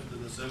policy shift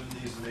in the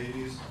 70s and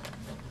 80s,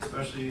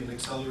 especially and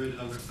accelerated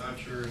under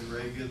Thatcher and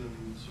Reagan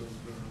and sort of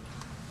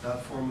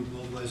that form of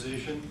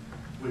globalization,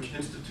 which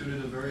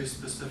instituted a very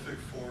specific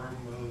form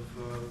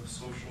of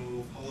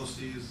social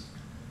policies,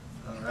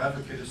 or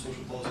advocated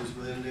social policies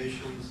within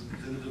nations,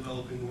 within the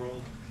developing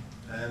world,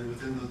 and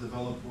within the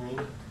developed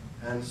world.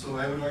 And so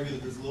I would argue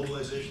that this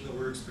globalization that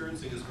we're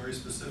experiencing is very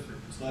specific.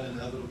 It's not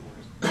inevitable.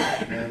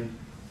 And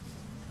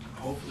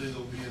hopefully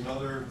there'll be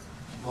another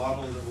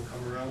model that will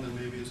come around, and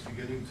maybe it's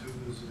beginning to,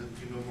 as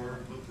you know more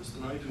about this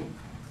than I do,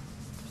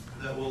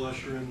 that will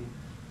usher in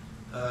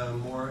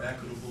more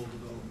equitable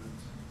development.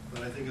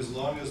 But I think as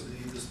long as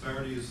the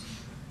disparities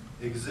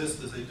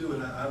exist as they do,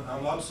 and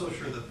I'm not so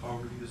sure that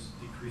poverty is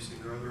decreasing.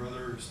 There are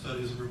other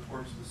studies and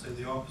reports that say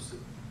the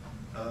opposite.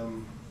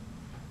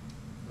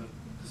 But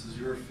this is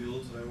your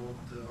field, so I won't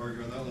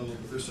argue on that level.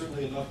 But there's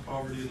certainly enough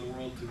poverty in the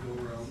world to go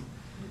around.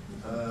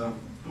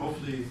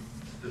 Hopefully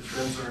the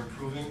trends are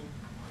improving.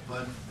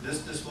 But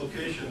this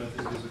dislocation, I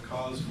think, is a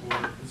cause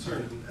for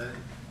concern. And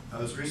I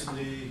was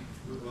recently,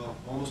 well,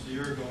 almost a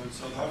year ago in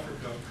South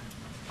Africa,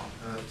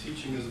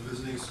 teaching as a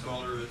visiting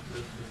scholar at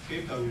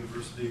Cape Town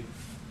University,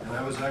 and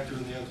I was active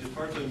in the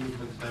anti-apartheid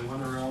movement. I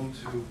went around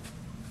to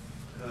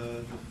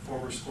the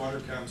former squatter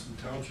camps and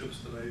townships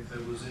that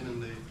I was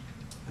in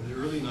the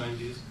early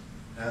 90s,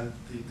 and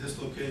the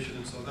dislocation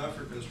in South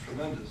Africa is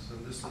tremendous,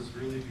 and this is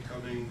really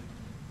becoming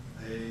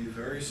a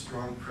very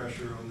strong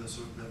pressure on this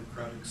sort of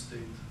democratic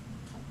state.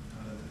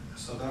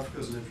 South Africa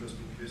is an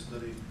interesting case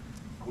study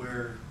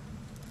where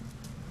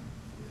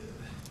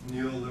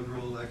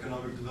neoliberal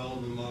economic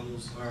development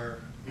models are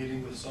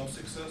meeting with some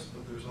success,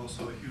 but there's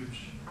also a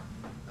huge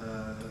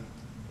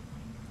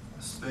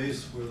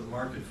space where the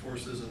market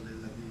forces and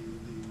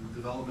the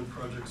development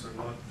projects are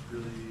not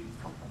really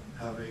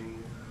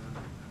having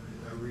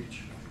a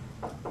reach.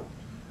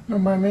 No,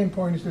 my main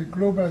point is that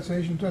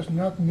globalization does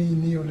not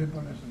mean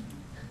neoliberalism.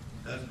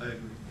 That I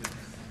agree.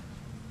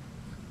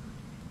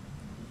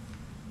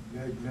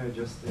 May I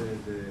just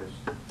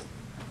add,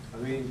 I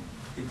mean,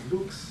 it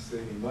looks,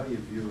 in my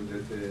view,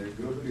 that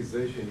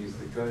globalization is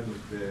the kind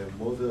of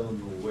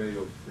modern way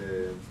of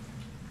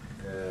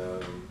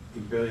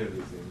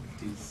imperialism.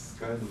 It's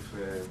kind of,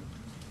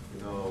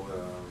 you know,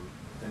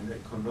 an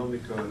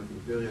economical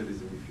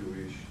imperialism, if you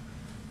wish,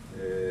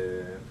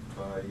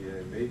 by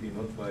maybe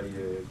not by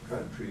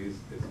countries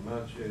as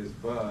much as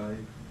by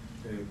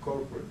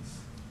corporates.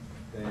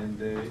 And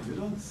you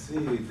don't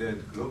see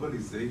that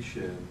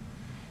globalization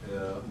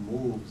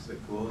moves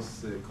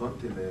across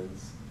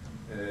continents,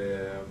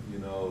 you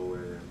know,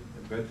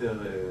 a better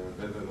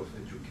level of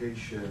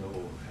education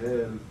or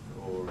health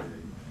or,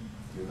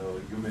 you know,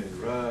 human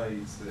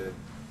rights.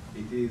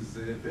 It is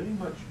very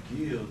much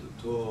geared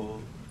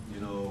toward,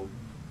 you know,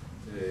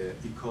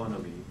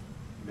 economy,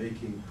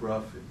 making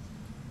profit.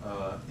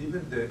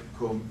 Even the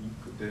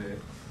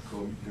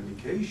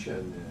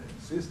communication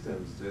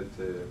systems that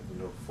you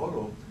know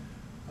follow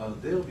are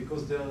there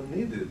because they are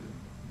needed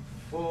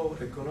for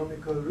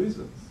economical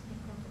reasons.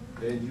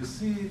 And you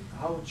see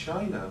how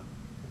China,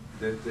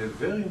 that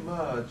very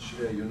much,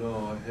 you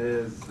know,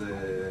 has,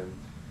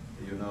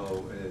 you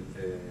know,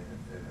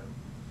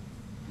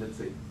 let's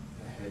say,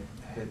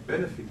 had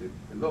benefited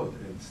a lot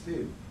and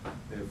still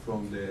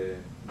from the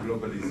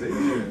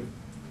globalization,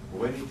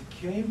 when it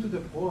came to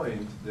the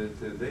point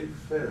that they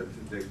felt,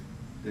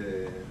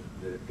 the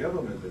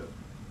government there,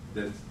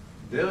 that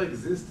their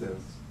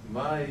existence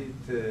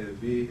might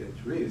be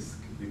at risk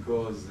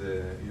because,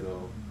 you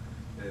know,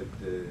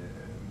 the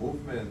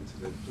movement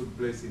that took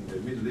place in the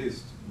Middle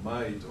East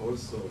might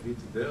also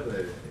hit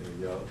their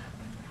yard.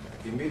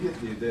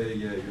 Immediately they,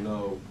 you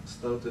know,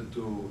 started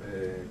to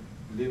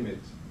limit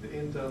the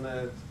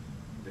internet,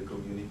 the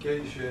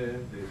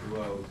communication, they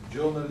threw out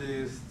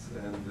journalists,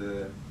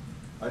 and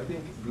I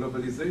think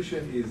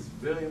globalization is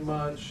very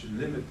much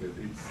limited.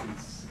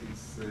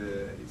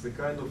 It's a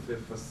kind of a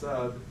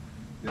facade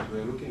that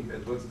we're looking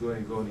at what's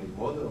going on in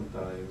modern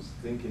times,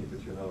 thinking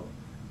that, you know,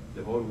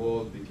 the whole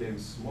world became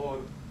small,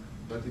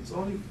 but it's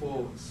only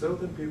for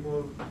certain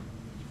people.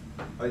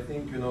 I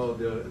think, you know,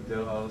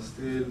 there are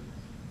still,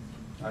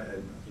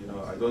 you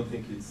know, I don't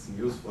think it's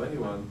news for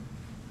anyone,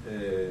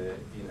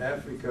 in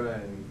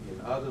Africa and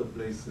in other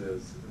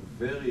places,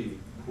 very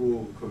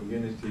poor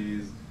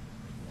communities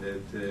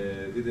that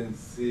didn't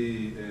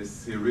see a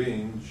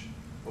syringe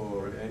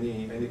or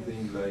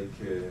anything like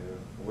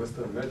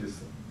Western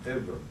medicine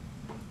ever.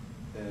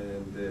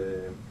 And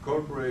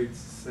corporates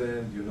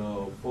send, you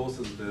know,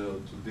 forces there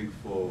to dig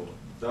for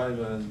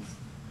diamonds,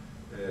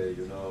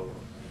 you know,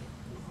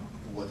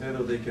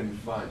 whatever they can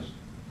find.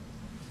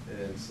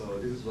 And so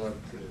this is what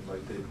my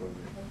take on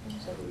it.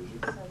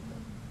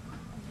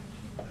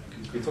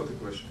 It's not a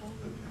question.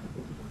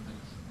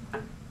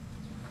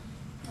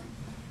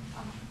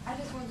 I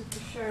just wanted to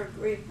share a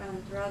brief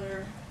and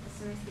rather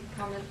pessimistic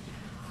comment.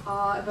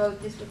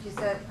 about this, what you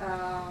said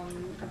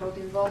about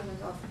the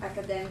involvement of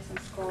academics and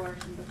scholars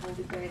in the whole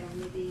debate on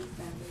Mideast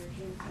and the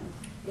regimes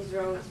in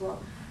Israel as well.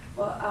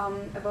 Well,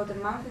 about a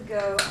month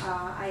ago,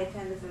 I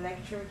attended a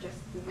lecture just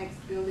the next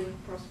building,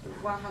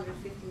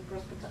 115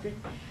 Prospect Street,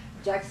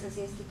 Jackson's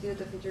Institute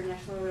of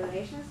International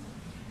Relations,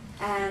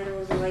 and there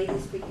was a lady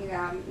speaking,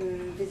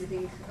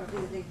 visiting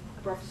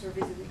professor,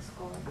 visiting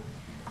scholar.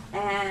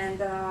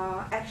 And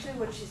actually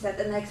what she said,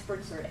 an expert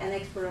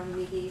on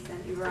Mideast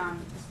and Iran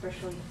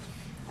especially,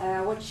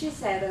 what she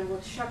said and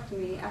what shocked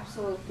me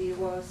absolutely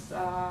was,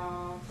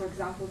 for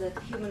example, that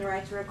human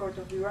rights record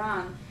of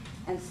Iran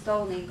and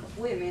stoning of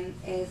women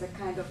is a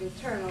kind of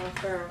internal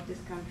affair of this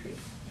country,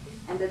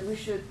 and that we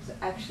should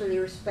actually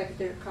respect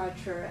their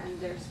culture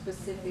and their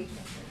specific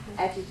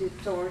attitude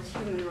towards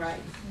human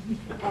rights,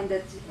 and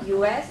that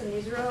US and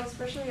Israel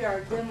especially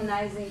are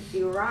demonizing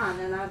Iran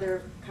and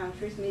other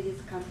countries, Middle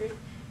East countries,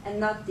 and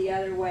not the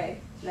other way,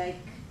 like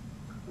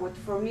what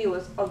for me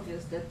was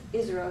obvious, that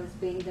Israel is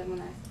being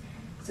demonized.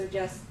 So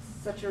just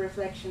such a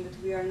reflection that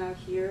we are now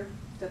here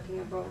talking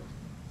about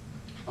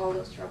all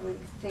those troubling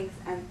things,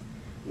 and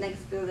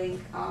next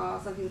building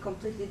something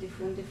completely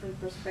different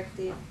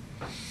perspective.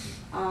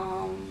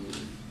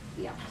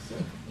 Yeah. So.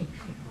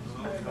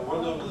 At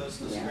one level, that's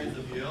the strength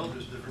of Yale.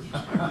 There's different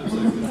perspectives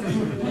that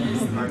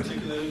can be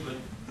articulated, but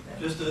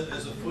just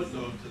as a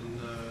footnote, and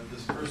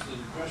this person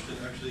in question,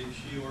 actually,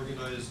 she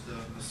organized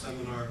a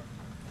seminar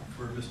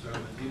for Mr.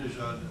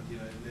 Ahmadinejad at the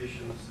United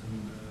Nations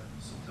in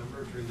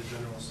September during the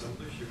General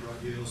Assembly. She brought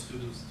Yale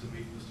students to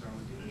meet Mr.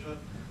 Ahmadinejad,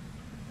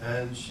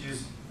 and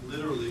she's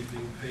literally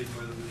being paid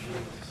by the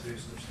regime to say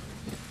such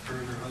things. Her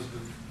and her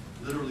husband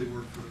literally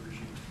work for the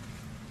regime.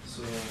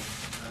 So I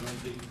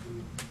don't think,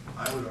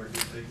 I would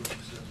argue, take what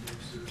she says very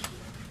seriously.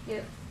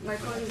 Yeah, my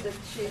point is that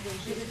she's a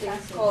visiting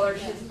scholar.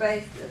 She's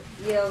based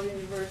at Yale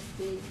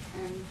University,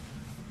 and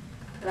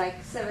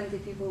like 70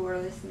 people were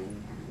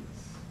listening. And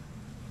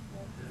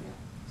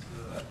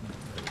yeah.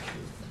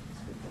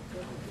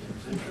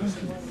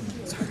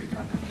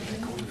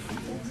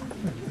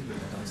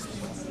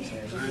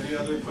 Is there any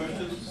other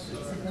questions?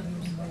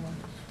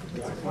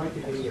 I'd like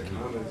to hear your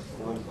comments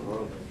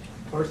on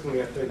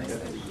personally, I think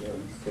that the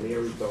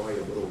canary died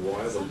a little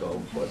while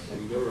ago, but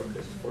in Europe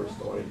it's first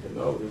starting to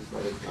notice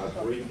that it's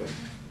not breathing.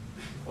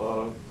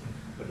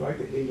 I'd like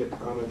to hear your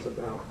comments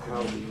about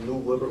how the new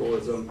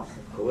liberalism,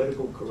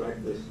 political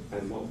correctness,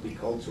 and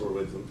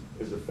multiculturalism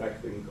is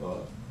affecting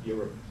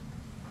Europe.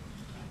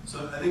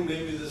 So I think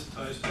maybe this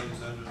ties to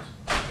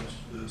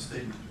Alexandra's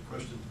statement or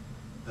question,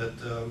 that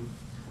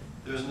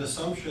there's an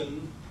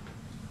assumption,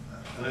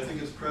 and I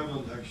think it's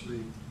prevalent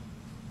actually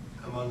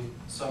among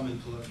some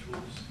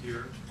intellectuals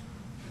here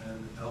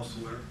and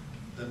elsewhere,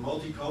 that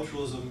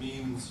multiculturalism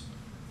means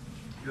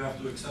you have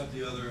to accept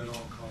the other at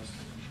all costs,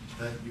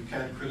 that you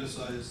can't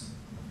criticize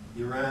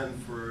Iran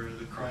for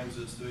the crimes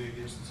it's doing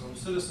against its own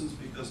citizens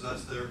because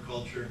that's their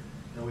culture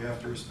and we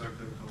have to respect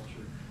their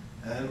culture.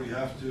 And we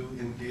have to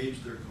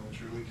engage their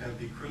culture, and we can't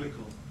be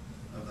critical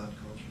of that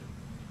culture.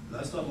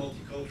 That's not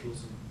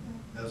multiculturalism.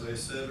 As I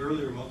said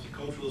earlier,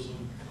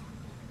 multiculturalism,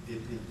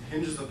 it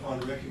hinges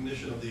upon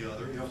recognition of the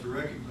other. You have to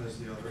recognize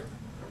the other,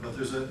 but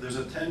there's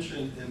a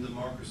tension in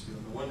democracy.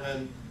 On the one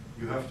hand,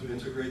 you have to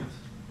integrate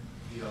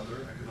the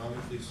other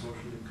economically,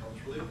 socially, and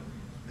culturally.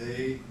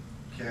 They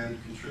can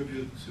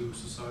contribute to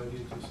society,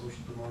 into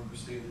social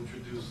democracy, and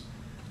introduce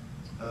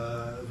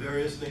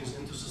various things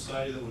into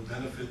society that will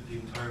benefit the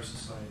entire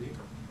society.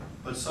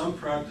 But some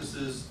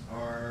practices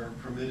are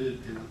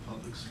permitted in the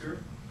public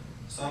sphere.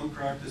 Some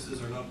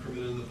practices are not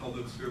permitted in the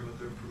public sphere, but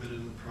they're permitted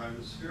in the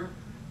private sphere.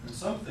 And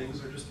some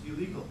things are just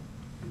illegal.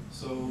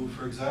 So,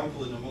 for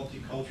example, in a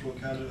multicultural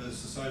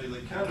society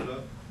like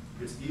Canada,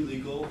 it's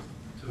illegal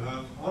to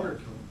have honor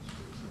killings,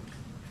 for example.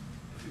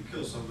 If you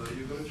kill somebody,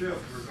 you go to jail,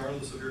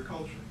 regardless of your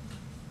culture.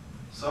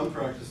 Some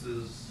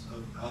practices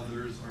of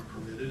others are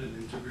permitted and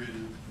integrated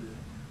into the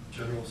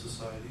general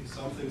society.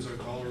 Some things are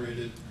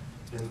tolerated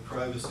in the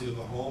privacy of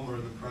a home or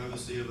in the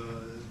privacy of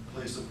a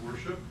place of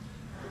worship.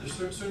 But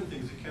there's certain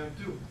things you can't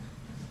do.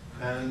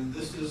 And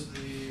this is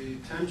the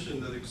tension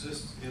that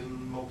exists in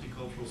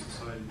multicultural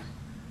societies.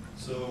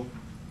 So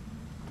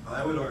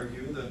I would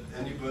argue that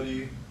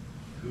anybody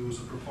who's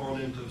a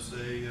proponent of,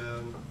 say,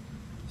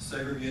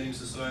 segregating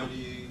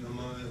society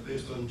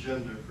based on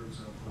gender, for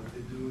example, like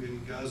they do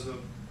in Gaza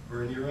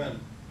or in Iran,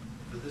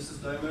 that this is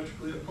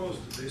diametrically opposed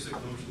to basic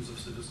notions of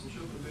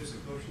citizenship and basic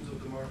notions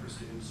of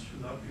democracy, and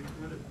should not be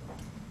permitted.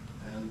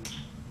 And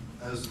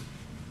as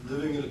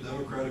living in a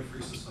democratic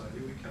free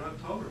society, we cannot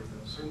tolerate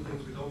that. Certain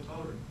things we don't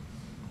tolerate.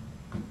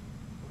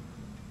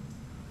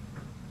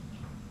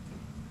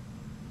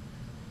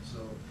 So,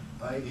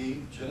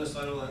 i.e.,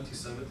 genocidal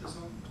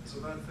anti-Semitism is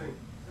a bad thing.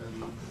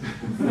 And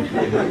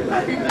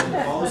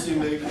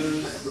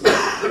policymakers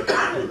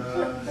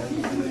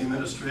and the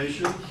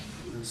administration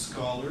and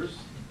scholars,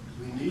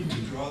 we need to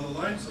draw the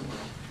line somewhere.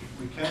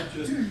 We can't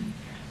just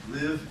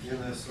live in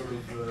a sort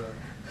of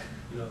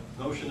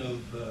notion of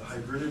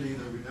hybridity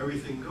that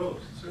everything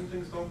goes. Certain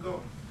things don't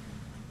go.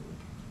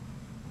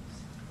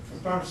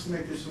 I promise to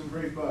make this one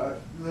brief,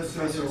 let's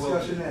have a Professor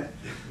discussion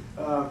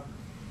that.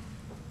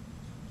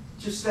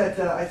 Just that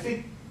I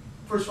think,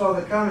 first of all,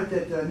 the comment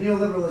that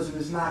neoliberalism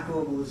is not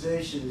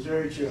globalization is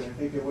very true. And I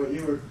think that what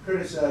you were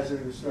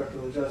criticizing, the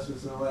structural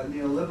adjustments and all that,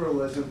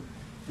 neoliberalism,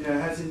 you know,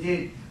 has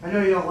indeed, I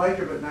know you don't like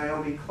her, but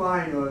Naomi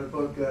Klein wrote a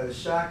book,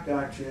 Shock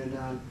Doctrine,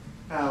 on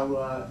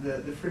how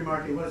the free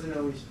market wasn't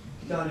always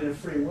done in a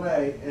free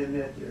way, and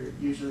that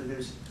usually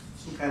there's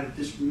some kind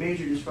of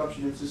major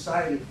disruption in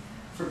society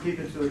for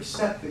people to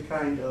accept the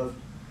kind of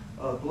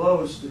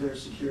blows to their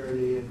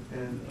security,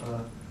 and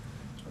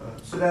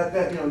so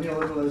that you know,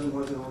 neoliberalism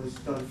wasn't always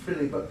done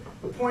freely. But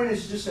the point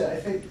is just that I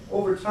think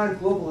over time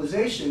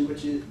globalization,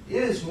 which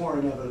is more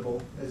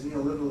inevitable as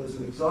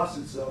neoliberalism exhausts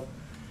itself,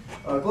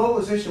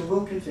 globalization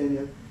will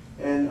continue,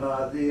 and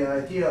the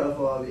idea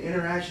of the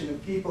interaction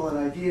of people and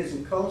ideas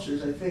and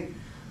cultures, I think,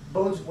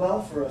 bodes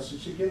well for us.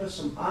 It should give us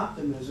some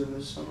optimism,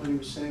 as somebody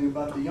was saying,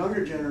 about the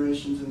younger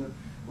generations and the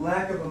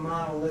lack of a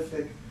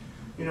monolithic,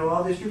 you know,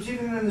 all these groups,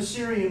 even in the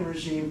Syrian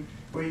regime,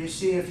 where you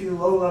see a few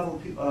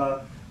low-level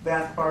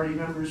Ba'ath Party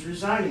members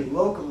resigning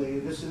locally,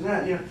 this and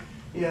that.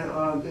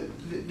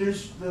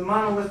 There's the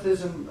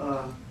monolithism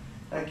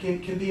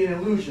can be an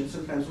illusion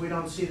sometimes. We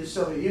don't see the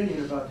Soviet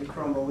Union about to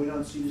crumble. We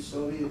don't see the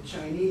Soviet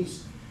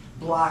Chinese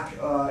bloc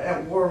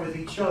at war with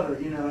each other.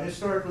 You know,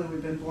 historically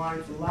we've been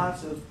blind to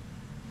lots of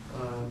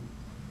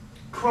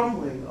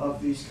crumbling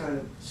of these kind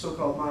of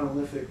so-called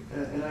monolithic,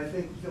 and I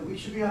think that we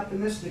should be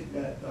optimistic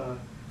that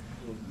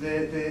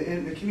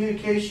in the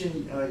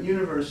communication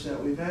universe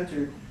that we've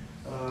entered,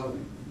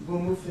 we'll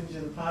move things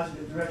in a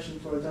positive direction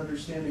towards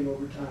understanding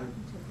over time.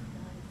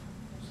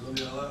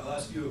 So I'll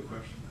ask you a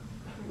question.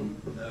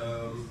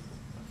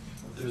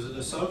 There's an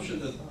assumption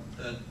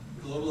that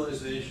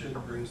globalization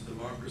brings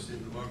democracy,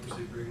 and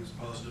democracy brings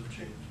positive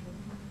change.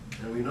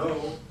 And we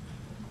know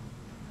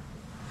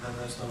that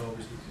that's not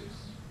always the case.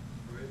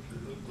 Right?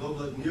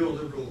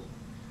 Neoliberal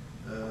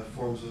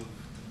forms of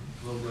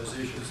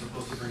globalization is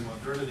supposed to bring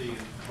modernity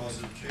and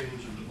positive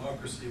change and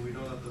democracy. We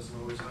know that doesn't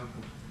always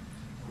happen.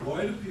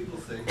 Why do people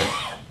think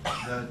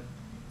that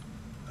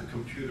a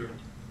computer,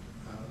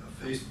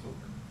 a Facebook,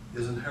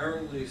 is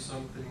inherently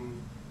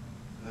something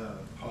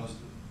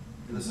positive?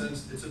 In a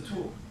sense, it's a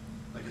tool,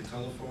 like a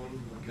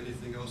telephone, like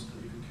anything else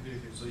that you can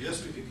communicate. So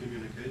yes, we can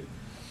communicate,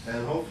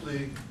 and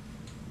hopefully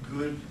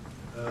good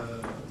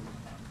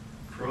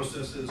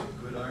processes or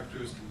good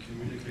actors can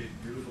communicate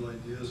beautiful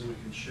ideas, and we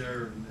can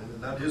share,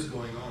 and that is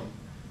going on.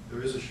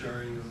 There is a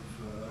sharing of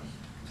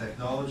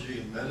technology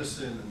and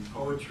medicine and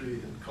poetry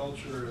and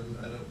culture, and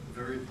at a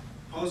very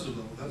positive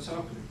level. That's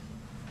happening.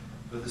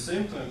 But at the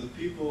same time, the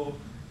people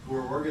who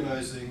are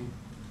organizing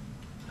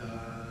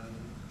the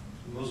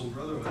Muslim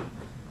Brotherhood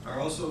are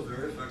also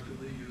very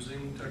effectively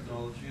using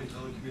technology and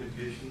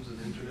telecommunications and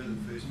internet and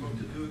Facebook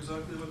to do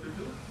exactly what they're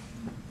doing.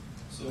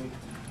 So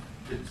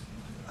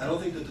I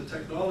don't think that the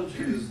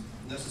technology is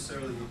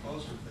necessarily the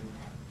positive thing.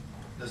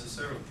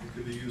 Necessarily. It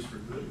could be used for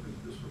good, it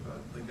could be used for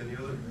bad, like any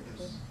other, I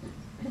guess,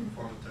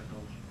 form of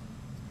technology.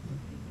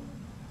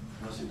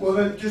 Well,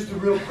 then, just a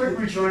real quick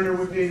rejoinder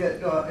would be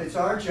that it's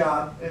our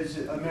job as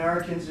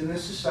Americans in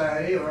this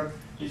society, or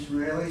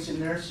Israelis in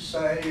their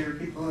society, or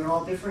people in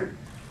all different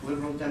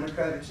liberal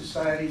democratic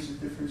societies of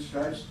different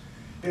stripes,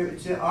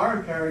 it's our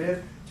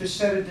imperative to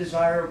set a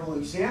desirable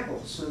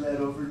example so that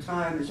over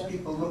time, as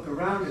people look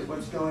around at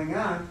what's going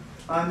on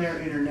their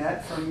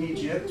internet, from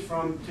Egypt,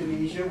 from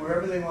Tunisia,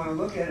 wherever they want to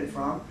look at it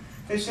from,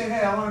 they say,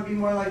 hey, I want to be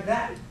more like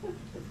that.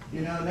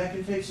 You know, and that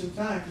can take some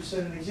time to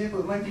set an example.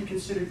 It might be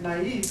considered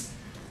naive,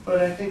 but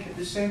I think at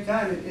the same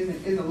time,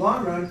 in the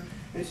long run,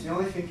 it's the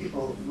only thing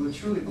people will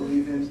truly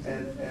believe in,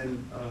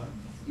 and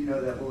you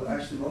know, that will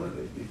actually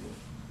motivate people.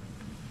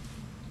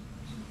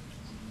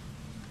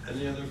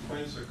 Any other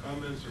points or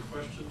comments or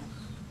questions?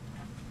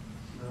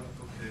 No?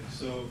 Okay.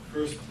 So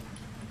first,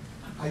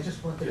 I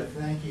just wanted to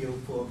thank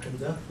you for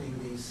conducting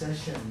these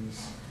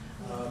sessions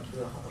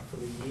for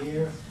the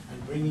year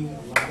and bringing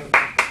a lot of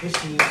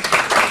issues.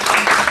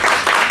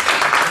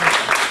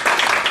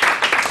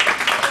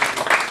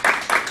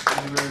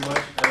 Thank you very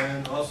much.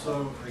 And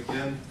also,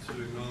 again, to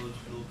acknowledge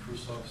Bill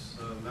Prusov's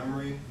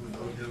memory.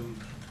 Without him,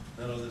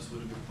 none of this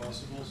would have been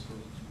possible. So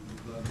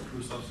I'm glad the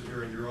Prusovs are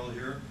here and you're all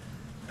here.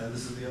 And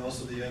this is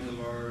also the end of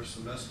our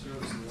semester.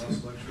 This is the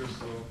last lecture.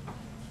 So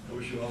I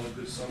wish you all a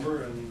good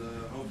summer, and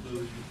hopefully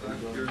we'll be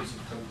back here in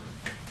September.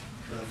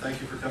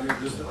 Thank you for coming.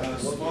 There's a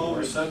small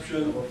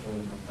reception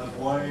of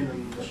wine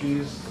and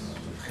cheese.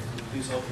 Please help